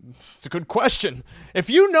 It's a good question. If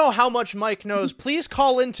you know how much Mike knows, please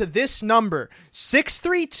call into this number,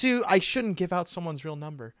 632. I shouldn't give out someone's real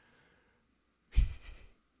number.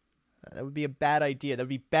 That would be a bad idea. That would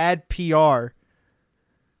be bad PR.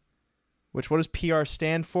 What does PR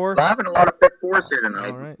stand for? Live and a lot of pick 4s here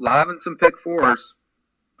tonight. All right. Live and some pick 4s.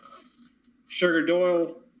 Sugar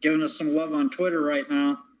Doyle giving us some love on Twitter right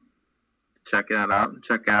now. Check that out.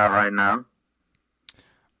 Check it out right now.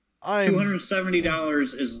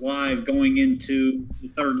 $270 is live going into the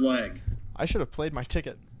third leg. I should have played my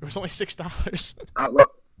ticket. It was only $6. Oh,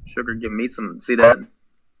 look. Sugar, give me some. See that?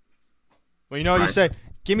 Well, you know what you say?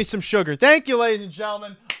 Give me some sugar. Thank you, ladies and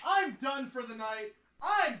gentlemen. I'm done for the night.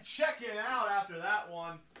 I'm checking out after that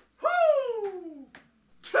one. Whoo!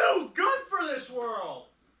 Too good for this world.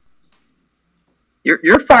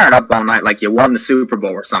 You're fired up all night like you won the Super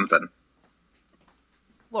Bowl or something.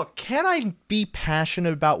 Look, can I be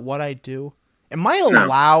passionate about what I do? Am I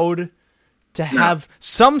allowed to have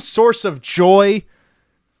some source of joy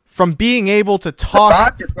from being able to talk?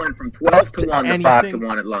 The bot just went from 12 to 1 to 5 to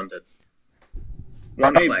 1 at London.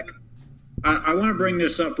 One click. I want to bring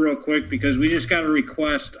this up real quick because we just got a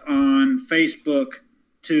request on Facebook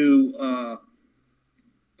to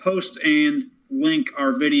post and link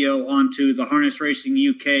our video onto the Harness Racing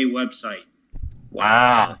UK website.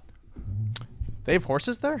 Wow. They have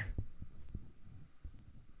horses there?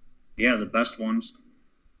 Yeah, the best ones.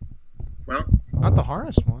 Well, Not the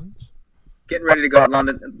harness ones. getting ready to go out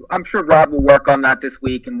London. I'm sure Rob will work on that this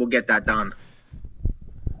week, and we'll get that done.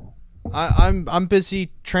 I'm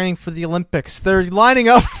busy training for the Olympics. They're lining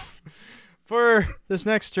up for this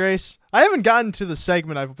next race. I haven't gotten to the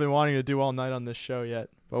segment I've been wanting to do all night on this show yet,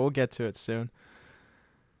 but we'll get to it soon.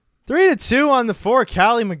 3-2 on the 4,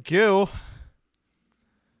 Callie Magoo.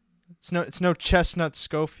 It's no Chestnut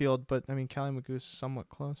Schofield, but I mean Callie Magoo's somewhat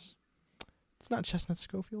close. It's not Chestnut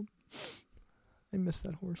Schofield. I missed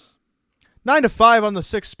that horse. 9-5 on the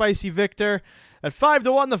 6, Spicy Victor. At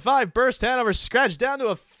 5-1, the 5, Burst Hanover scratched down to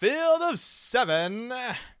a field of 7.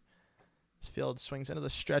 This field swings into the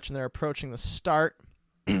stretch, and they're approaching the start.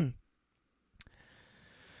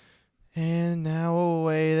 And now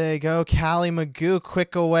away they go. Callie Magoo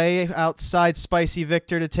quick away outside Spicy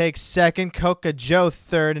Victor to take second. Coca Joe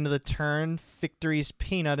third into the turn. Victory's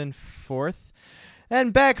Peanut in fourth.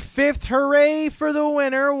 And back fifth. Hooray for the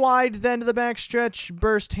winner. Wide then to the backstretch.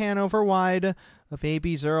 Burst Hanover wide of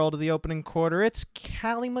AB's Earl to the opening quarter. It's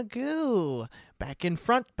Callie Magoo. Back in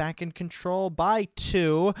front, back in control by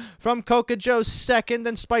 2. From Coca Joe second,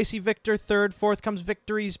 then Spicy Victor third. Fourth comes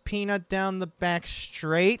Victory's Peanut down the back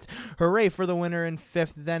straight. Hooray for the winner in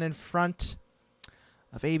fifth, then in front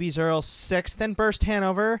of AB's Earl sixth. Then Burst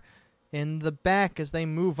Hanover in the back as they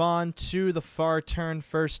move on to the far turn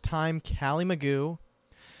first time. Callie Magoo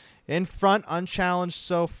in front, unchallenged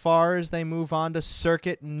so far as they move on to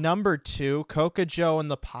circuit number 2. Coca Joe in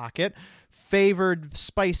the pocket. Favored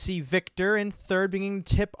Spicy Victor in third, beginning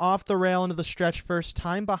to tip off the rail into the stretch first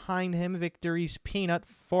time. Behind him, Victory's Peanut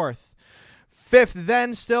fourth. Fifth,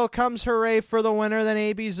 then still comes Hooray for the winner. Then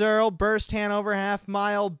AB's Earl. Burst Hanover half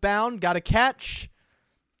mile bound. Got a catch.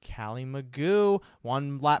 Callie Magoo,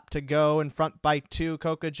 1 lap to go, in front by 2.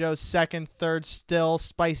 Coca Joe second, third still.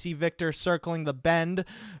 Spicy Victor circling the bend.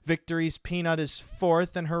 Victory's Peanut is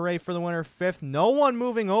fourth, and Hooray for the winner fifth. No one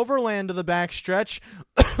moving overland to the backstretch,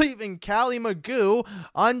 leaving Callie Magoo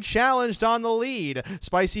unchallenged on the lead.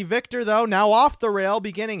 Spicy Victor, though, now off the rail,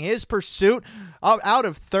 beginning his pursuit out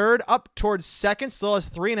of third, up towards second. Still has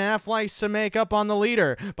 3.5 lengths to make up on the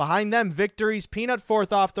leader. Behind them, Victory's Peanut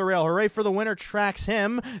fourth off the rail. Hooray for the winner tracks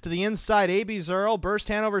him to the inside. AB's Earl. Burst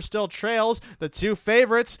Hanover still trails. The 2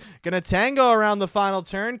 favorites gonna tango around the final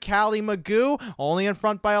turn. Callie Magoo only in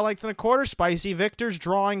front by 1.25 lengths. Spicy Victor's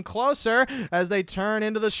drawing closer as they turn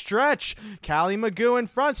into the stretch. Callie Magoo in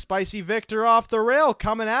front. Spicy Victor off the rail,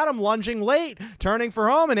 coming at him, lunging late, turning for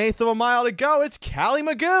home. 1/8 of a mile to go. It's Callie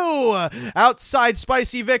Magoo outside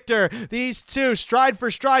Spicy Victor. These two stride for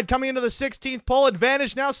stride coming into the 16th pole.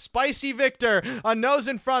 Advantage now Spicy Victor. A nose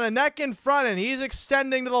in front, a neck in front, and he's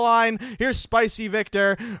extending to the line. Here's Spicy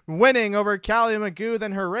Victor winning over Callie Magoo.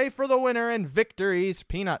 Then Hooray for the winner and Victory's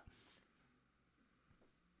Peanut.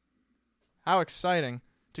 How exciting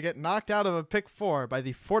to get knocked out of a pick 4 by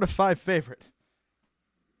the 4-5 favorite.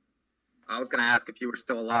 I was going to ask if you were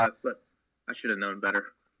still alive, but I should have known better.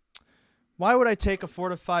 Why would I take a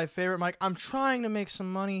 4-5 favorite, Mike? I'm trying to make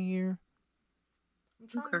some money here.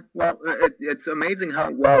 Okay. Well, it's amazing how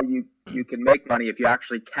well you can make money if you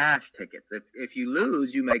actually cash tickets. If you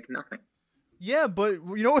lose, you make nothing. Yeah, but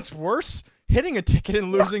you know what's worse? Hitting a ticket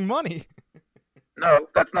and losing money. No,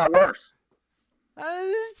 that's not worse.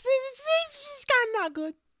 It's kind of not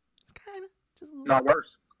good. It's kind of just a little... Not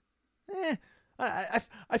worse. I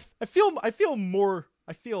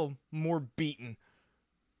feel more beaten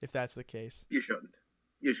if that's the case. You shouldn't.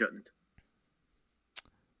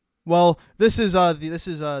 Well, this is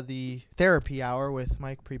the therapy hour with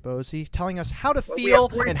Mike Pribozie, telling us how to feel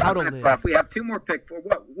and how to live. Left. We have 2 more pick 4.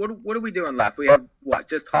 What are we doing left? We have what?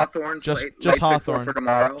 Just Hawthorne's just late Hawthorne pick 4 for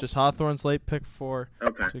tomorrow. Just Hawthorne's late pick 4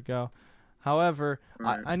 to go. However,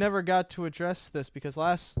 right. I never got to address this because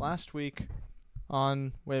last week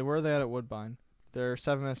where are they at Woodbine? They're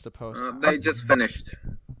 7 minutes to post. They just finished.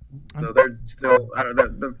 So they're still. I don't know,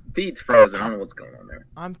 the feed's frozen. I don't know what's going on there.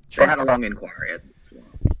 They had a long inquiry.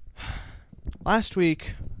 Last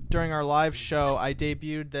week, during our live show, I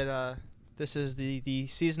debuted that this is the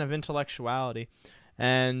season of intellectuality,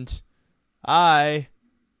 and I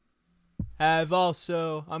have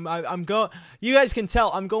also I'm going. You guys can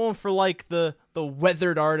tell I'm going for like the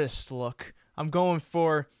weathered artist look. I'm going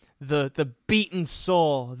for the beaten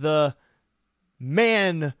soul, the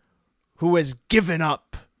man who has given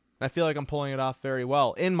up I feel like I'm pulling it off very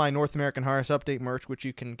well in my North American Harness Update merch, which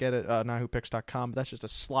you can get at NahooPicks.com. That's just a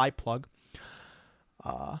sly plug.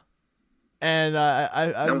 And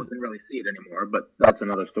I no one can really see it anymore, but that's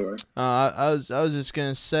another story. I was just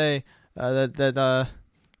gonna say that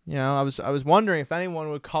you know, I was wondering if anyone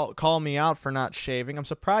would call me out for not shaving. I'm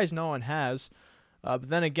surprised no one has. But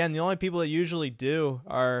then again, the only people that usually do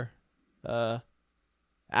are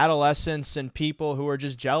adolescents and people who are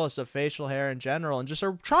just jealous of facial hair in general and just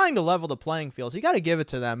are trying to level the playing field. So you got to give it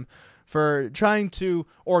to them for trying to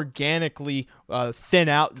organically thin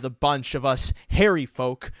out the bunch of us hairy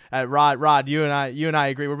folk. Rod, you and I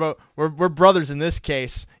agree. We're brothers in this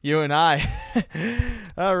case. You and I.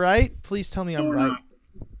 All right. Please tell me I'm right.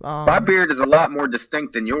 My beard is a lot more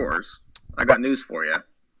distinct than yours. I got news for you.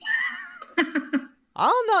 I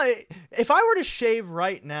don't know if I were to shave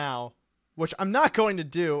right now, which I'm not going to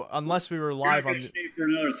do unless we were live on. Shave for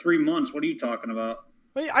another 3 months. What are you talking about?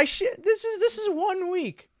 This is 1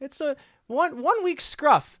 week. It's a one week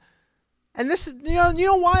scruff, and this is you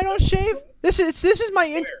know why I don't shave. This is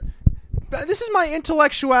my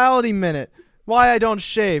intellectuality minute. Why I don't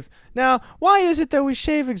shave. Now, why is it that we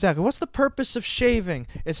shave exactly? What's the purpose of shaving?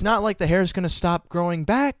 It's not like the hair is going to stop growing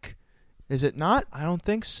back. Is it not? I don't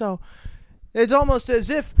think so. It's almost as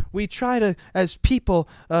if we try to, as people,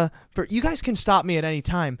 you guys can stop me at any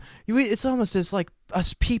time. It's almost as like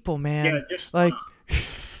us people, man. Yeah, just like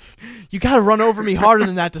you got to run over me harder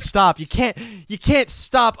than that to stop. You can't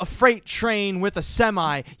stop a freight train with a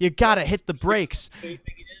semi. You got to hit the brakes.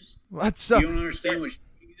 What's up? You don't understand what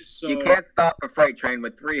shaving is. So You can't stop a freight train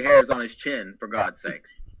with 3 hairs on his chin, for God's sakes.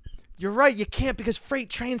 You're right. You can't because freight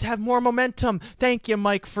trains have more momentum. Thank you,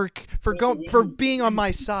 Mike, for being on my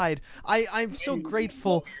side. I'm so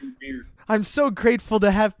grateful. I'm so grateful to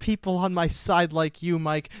have people on my side like you,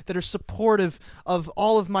 Mike, that are supportive of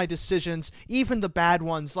all of my decisions, even the bad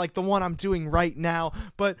ones, like the one I'm doing right now.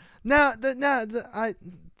 But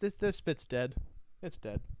this bit's dead. It's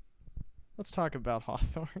dead. Let's talk about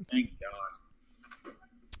Hawthorne. Thank God.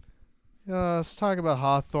 Let's talk about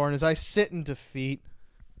Hawthorne as I sit in defeat.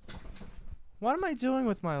 What am I doing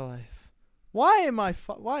with my life? Why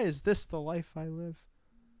is this the life I live?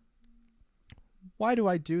 Why do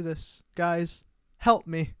I do this? Guys, help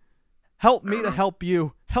me. Help me to help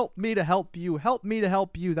you. Help me to help you. Help me to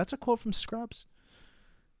help you. That's a quote from Scrubs.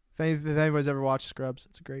 If anybody's ever watched Scrubs,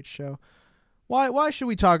 it's a great show. Why should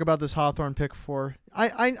we talk about this Hawthorne pick 4?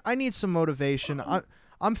 I need some motivation.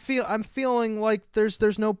 I'm feeling like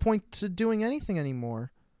there's no point to doing anything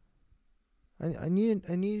anymore. I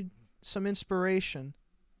need some inspiration.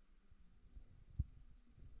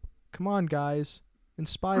 Come on, guys,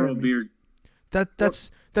 inspire me. That's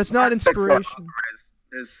not inspiration.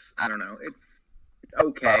 Is I don't know. It's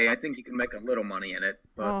okay. I think you can make a little money in it.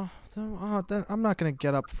 But... I'm not gonna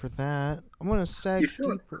get up for that. I'm gonna sag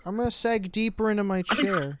deeper. I'm gonna sag deeper into my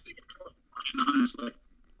chair.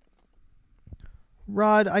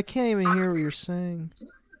 Rod, I can't even hear what you're saying.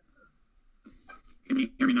 Can you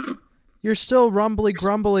hear me now? You're still rumbly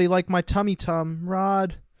grumbly like my tummy tum,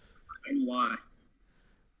 Rod. I don't know why.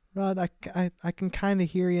 Rod, I can kind of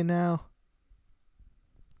hear you now.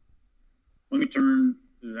 Let me turn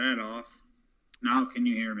that off. Now can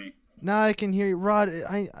you hear me? Now I can hear you, Rod.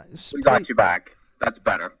 We got you back. That's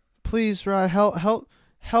better. Please, Rod,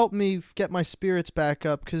 help me get my spirits back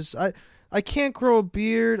up, because I can't grow a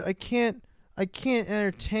beard. I can't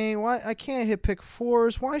entertain. Why I can't hit pick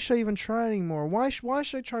 4s? Why should I even try anymore? Why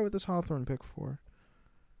should I try with this Hawthorne pick 4?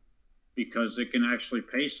 Because it can actually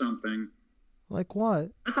pay something. Like what?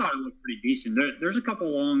 I thought it looked pretty decent. There's a couple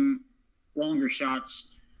longer shots.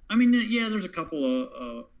 I mean, yeah, there's a couple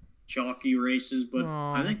of chalky races, but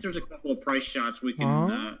I think there's a couple of price shots we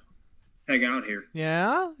can peg out here.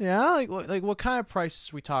 Yeah. Like what kind of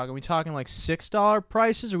prices are we talking? Are we talking like $6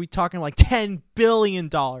 prices? Or are we talking like $10 billion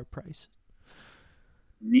prices?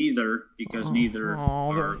 Neither, because neither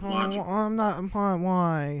are logical. I'm not.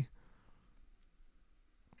 Why?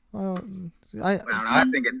 I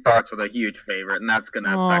think it starts with a huge favorite, and that's going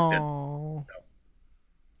to affect it. So.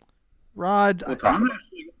 Rod,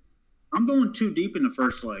 I'm going too deep in the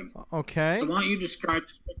first leg. Okay. So why don't you describe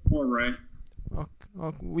this pick 4, Ray? Okay.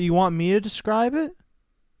 You want me to describe it?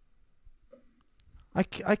 I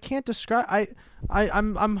can't describe.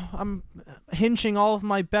 I'm hinging all of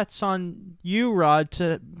my bets on you, Rod,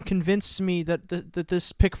 to convince me that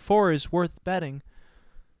this pick 4 is worth betting.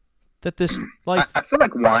 That this life. I feel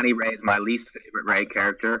like Wani Ray is my least favorite Ray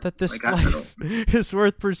character. That this life is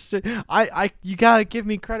worth pursuing. You gotta give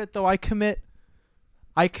me credit though. I commit.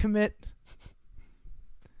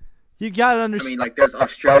 You gotta understand. I mean, like, there's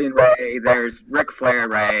Australian Ray, there's Ric Flair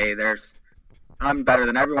Ray, there's I'm better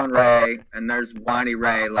than everyone Ray, and there's whiny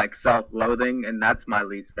Ray, like self-loathing, and that's my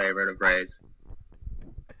least favorite of Ray's.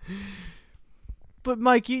 But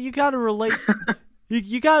Mike, you got to relate.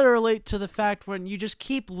 You got to relate to the fact when you just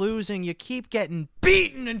keep losing, you keep getting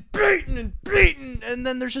beaten and beaten and beaten, and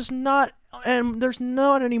then there's not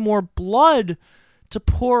any more blood to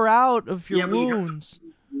pour out of your wounds.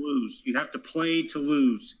 You have to play to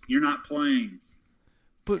lose. You're not playing.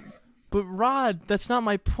 But Rod, that's not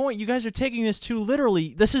my point. You guys are taking this too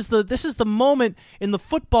literally. This is the moment in the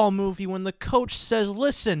football movie when the coach says,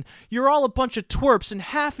 "Listen, you're all a bunch of twerps, and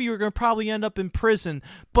half of you are going to probably end up in prison.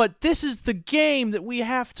 But this is the game that we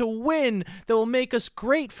have to win that will make us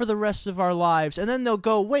great for the rest of our lives." And then they'll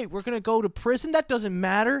go, "Wait, we're going to go to prison? That doesn't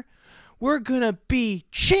matter. We're going to be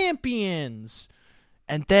champions."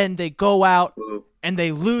 And then they go out and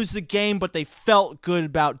they lose the game, but they felt good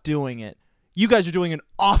about doing it. You guys are doing an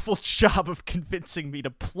awful job of convincing me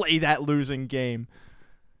to play that losing game.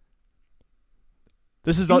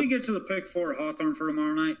 Can we get to the pick 4 Hawthorne for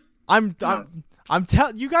tomorrow night? I'm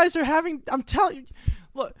telling you guys are having. I'm telling you,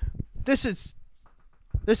 look, this is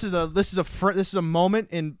a moment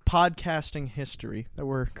in podcasting history that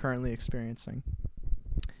we're currently experiencing.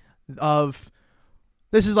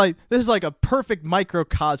 This is like a perfect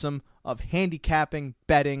microcosm of handicapping,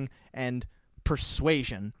 betting, and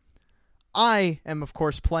persuasion. I am, of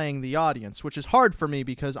course, playing the audience, which is hard for me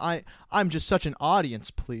because I'm just such an audience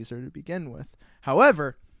pleaser to begin with.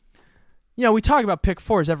 However, we talk about pick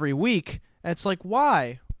 4s every week, and it's like,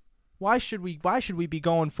 why? Why should we be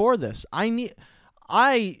going for this? I need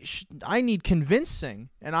convincing,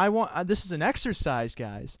 and this is an exercise,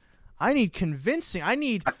 guys. I need convincing. I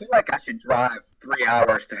feel like I should drive 3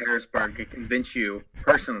 hours to Harrisburg to convince you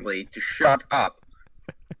personally to shut up.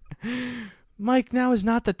 Mike, now is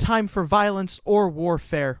not the time for violence or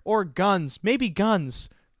warfare or guns. Maybe guns,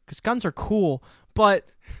 because guns are cool. But,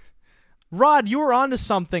 Rod, you were onto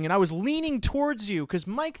something, and I was leaning towards you, because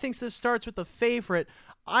Mike thinks this starts with a favorite.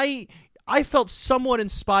 I felt somewhat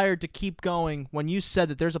inspired to keep going when you said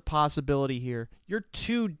that there's a possibility here. You're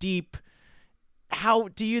too deep. How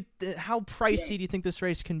pricey do you think this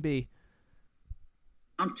race can be?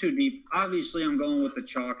 I'm too deep. Obviously, I'm going with the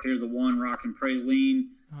chalk here, the 1 Rock and Praline.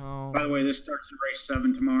 Oh. By the way, this starts in race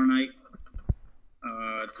 7 tomorrow night.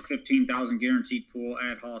 The 15,000 guaranteed pool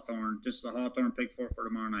at Hawthorne. This is the Hawthorne pick 4 for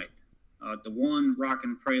tomorrow night. The 1 Rock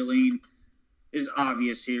and Praline is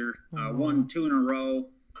obvious here. Won 2 in a row.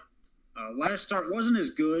 Last start wasn't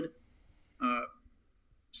as good.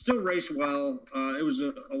 Still raced well. It was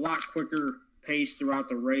a lot quicker pace throughout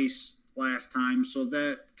the race last time, so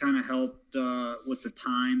that kind of helped with the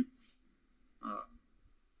time.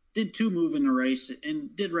 Did 2 move in the race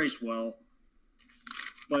and did race well.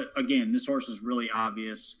 But again, this horse is really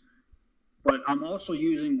obvious. But I'm also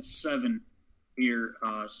using the 7 here,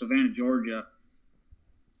 Savannah, Georgia.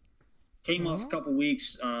 Came off a couple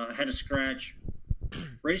weeks, had a scratch.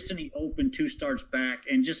 Raced in the Open 2 starts back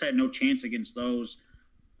and just had no chance against those.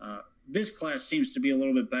 This class seems to be a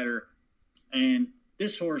little bit better. And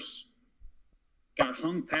this horse got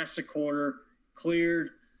hung past the quarter, cleared,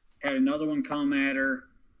 had another one come at her,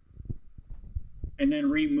 and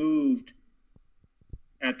then removed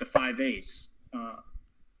at the 5/8.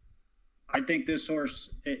 I think this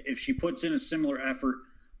horse, if she puts in a similar effort,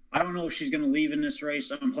 I don't know if she's going to leave in this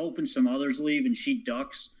race. I'm hoping some others leave and she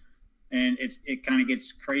ducks, and it kind of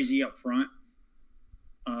gets crazy up front.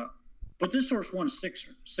 But this horse won six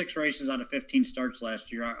races out of 15 starts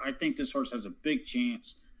last year. I think this horse has a big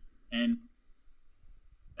chance. And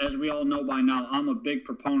as we all know by now, I'm a big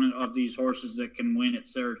proponent of these horses that can win at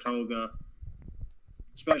Saratoga,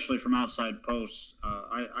 especially from outside posts.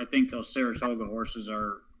 I think those Saratoga horses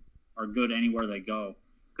are good anywhere they go.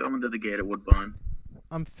 Going to the gate at Woodbine.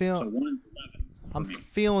 I'm feeling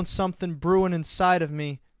something brewing inside of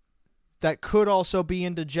me that could also be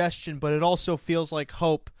indigestion, but it also feels like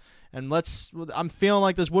hope. And I'm feeling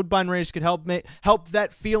like this Woodbine race could help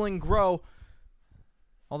that feeling grow.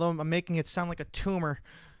 Although I'm making it sound like a tumor.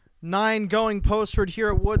 9 going postward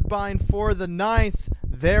here at Woodbine for the 9th.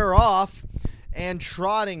 They're off. And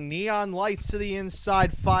trotting, Neon Lights to the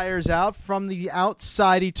inside, fires out from the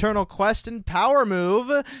outside. Eternal Quest and Power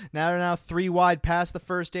Move. Now 3 wide past the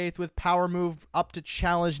first 8th with Power Move up to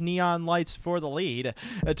challenge Neon Lights for the lead.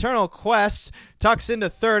 Eternal Quest tucks into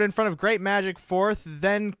 3rd in front of Great Magic 4th.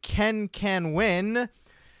 Then Ken Can Win.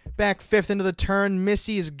 Back 5th into the turn,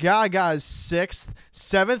 Missy's Gaga's 6th.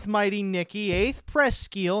 7th, Mighty Nikki. 8th,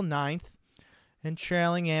 Presqu'île. 9th. And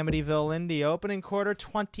trailing Amityville Indy, opening quarter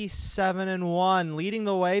 27-1. Leading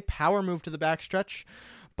the way, Power Move to the backstretch.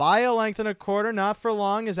 By a length and a quarter, not for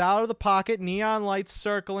long, is out of the pocket. Neon Lights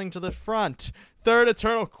circling to the front. Third,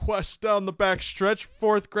 Eternal Quest down the back stretch.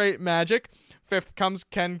 Fourth, Great Magic. Fifth comes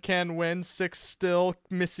Can Win. Sixth, still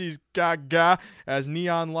Missy's Gaga as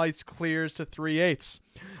Neon Lights clears to 3/8.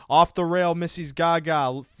 Off the rail, Missy's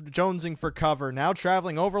Gaga jonesing for cover. Now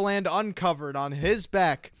traveling overland uncovered on his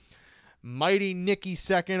back. Mighty Nicky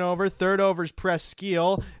second over. Third over's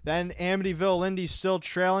Presqu'île. Then Amityville Lindy still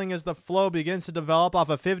trailing as the flow begins to develop off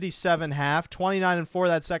a 57 half. 29-4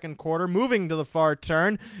 that second quarter. Moving to the far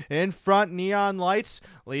turn. In front, Neon Lights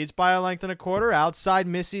leads by a length and a quarter. Outside,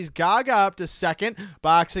 Missy's Gaga up to second.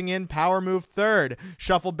 Boxing in, Power Move third.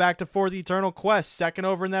 Shuffled back to fourth, Eternal Quest. Second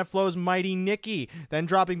over in that flow's Mighty Nicky. Then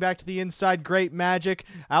dropping back to the inside, Great Magic.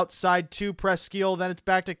 Outside two, Presqu'île. Then it's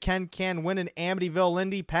back to Can Win and Amityville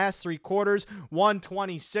Lindy past three quarters.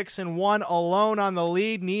 126-1 alone on the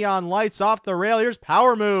lead. Neon Lights off the rail. Here's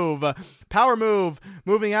Power Move. Power Move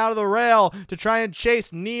moving out of the rail to try and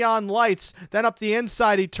chase Neon Lights. Then up the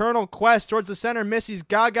inside, Eternal Quest towards the center. Missy's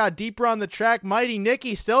Gaga deeper on the track. Mighty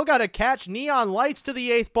Nicky still got to catch Neon Lights to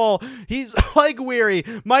the eighth pole. He's leg weary.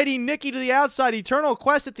 Mighty Nicky to the outside. Eternal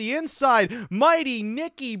Quest at the inside. Mighty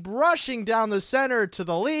Nicky brushing down the center to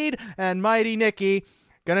the lead. And Mighty Nicky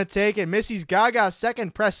gonna take it. Missy's Gaga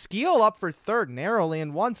second. Presqu'île up for third narrowly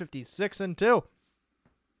in 156-2.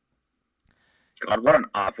 God, what an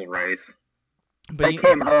awful race. But they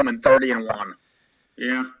came home in 30-1.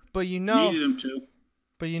 Yeah. But you know, needed him to.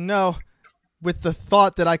 But you know, with the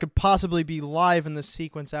thought that I could possibly be live in this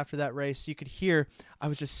sequence after that race, you could hear I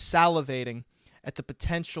was just salivating at the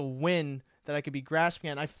potential win that I could be grasping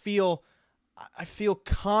at. And I feel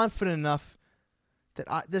confident enough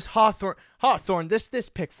that this Hawthorne, this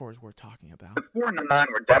pick four is worth talking about. The 4 and the 9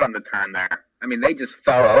 were dead on the turn there. I mean, they just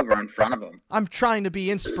fell over in front of them. I'm trying to be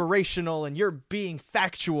inspirational, and you're being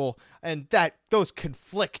factual, and those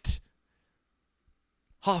conflict.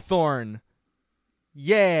 Hawthorne.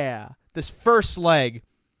 Yeah. This first leg,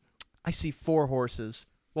 I see 4 horses.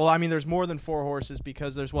 Well, I mean, there's more than 4 horses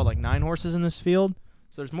because there's, 9 horses in this field?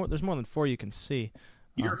 So there's more than 4 you can see.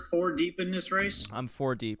 You're 4 deep in this race? I'm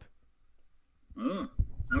 4 deep. Oh,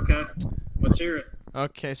 okay. Let's hear it.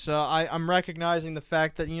 Okay, so I'm recognizing the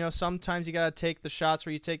fact that, sometimes you got to take the shots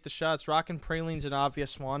where you take the shots. Rockin' Praline's an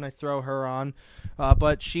obvious one. I throw her on.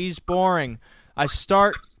 But she's boring. I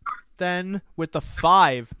start then with the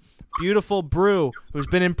 5. Beautiful Brew, who's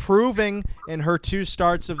been improving in her 2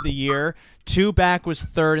 starts of the year. 2 back was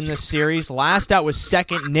 3rd in this series. Last out was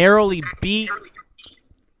 2nd, narrowly beat.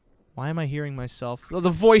 Why am I hearing myself? Oh, the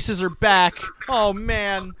voices are back. Oh,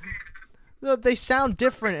 man. They sound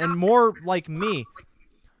different and more like me.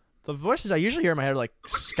 The voices I usually hear in my head are like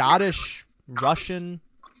Scottish, Russian.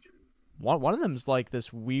 One of them is like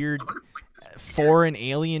this weird foreign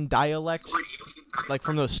alien dialect, like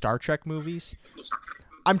from those Star Trek movies.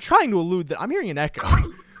 I'm trying to elude that. I'm hearing an echo.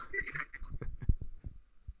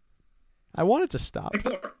 I want it to stop.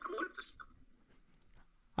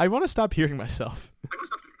 I want to stop hearing myself.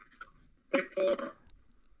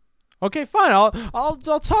 Okay, fine. I'll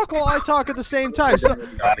talk while I talk at the same time. So,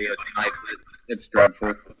 it's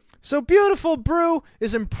dreadful. So Beautiful Brew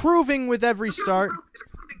is improving with every start.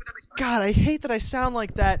 God, I hate that I sound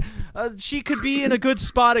like that. She could be in a good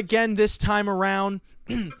spot again this time around.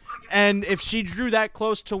 And if she drew that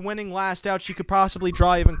close to winning last out, she could possibly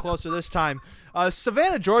draw even closer this time.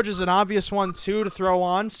 Savannah George is an obvious one, too, to throw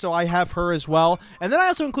on, so I have her as well. And then I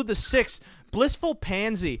also include the 6, Blissful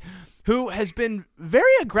Pansy, who has been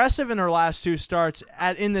very aggressive in her last 2 starts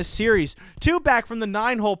in this series. 2 back from the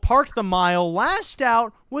 9-hole, parked the mile. Last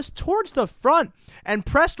out was towards the front and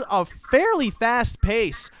pressed a fairly fast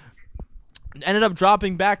pace. Ended up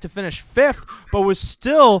dropping back to finish 5th, but was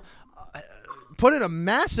still put in a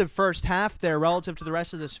massive first half there relative to the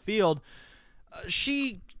rest of this field.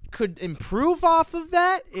 She could improve off of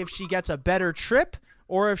that if she gets a better trip.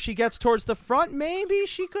 Or if she gets towards the front, maybe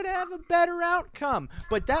she could have a better outcome.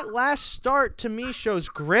 But that last start, to me, shows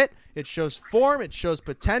grit. It shows form. It shows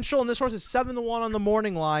potential. And this horse is 7-1 on the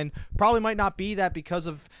morning line. Probably might not be that because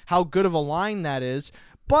of how good of a line that is.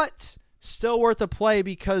 But still worth a play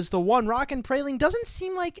because the 1, Rockin' Praline, doesn't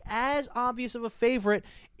seem like as obvious of a favorite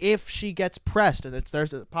if she gets pressed. And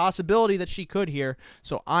there's a possibility that she could here.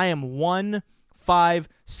 So I am 1, 5,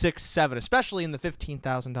 6, 7, especially in the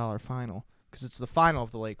 $15,000 final. Because it's the final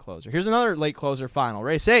of the late closer. Here's another late closer final.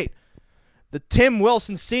 Race 8. The Tim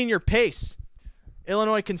Wilson Sr. Pace.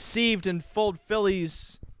 Illinois conceived and foaled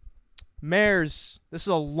fillies. Mares. This is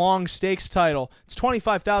a long stakes title. It's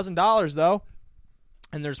 $25,000 though.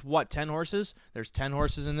 And there's 10 horses? There's 10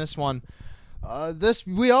 horses in this one.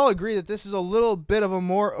 We all agree that this is a little bit of a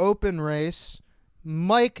more open race.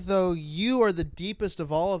 Mike, though, you are the deepest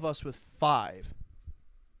of all of us with 5.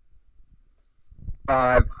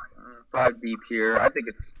 five deep here. I think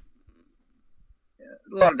it's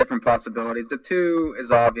a lot of different possibilities. The 2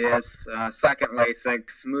 is obvious. Second,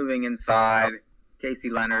 Lasix, moving inside. Casey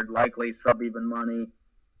Leonard, likely sub-even money.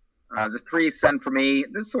 The 3 sent for me.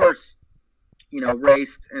 This horse,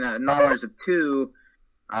 raced in a $9 of 2.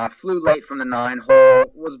 Flew late from the 9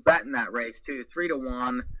 hole. Was betting that race too,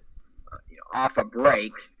 3-1, off a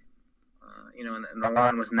break. And the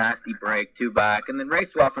line was nasty break, 2 back, and then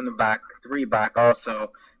raced well from the back, 3 back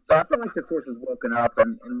also. So I feel like this horse is woken up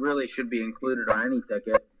and really should be included on any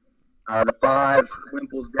ticket. The 5,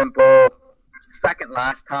 Wimple's Dimple, second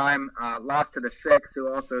last time, lost to the 6,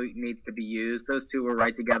 who also needs to be used. Those 2 were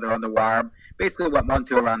right together on the wire. Basically went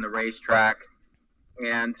 1-2 around the racetrack.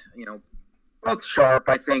 And, both sharp.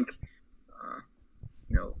 I think,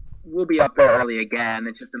 we'll be up there early again.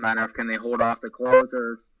 It's just a matter of can they hold off the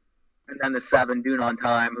closers. And then the 7, Dune on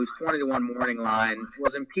Time, who's 20-1 morning line,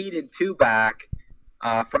 was impeded 2 back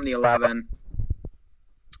from the 11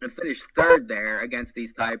 and finished 3rd there against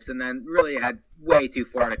these types, and then really had way too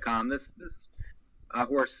far to come. This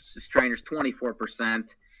horse's trainer's 24%.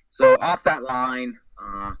 So off that line,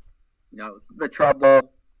 the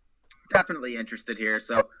trouble, definitely interested here.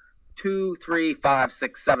 So 2, 3, 5,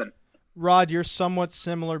 6, 7. Rod, you're somewhat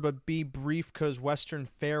similar, but be brief because Western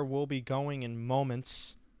Fair will be going in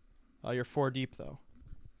moments. You're 4 deep, though.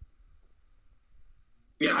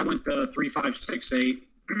 Yeah, I went 3, 5, 6, 8.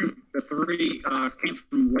 The 3 came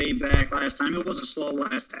from way back last time. It was a slow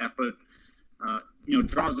last half, but,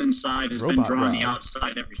 draws inside, has been drawing the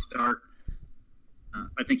outside every start.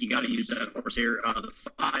 I think you got to use that horse here. The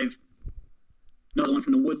 5, another one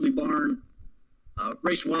from the Woodley barn.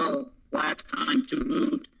 Raced well last time, 2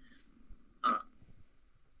 moved.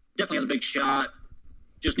 Definitely has a big shot.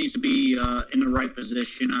 Just needs to be in the right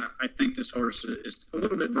position. I think this horse is a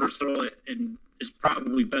little bit versatile and is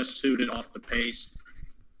probably best suited off the pace.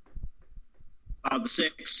 The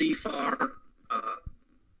 6, Seafar,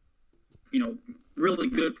 really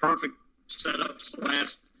good, perfect setups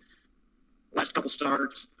last couple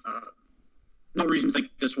starts. No reason to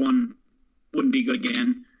think this one wouldn't be good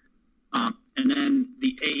again. And then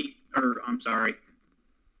the 8,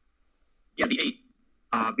 the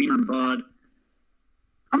 8, Beamer and Bud.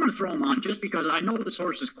 I'm going to throw him on just because I know this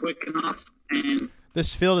horse is quick enough. And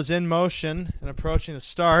this field is in motion and approaching the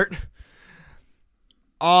start.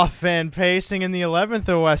 Off and pacing in the 11th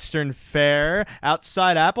of Western Fair.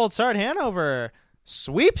 Outside Apple Tart Hanover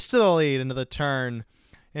sweeps to the lead into the turn.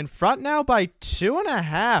 In front now by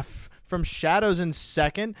 2.5 from Shadows in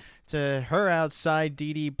second to her outside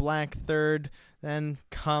DD Black third. Then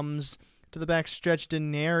comes to the backstretch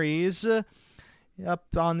Daenerys. Up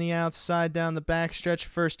on the outside, down the backstretch.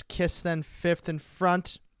 First Kiss, then 5th in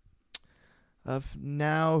front of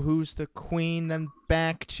Now Who's the Queen. Then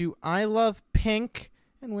back to I Love Pink.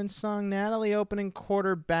 And Winsong Natalie opening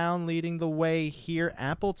quarter bound, leading the way here.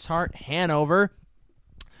 Apple Tart Hanover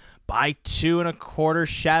by 2.25.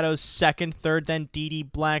 Shadows second, third, then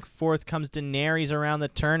DD Black fourth. Comes Daenerys around the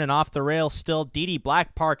turn and off the rail still. DD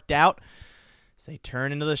Black parked out. As they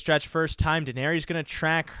turn into the stretch first time, Daenerys going to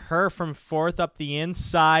track her from fourth up the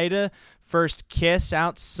inside. First Kiss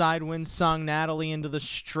outside Winsong Natalie into the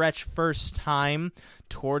stretch first time.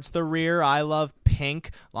 Towards the rear, I Love Pink,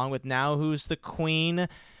 along with Now Who's the Queen,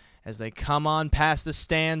 as they come on past the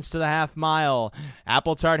stands to the half mile.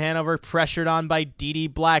 Apple Tart Hanover pressured on by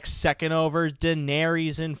DD Black. Second over,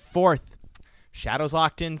 Daenerys in fourth. Shadows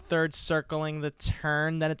locked in third, circling the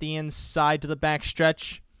turn. Then at the inside to the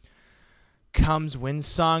backstretch comes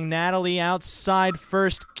Winsong Natalie outside.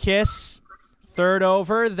 First Kiss, third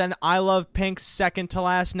over. Then I Love Pink second to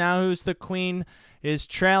last. Now Who's the Queen is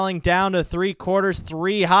trailing down to 3/4,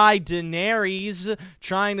 3 high. Daenerys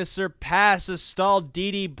trying to surpass a stalled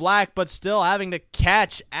DD Black, but still having to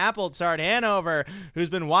catch Apple Tart Hanover,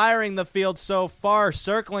 who's been wiring the field so far,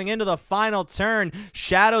 circling into the final turn.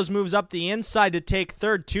 Shadows moves up the inside to take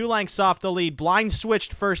third, 2 lengths off the lead. Blind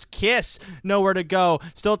switched First Kiss, nowhere to go.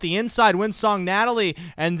 Still at the inside, Winsong Natalie,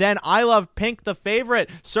 and then I Love Pink, the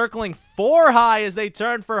favorite, circling 4 high as they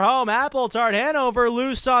turn for home. Apple Tart Hanover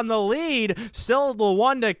loose on the lead, still the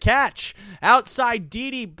one to catch. Outside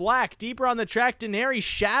DD Black, deeper on the track, Daenerys.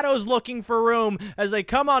 Shadows looking for room as they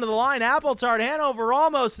come onto the line. Apple Tart Hanover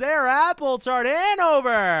almost there. Apple Tart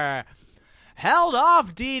Hanover held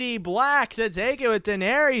off DD Black to take it with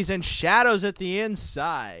Daenerys and Shadows at the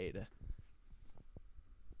inside.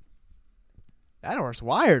 That horse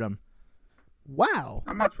wired him. Wow.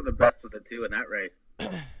 How much for the best of the 2 in that race?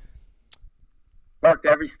 Marked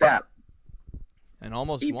every step. And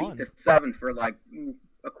almost he won. Beat the 7 for like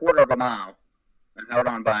a quarter of a mile and held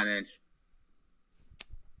on by an inch.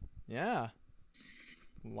 Yeah.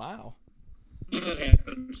 Wow. It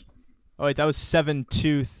happens. Oh, wait, that was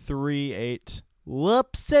 7238.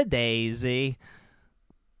 Whoops-a-daisy.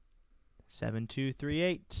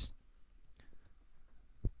 7238.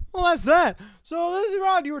 Well, that's that. So, this is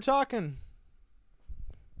Rod. You were talking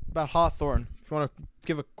about Hawthorne. If you want to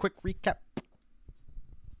give a quick recap.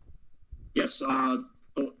 Yes.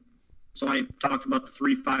 So I talked about the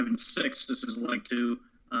 3, 5, and 6. This is leg 2.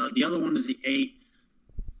 The other one is the 8.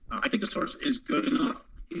 I think this horse is good enough.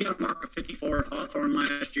 He got a mark of 54 at Hawthorne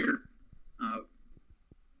last year.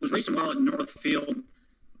 Was racing well at Northfield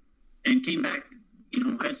and came back,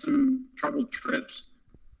 had some troubled trips.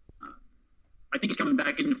 I think he's coming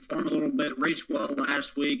back into form a little bit. Raced well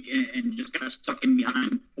last week and just got stuck in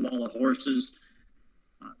behind a wall of horses.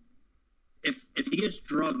 If he gets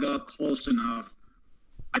drug up close enough,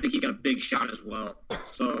 I think he's got a big shot as well.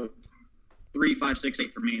 So 3, 5, 6,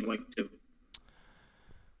 8 for me, like 2.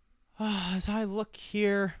 As I look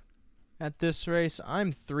here at this race,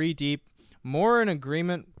 I'm 3 deep. More in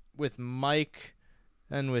agreement with Mike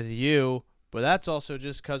than with you, but that's also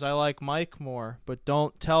just because I like Mike more. But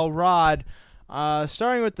don't tell Rod.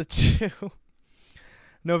 Starting with the 2.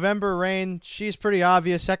 November Rain, she's pretty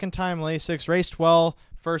obvious. Second time Lasix, raced well.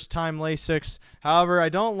 First time Lasix. However, I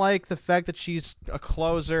don't like the fact that she's a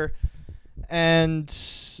closer and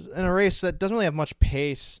in a race that doesn't really have much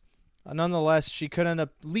pace. Nonetheless, she could end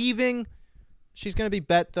up leaving. She's going to be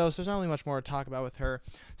bet, though, so there's not really much more to talk about with her.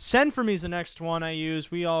 Send For Me is the next one I use.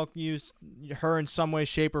 We all use her in some way,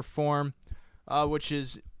 shape, or form, which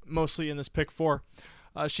is mostly in this pick 4.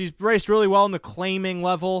 She's raced really well in the claiming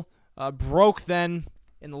level. Broke then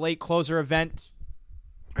in the late closer event,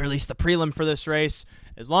 or at least the prelim for this race.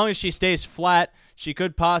 As long as she stays flat, she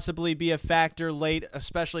could possibly be a factor late,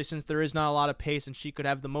 especially since there is not a lot of pace, and she could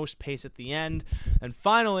have the most pace at the end. And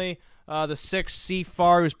finally, the 6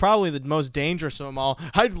 Seafar, who's probably the most dangerous of them all.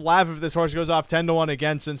 I'd laugh if this horse goes off 10-1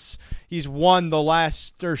 again, since she's won the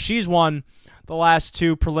last 2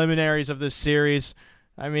 preliminaries of this series.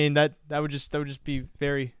 I mean, that would just be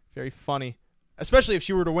very, very funny. Especially if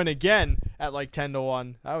she were to win again at like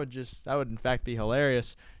 10-1. That would in fact be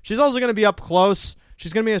hilarious. She's also going to be up close.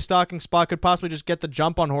 She's going to be in a stalking spot. Could possibly just get the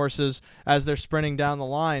jump on horses as they're sprinting down the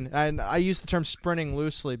line. And I use the term sprinting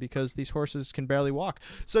loosely because these horses can barely walk.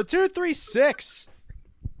 So 2, 3, 6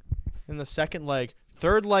 in the second leg.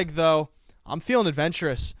 Third leg, though, I'm feeling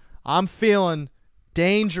adventurous. I'm feeling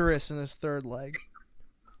dangerous in this third leg.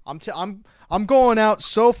 I'm going out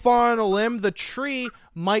so far on a limb, the tree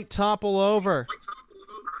might topple over.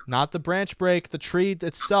 Not the branch break. The tree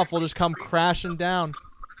itself will just come crashing down.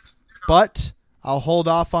 But I'll hold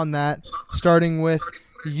off on that, starting with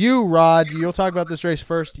you, Rod. You'll talk about this race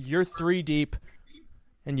first. You're 3 deep,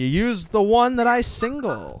 and you use the one that I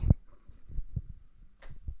single.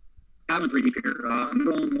 I'm a 3 deep here. I'm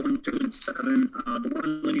going 1, 2, and 7. The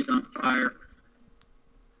one Lindy's on fire.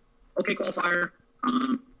 Okay, qualifier.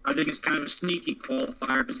 I think it's kind of a sneaky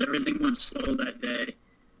qualifier because everything went slow that day.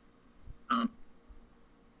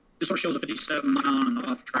 This horse shows a 57 mile on and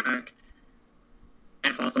off track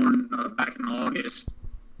at Hawthorne back in August.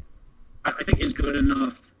 I think is good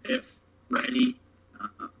enough if ready.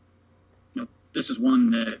 This is one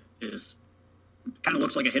that is kind of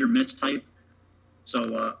looks like a hit or miss type.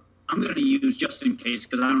 So I'm going to use just in case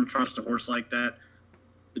because I don't trust a horse like that.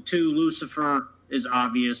 The 2 Lucifer is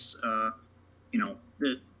obvious.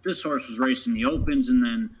 This horse was racing the Opens and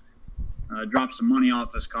then dropped some money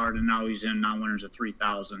off his card, and now he's in non-winners of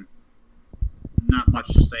 3,000. Not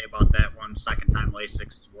much to say about that one. Second time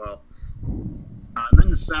Lasix as well. Then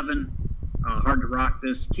the 7, hard to rock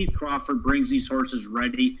this. Keith Crawford brings these horses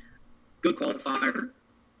ready. Good qualifier.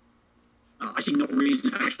 I see no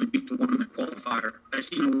reason to actually beat the one in the qualifier. I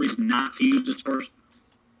see no reason not to use this horse.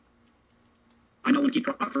 I know when Keith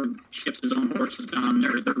Crawford shifts his own horses down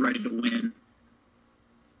there, they're ready to win.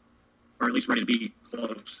 Or at least ready to be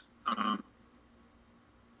close.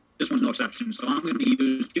 This one's no exception, so I'm going to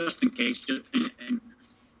use just in case. And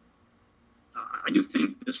I do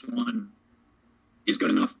think this one is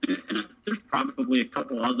good enough. And there's probably a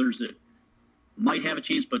couple others that might have a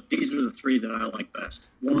chance, but these are the 3 that I like best.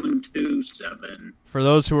 1, 2, 7. For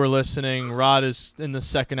those who are listening, Rod is in the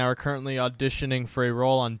second hour currently auditioning for a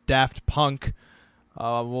role on Daft Punk.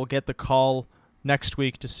 We'll get the call next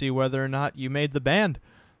week to see whether or not you made the band.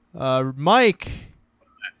 Mike,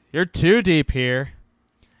 you're 2 deep here.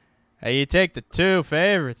 Hey, you take the 2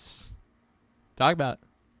 favorites. Talk about it.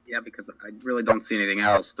 Yeah, because I really don't see anything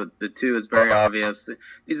else. The 2 is very obvious.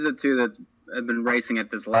 These are the 2 that have been racing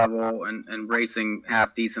at this level and racing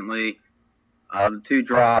half decently. The 2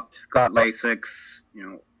 dropped, got Lasix,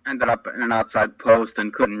 ended up in an outside post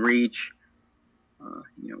and couldn't reach.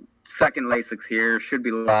 Second Lasix here should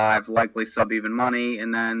be live, likely sub even money,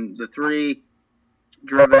 and then the 3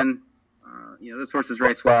 Driven. This horse has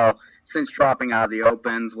raced well since dropping out of the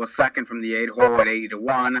opens. Was second from the 8 hole at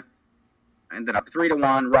 80-1. Ended up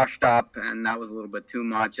 3-1, rushed up, and that was a little bit too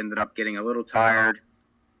much. Ended up getting a little tired,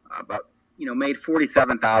 but made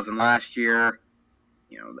 47,000 last year.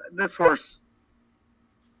 This horse,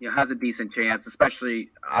 has a decent chance, especially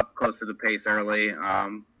up close to the pace early.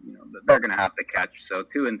 They're going to have to catch. So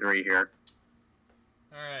 2 and 3 here.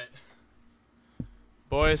 All right,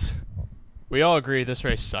 boys, we all agree this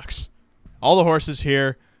race sucks. All the horses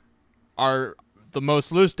here are the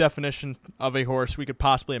most loose definition of a horse we could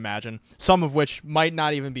possibly imagine, some of which might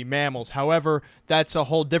not even be mammals. However, that's a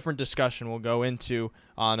whole different discussion we'll go into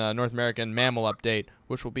on a North American Mammal Update,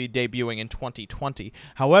 which will be debuting in 2020.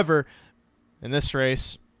 However, in this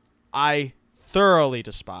race, I thoroughly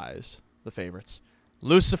despise the favorites.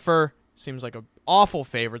 Lucifer seems like an awful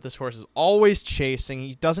favorite. This horse is always chasing.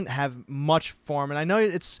 He doesn't have much form. And I know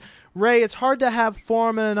it's hard to have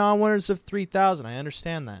form in a non-winners of 3,000. I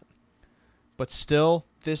understand that. But still,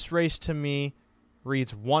 this race to me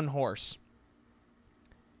reads one horse.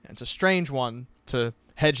 And it's a strange one to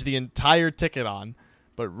hedge the entire ticket on.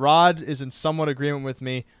 But Rod is in somewhat agreement with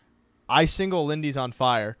me. I single Lindy's on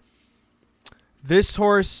Fire. This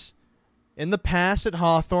horse, in the past at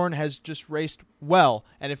Hawthorne, has just raced well.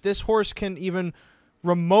 And if this horse can even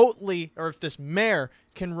remotely, or if this mare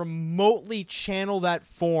can remotely channel that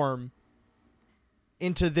form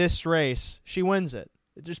into this race, she wins it.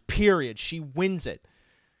 Just period. She wins it.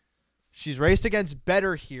 She's raced against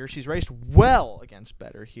better here. She's raced well against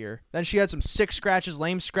better here. Then she had some 6 scratches,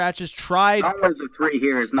 lame scratches, tried. Numbers of 3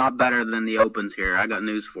 here is not better than the opens here. I got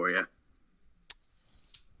news for you.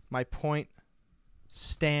 My point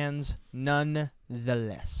stands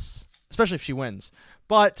nonetheless, especially if she wins.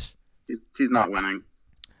 But she's not winning.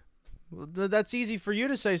 That's easy for you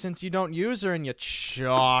to say since you don't use her and you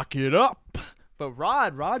chalk it up. But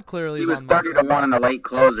Rod clearly he is was on my 30-1 in the late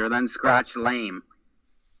closer, then scratched lame.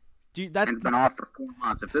 and it's been off for 4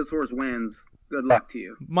 months. If this horse wins, good luck to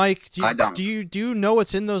you. Mike, I don't. Do you know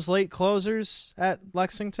what's in those late closers at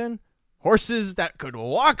Lexington? Horses that could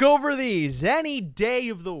walk over these any day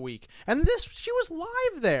of the week. And she was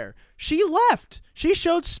live there. She left. She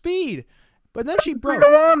showed speed. But then she broke.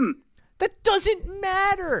 3-1. That doesn't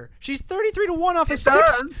matter. She's 33-1 off a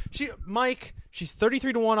 6. She's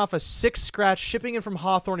 33-1 off a 6 scratch, shipping in from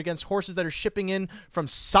Hawthorne against horses that are shipping in from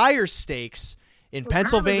Sire Stakes in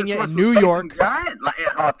Pennsylvania and New York. Giant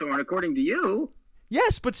at Hawthorne, according to you.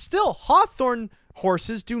 Yes, but still, Hawthorne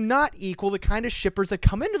horses do not equal the kind of shippers that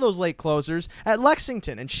come into those late closers at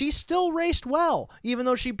Lexington. And she still raced well, even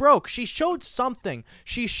though she broke. She showed something.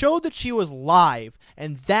 She showed that she was live,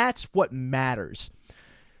 and that's what matters.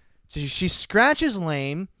 So she scratches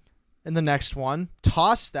lame in the next one,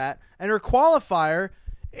 toss that, and her qualifier,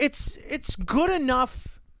 it's good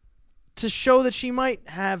enough to show that she might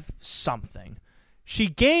have something. She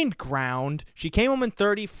gained ground. She came home in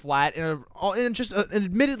 30 flat in just an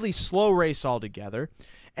admittedly slow race altogether.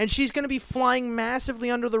 And she's going to be flying massively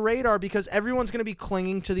under the radar because everyone's going to be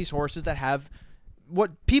clinging to these horses that have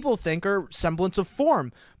what people think are semblance of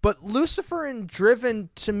form. But Lucifer and Driven,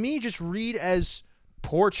 to me, just read as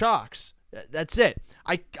poor chalks. That's it.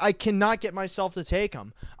 I cannot get myself to take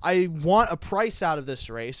them. I want a price out of this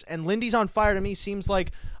race, and Lindy's on Fire to me seems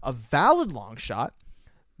like a valid long shot.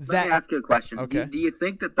 Let me ask you a question. Okay. Do you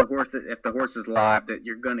think that if the horse is live, that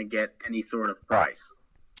you're going to get any sort of price?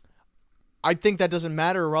 I think that doesn't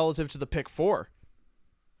matter relative to the pick 4.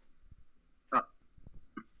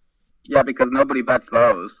 Yeah, because nobody bets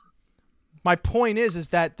those. My point is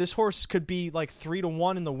that this horse could be like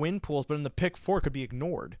 3-1 in the win pools, but in the pick 4 could be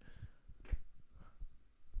ignored.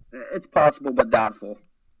 It's possible, but doubtful.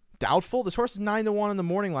 Doubtful? This horse is 9-1 in the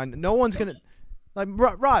morning line. No one's gonna like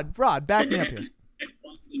Rod. Back me up here.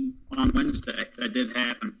 On Wednesday, that did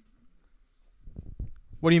happen.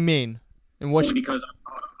 What do you mean? And what? Because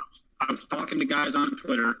I was talking to guys on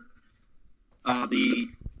Twitter. The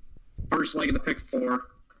first leg of the pick 4.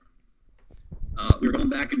 We were going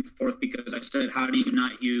back and forth because I said, "How do you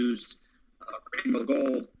not use Rainbow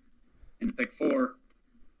Gold in the pick 4?"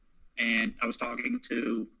 And I was talking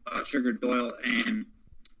to Sugar Doyle and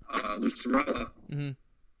Lucerella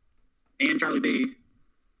and Charlie B,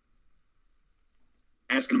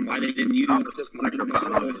 asking them why they didn't use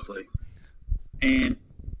obviously. And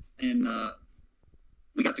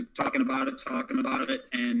we got to talking about it,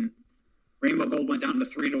 and Rainbow Gold went down to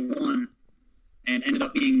 3-1 and ended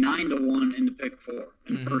up being 9-1 in the pick 4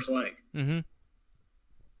 in the first leg. Mm-hmm.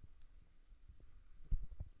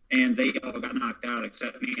 And they all got knocked out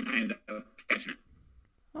except me, and I ended up catching it.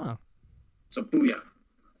 Oh. So, booyah.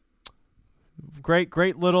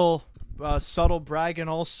 Great little subtle brag and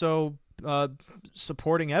also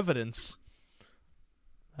supporting evidence.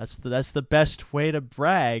 That's the best way to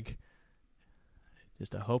brag.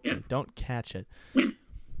 Just to hope they don't catch it.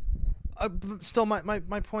 Still,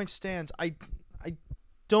 my point stands. I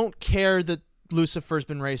don't care that Lucifer's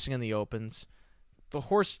been racing in the opens. The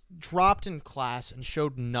horse dropped in class and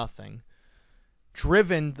showed nothing.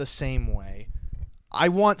 Driven the same way. I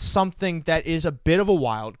want something that is a bit of a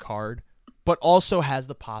wild card, but also has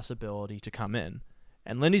the possibility to come in.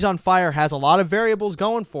 And Lindy's on Fire has a lot of variables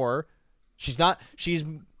going for her. She's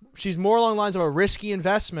more along the lines of a risky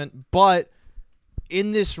investment, but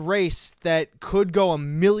in this race that could go a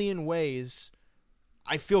million ways,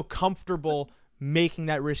 I feel comfortable making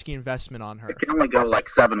that risky investment on her. It can only go like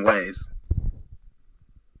 7 ways.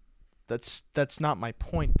 That's not my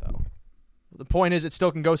point, though. The point is it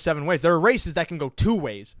still can go 7 ways. There are races that can go 2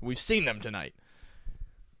 ways. We've seen them tonight.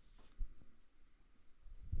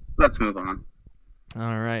 Let's move on.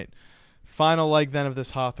 All right. Final leg then of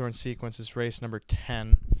this Hawthorne sequence is race number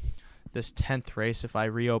 10. This 10th race, if I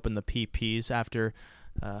reopen the PPs after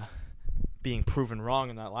being proven wrong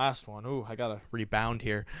in that last one. Ooh, I got to rebound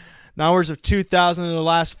here. Hours of 2,000 in the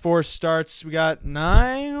last 4 starts. We got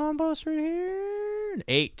 9 going posted here.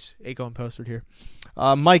 8 going posted here.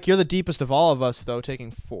 Mike, you're the deepest of all of us, though,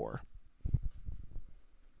 taking 4.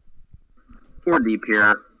 4 deep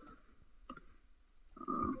here.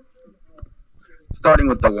 Starting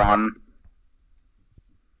with the 1.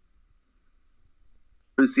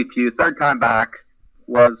 Lucy Few, 3rd time back,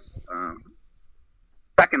 was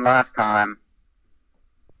 2nd last time.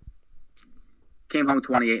 Came home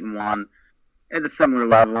 28-1 at a similar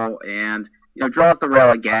level, and draws the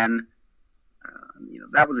rail again.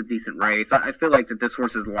 That was a decent race. I feel like that this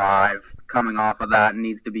horse is live, coming off of that, and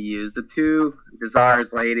needs to be used. The 2,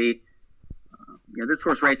 Desires Lady. This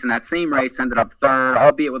horse raced in that same race, ended up 3rd,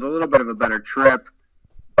 albeit with a little bit of a better trip,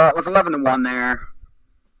 but was 11-1 there.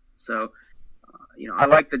 So, I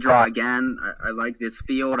like the draw again. I like this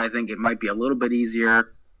field. I think it might be a little bit easier.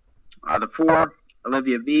 The 4,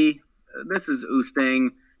 Olivia V. This is Oosting.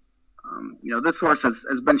 This horse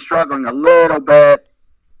has been struggling a little bit,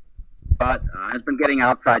 but has been getting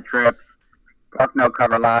outside trips. Park no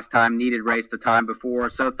cover last time, needed race the time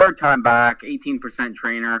before. So 3rd time back, 18%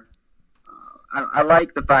 trainer. I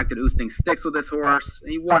like the fact that Oosting sticks with this horse.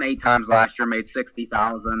 He won 8 times last year, made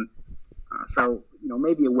 $60,000. So,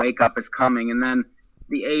 maybe a wake-up is coming. And then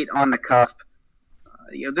the 8 on the cusp.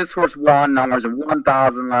 This horse won numbers of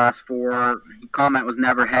 1,000 last 4. Comment was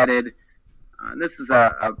never headed. This is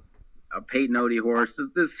a Peyton Odie horse.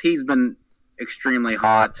 He's been extremely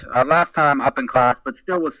hot. Last time up in class, but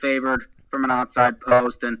still was favored from an outside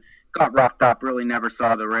post and got roughed up, really never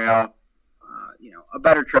saw the rail. A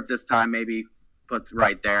better trip this time maybe puts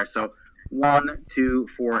right there. So 1, 2,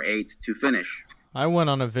 4, 8 to finish. I went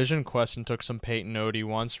on a vision quest and took some Peyton Odie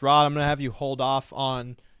once. Rod, I'm going to have you hold off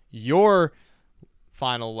on your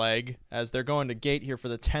final leg as they're going to gate here for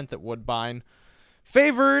the 10th at Woodbine.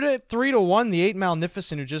 Favored at 3-1, the 8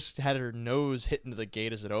 Magnificent, who just had her nose hit into the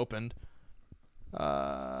gate as it opened.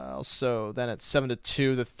 Also, then at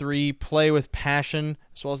 7-2, the 3 Play with Passion,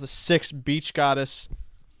 as well as the 6 Beach Goddess.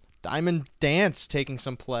 Diamond Dance taking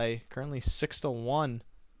some play, currently 6-1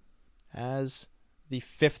 as the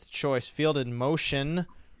 5th choice. Fielded Motion,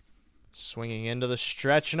 swinging into the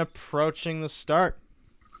stretch and approaching the start.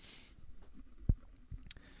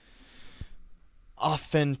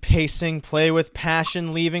 Often pacing, Play with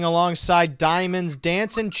Passion, leaving alongside Diamonds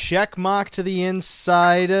Dance and Check Mock to the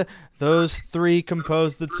inside. Those 3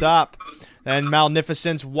 compose the top. Then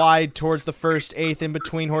Magnificence wide towards the first 8th in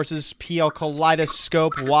between horses. PL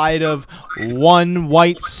Kaleidoscope wide of 1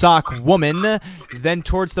 White Sock Woman. Then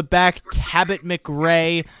towards the back, Tabit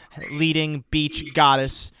McRae leading Beach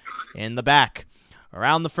Goddess in the back.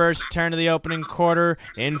 Around the first turn of the opening quarter,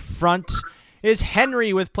 in front is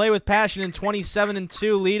Henry with Play with Passion in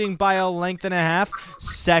 27-2, leading by a length and a half.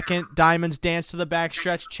 Second, Diamonds Dance to the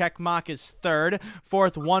backstretch. Check Mock is 3rd.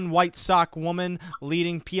 4th, 1 White Sock Woman,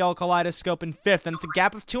 leading PL Kaleidoscope in 5th. And it's a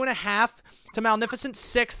gap of 2.5 to Magnificent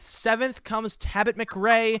 6th. 7th comes Tabit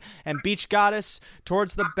McRae, and Beach Goddess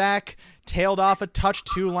towards the back, tailed off a touch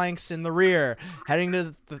 2 lengths in the rear. Heading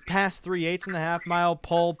to the past 3 8.5 mile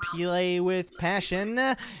pole, Play with Passion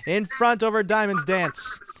in front over Diamonds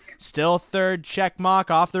Dance. Still third, Check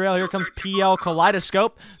Mock off the rail. Here comes PL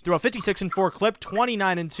Kaleidoscope through a 56-4 clip,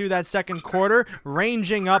 29-2 that second quarter.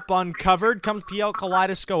 Ranging up uncovered comes PL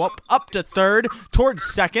Kaleidoscope up to third, towards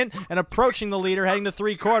second, and approaching the leader, heading to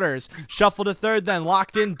three quarters. Shuffle to third, then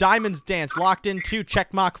locked in Diamonds Dance, locked in two,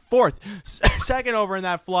 Check Mock fourth. Second over in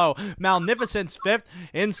that flow, Magnificent's fifth,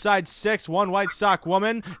 inside six, One White Sock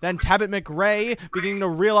Woman, then Tabit McRae beginning to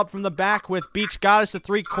reel up from the back with Beach Goddess to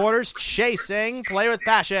three quarters, chasing Play with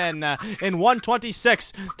Passion in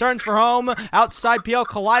 126, turns for home, outside PL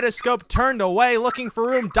Kaleidoscope, turned away, looking for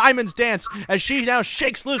room, Diamonds Dance, as she now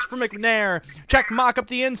shakes loose from McNair. Check Mock up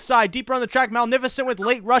the inside, deeper on the track, Magnificent with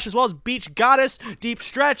late rush, as well as Beach Goddess, deep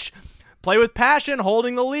stretch, Play with Passion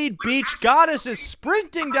holding the lead. Beach Goddess is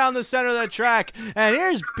sprinting down the center of the track. And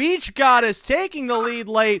here's Beach Goddess taking the lead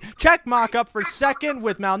late. Check Mock up for second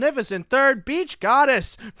with Magnificent third. Beach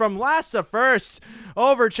Goddess from last to first.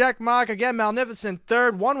 Over Check Mock again. Magnificent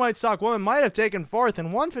third. One White Sock Woman might have taken fourth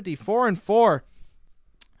in 154-4.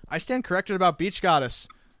 I stand corrected about Beach Goddess.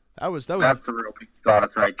 That's the real Beach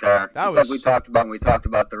Goddess right there. That we talked about when we talked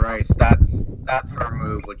about the race. That's her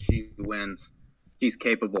move when she wins. She's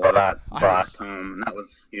capable of that last home, and that was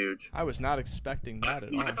huge. I was not expecting that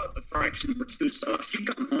at all. I thought the fractions were too soft. She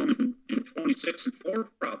got home in 26-4,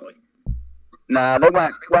 probably. Nah, they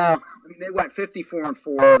went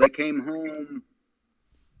 54-4. They came home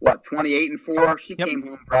 28-4. She came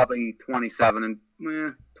home probably 27-2,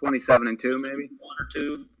 maybe 1 or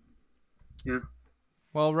 2. Yeah.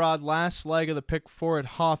 Well, Rod, last leg of the pick four at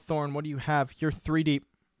Hawthorne. What do you have? You're 3 deep.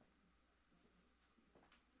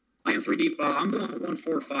 I am 3 deep. I'm going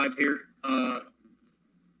 1-4-5 here. The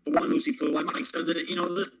one Lucy Flew, like Mike said,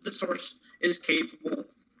 that this horse is capable.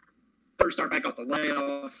 Third start back off the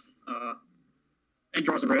layoff, and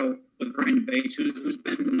draws a rail with Brandon Bates, who's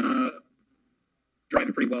been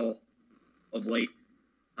driving pretty well of late.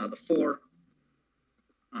 The 4,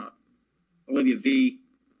 Olivia V.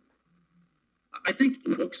 I think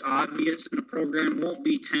it looks obvious in the program. Won't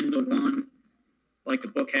be 10-1 like the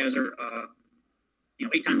book has her.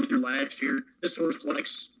 8-time winner last year. This horse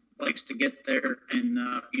likes to get there and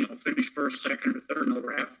finish first, second, or third in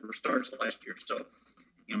over half of her starts last year. So,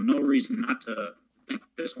 no reason not to think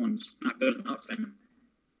this one's not good enough. And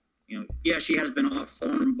she has been off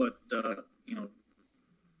form, but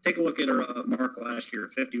take a look at her mark last year,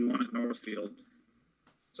 51 at Northfield.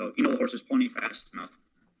 So the horse is plenty fast enough.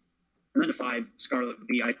 And then the 5, Scarlet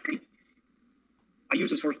V. I think I use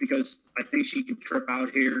this horse because I think she can trip out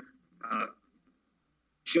here.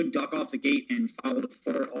 Should duck off the gate and follow the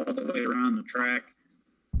 4 all the way around the track.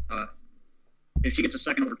 If she gets a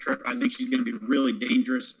second over trip, I think she's going to be really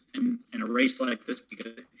dangerous in a race like this,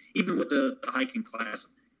 because even with the hiking class,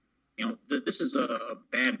 this is a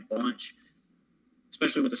bad bunch,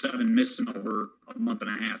 especially with the 7 missing over a month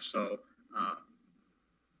and a half. So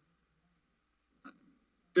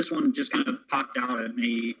this one just kind of popped out at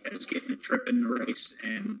me as getting a trip in the race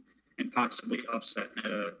and possibly upset at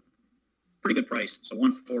a pretty good price. So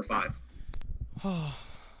 1-4-5.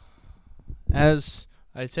 As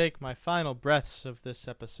I take my final breaths of this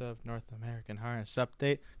episode of North American Harness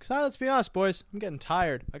Update, because let's be honest, boys, I'm getting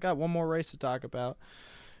tired. I got one more race to talk about,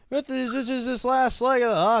 which is this last leg of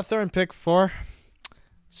the Hawthorne pick 4.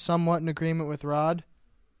 Somewhat in agreement with Rod.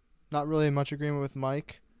 Not really much agreement with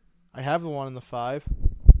Mike. I have the 1 and the 5.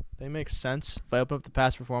 They make sense. If I open up the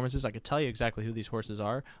past performances, I could tell you exactly who these horses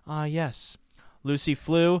are. Yes. Lucy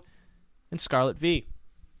Flew and Scarlet V.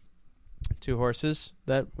 2 horses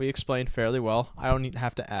that we explained fairly well. I don't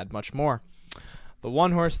have to add much more. The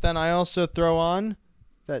 1 horse then I also throw on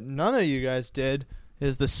that none of you guys did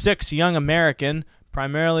is the 6 Young American,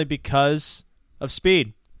 primarily because of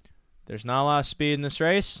speed. There's not a lot of speed in this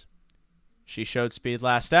race. She showed speed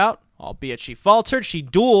last out, albeit she faltered. She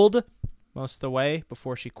dueled most of the way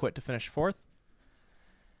before she quit to finish 4th.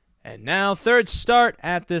 And now 3rd start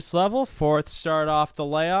at this level, 4th start off the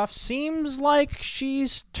layoff. Seems like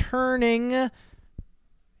she's turning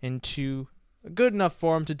into a good enough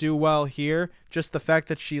form to do well here. Just the fact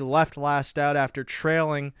that she left last out after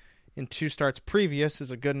trailing in 2 starts previous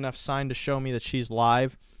is a good enough sign to show me that she's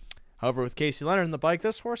live. However, with Casey Leonard in the bike,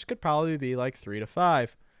 this horse could probably be like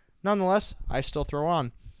 3-5. Nonetheless, I still throw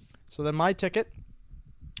on. So then my ticket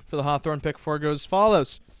for the Hawthorne pick 4 goes as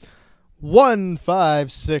follows. 1,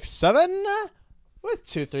 5, 6, 7 with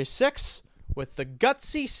 2, 3, 6 with the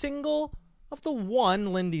gutsy single of the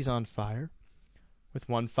 1 Lindy's on Fire with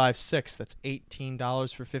 1, 5, 6. That's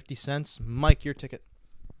 $18 for 50 cents. Mike, your ticket.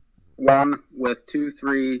 1 with 2,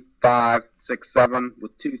 3, 5, 6, 7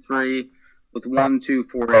 with 2, 3 with 1, 2,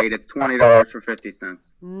 4, 8. It's $20 for 50 cents.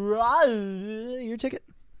 Your ticket.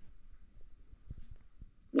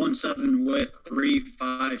 1-7 with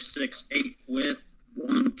 3-5-6-8 with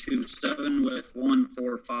 1-2-7 with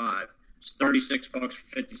 1-4-5. It's $36 for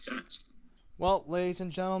 50 cents. Well, ladies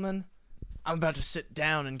and gentlemen, I'm about to sit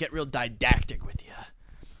down and get real didactic with you.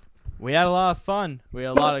 We had a lot of fun. We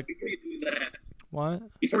had a lot of... Before you do that...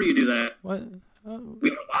 What? Before you do that... What? We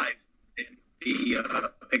have a live in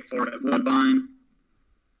the Pick Ford at Woodbine.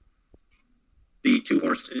 The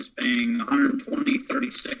 2-horse is paying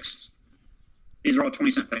 $120.36. These are all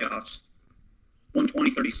 20-cent payoffs.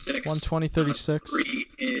 $120.36. $120.36. 3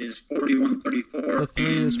 is $41.34. The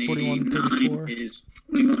 3 is $41.34. 9 is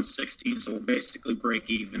 $21.16. So we'll basically break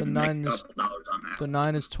even. The and 9 make a is couple dollars on that. The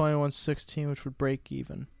 9 is $21.16, which would break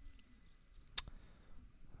even.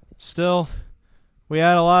 Still, we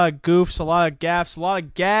had a lot of goofs, a lot of gaffes, a lot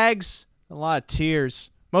of gags, a lot of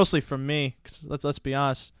tears. Mostly from me, because let's be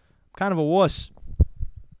honest, I'm kind of a wuss.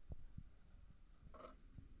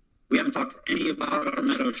 We haven't talked any about our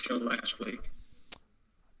Meadow show last week.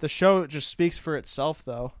 The show just speaks for itself,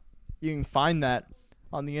 though. You can find that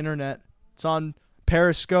on the internet. It's on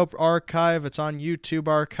Periscope Archive. It's on YouTube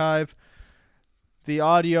Archive. The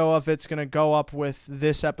audio of it's going to go up with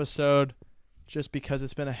this episode just because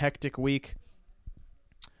it's been a hectic week.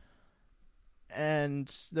 And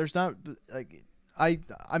there's not... like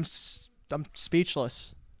I'm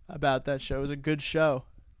speechless about that show. It was a good show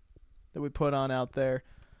that we put on out there.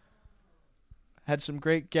 Had some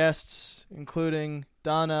great guests, including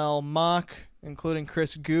Donnell Mock, including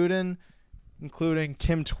Chris Gooden, including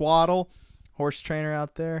Tim Twaddle, horse trainer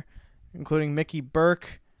out there, including Mickey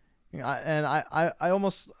Burke. And I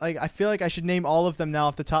almost I feel like I should name all of them now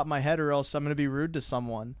off the top of my head, or else I'm going to be rude to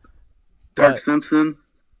someone. Dirk Simpson.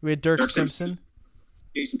 We had Dirk Simpson.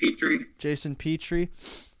 Jason Petrie.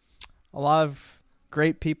 A lot of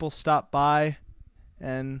great people stopped by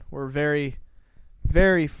and were very,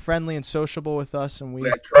 very friendly and sociable with us. And we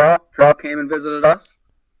had Traw. Traw came and visited us.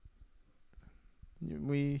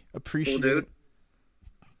 We appreciate cool dude. it.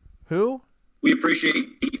 Who? We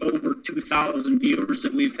appreciate the over 2,000 viewers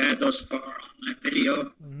that we've had thus far on that video.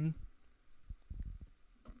 Mm-hmm.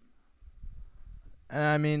 And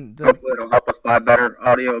I mean, hopefully it'll help us buy better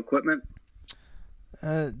audio equipment.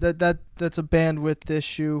 That's a bandwidth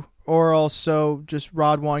issue, or also just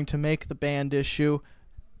Rod wanting to make the band issue.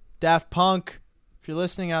 Daft Punk, if you're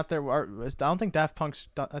listening out there, I don't think Daft Punk's.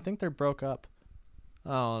 I think they're broke up.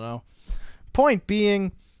 I don't know. Point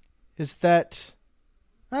being, is that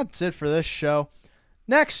that's it for this show.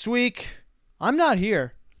 Next week, I'm not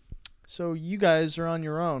here, so you guys are on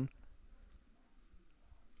your own.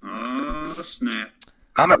 Oh snap!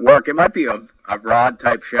 I'm at work. It might be a Rod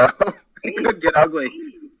type show. It could get ugly.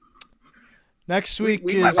 Next week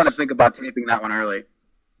we might want to think about taping that one early.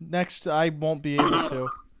 Next, I won't be able to.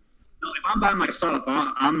 No, if I'm by myself,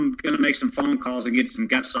 I'm going to make some phone calls and get some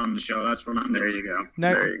guests on the show. That's what I'm doing. There you go.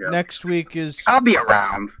 There you go. Next week is... I'll be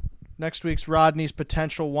around. Next week's Rodney's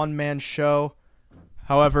potential one-man show.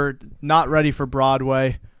 However, not ready for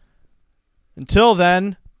Broadway. Until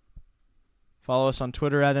then... Follow us on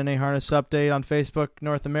Twitter at NA Harness Update, on Facebook,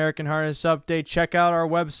 North American Harness Update. Check out our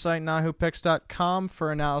website, NahooPicks.com,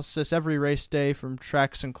 for analysis every race day from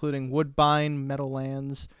tracks including Woodbine,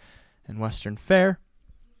 Meadowlands, and Western Fair.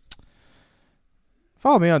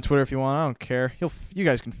 Follow me on Twitter if you want. I don't care. You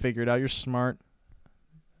guys can figure it out. You're smart.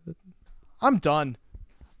 I'm done.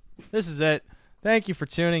 This is it. Thank you for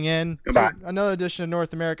tuning in Goodbye. to another edition of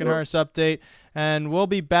North American Harness Update, and we'll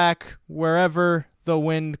be back wherever the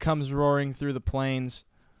wind comes roaring through the plains.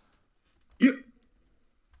 Yeah.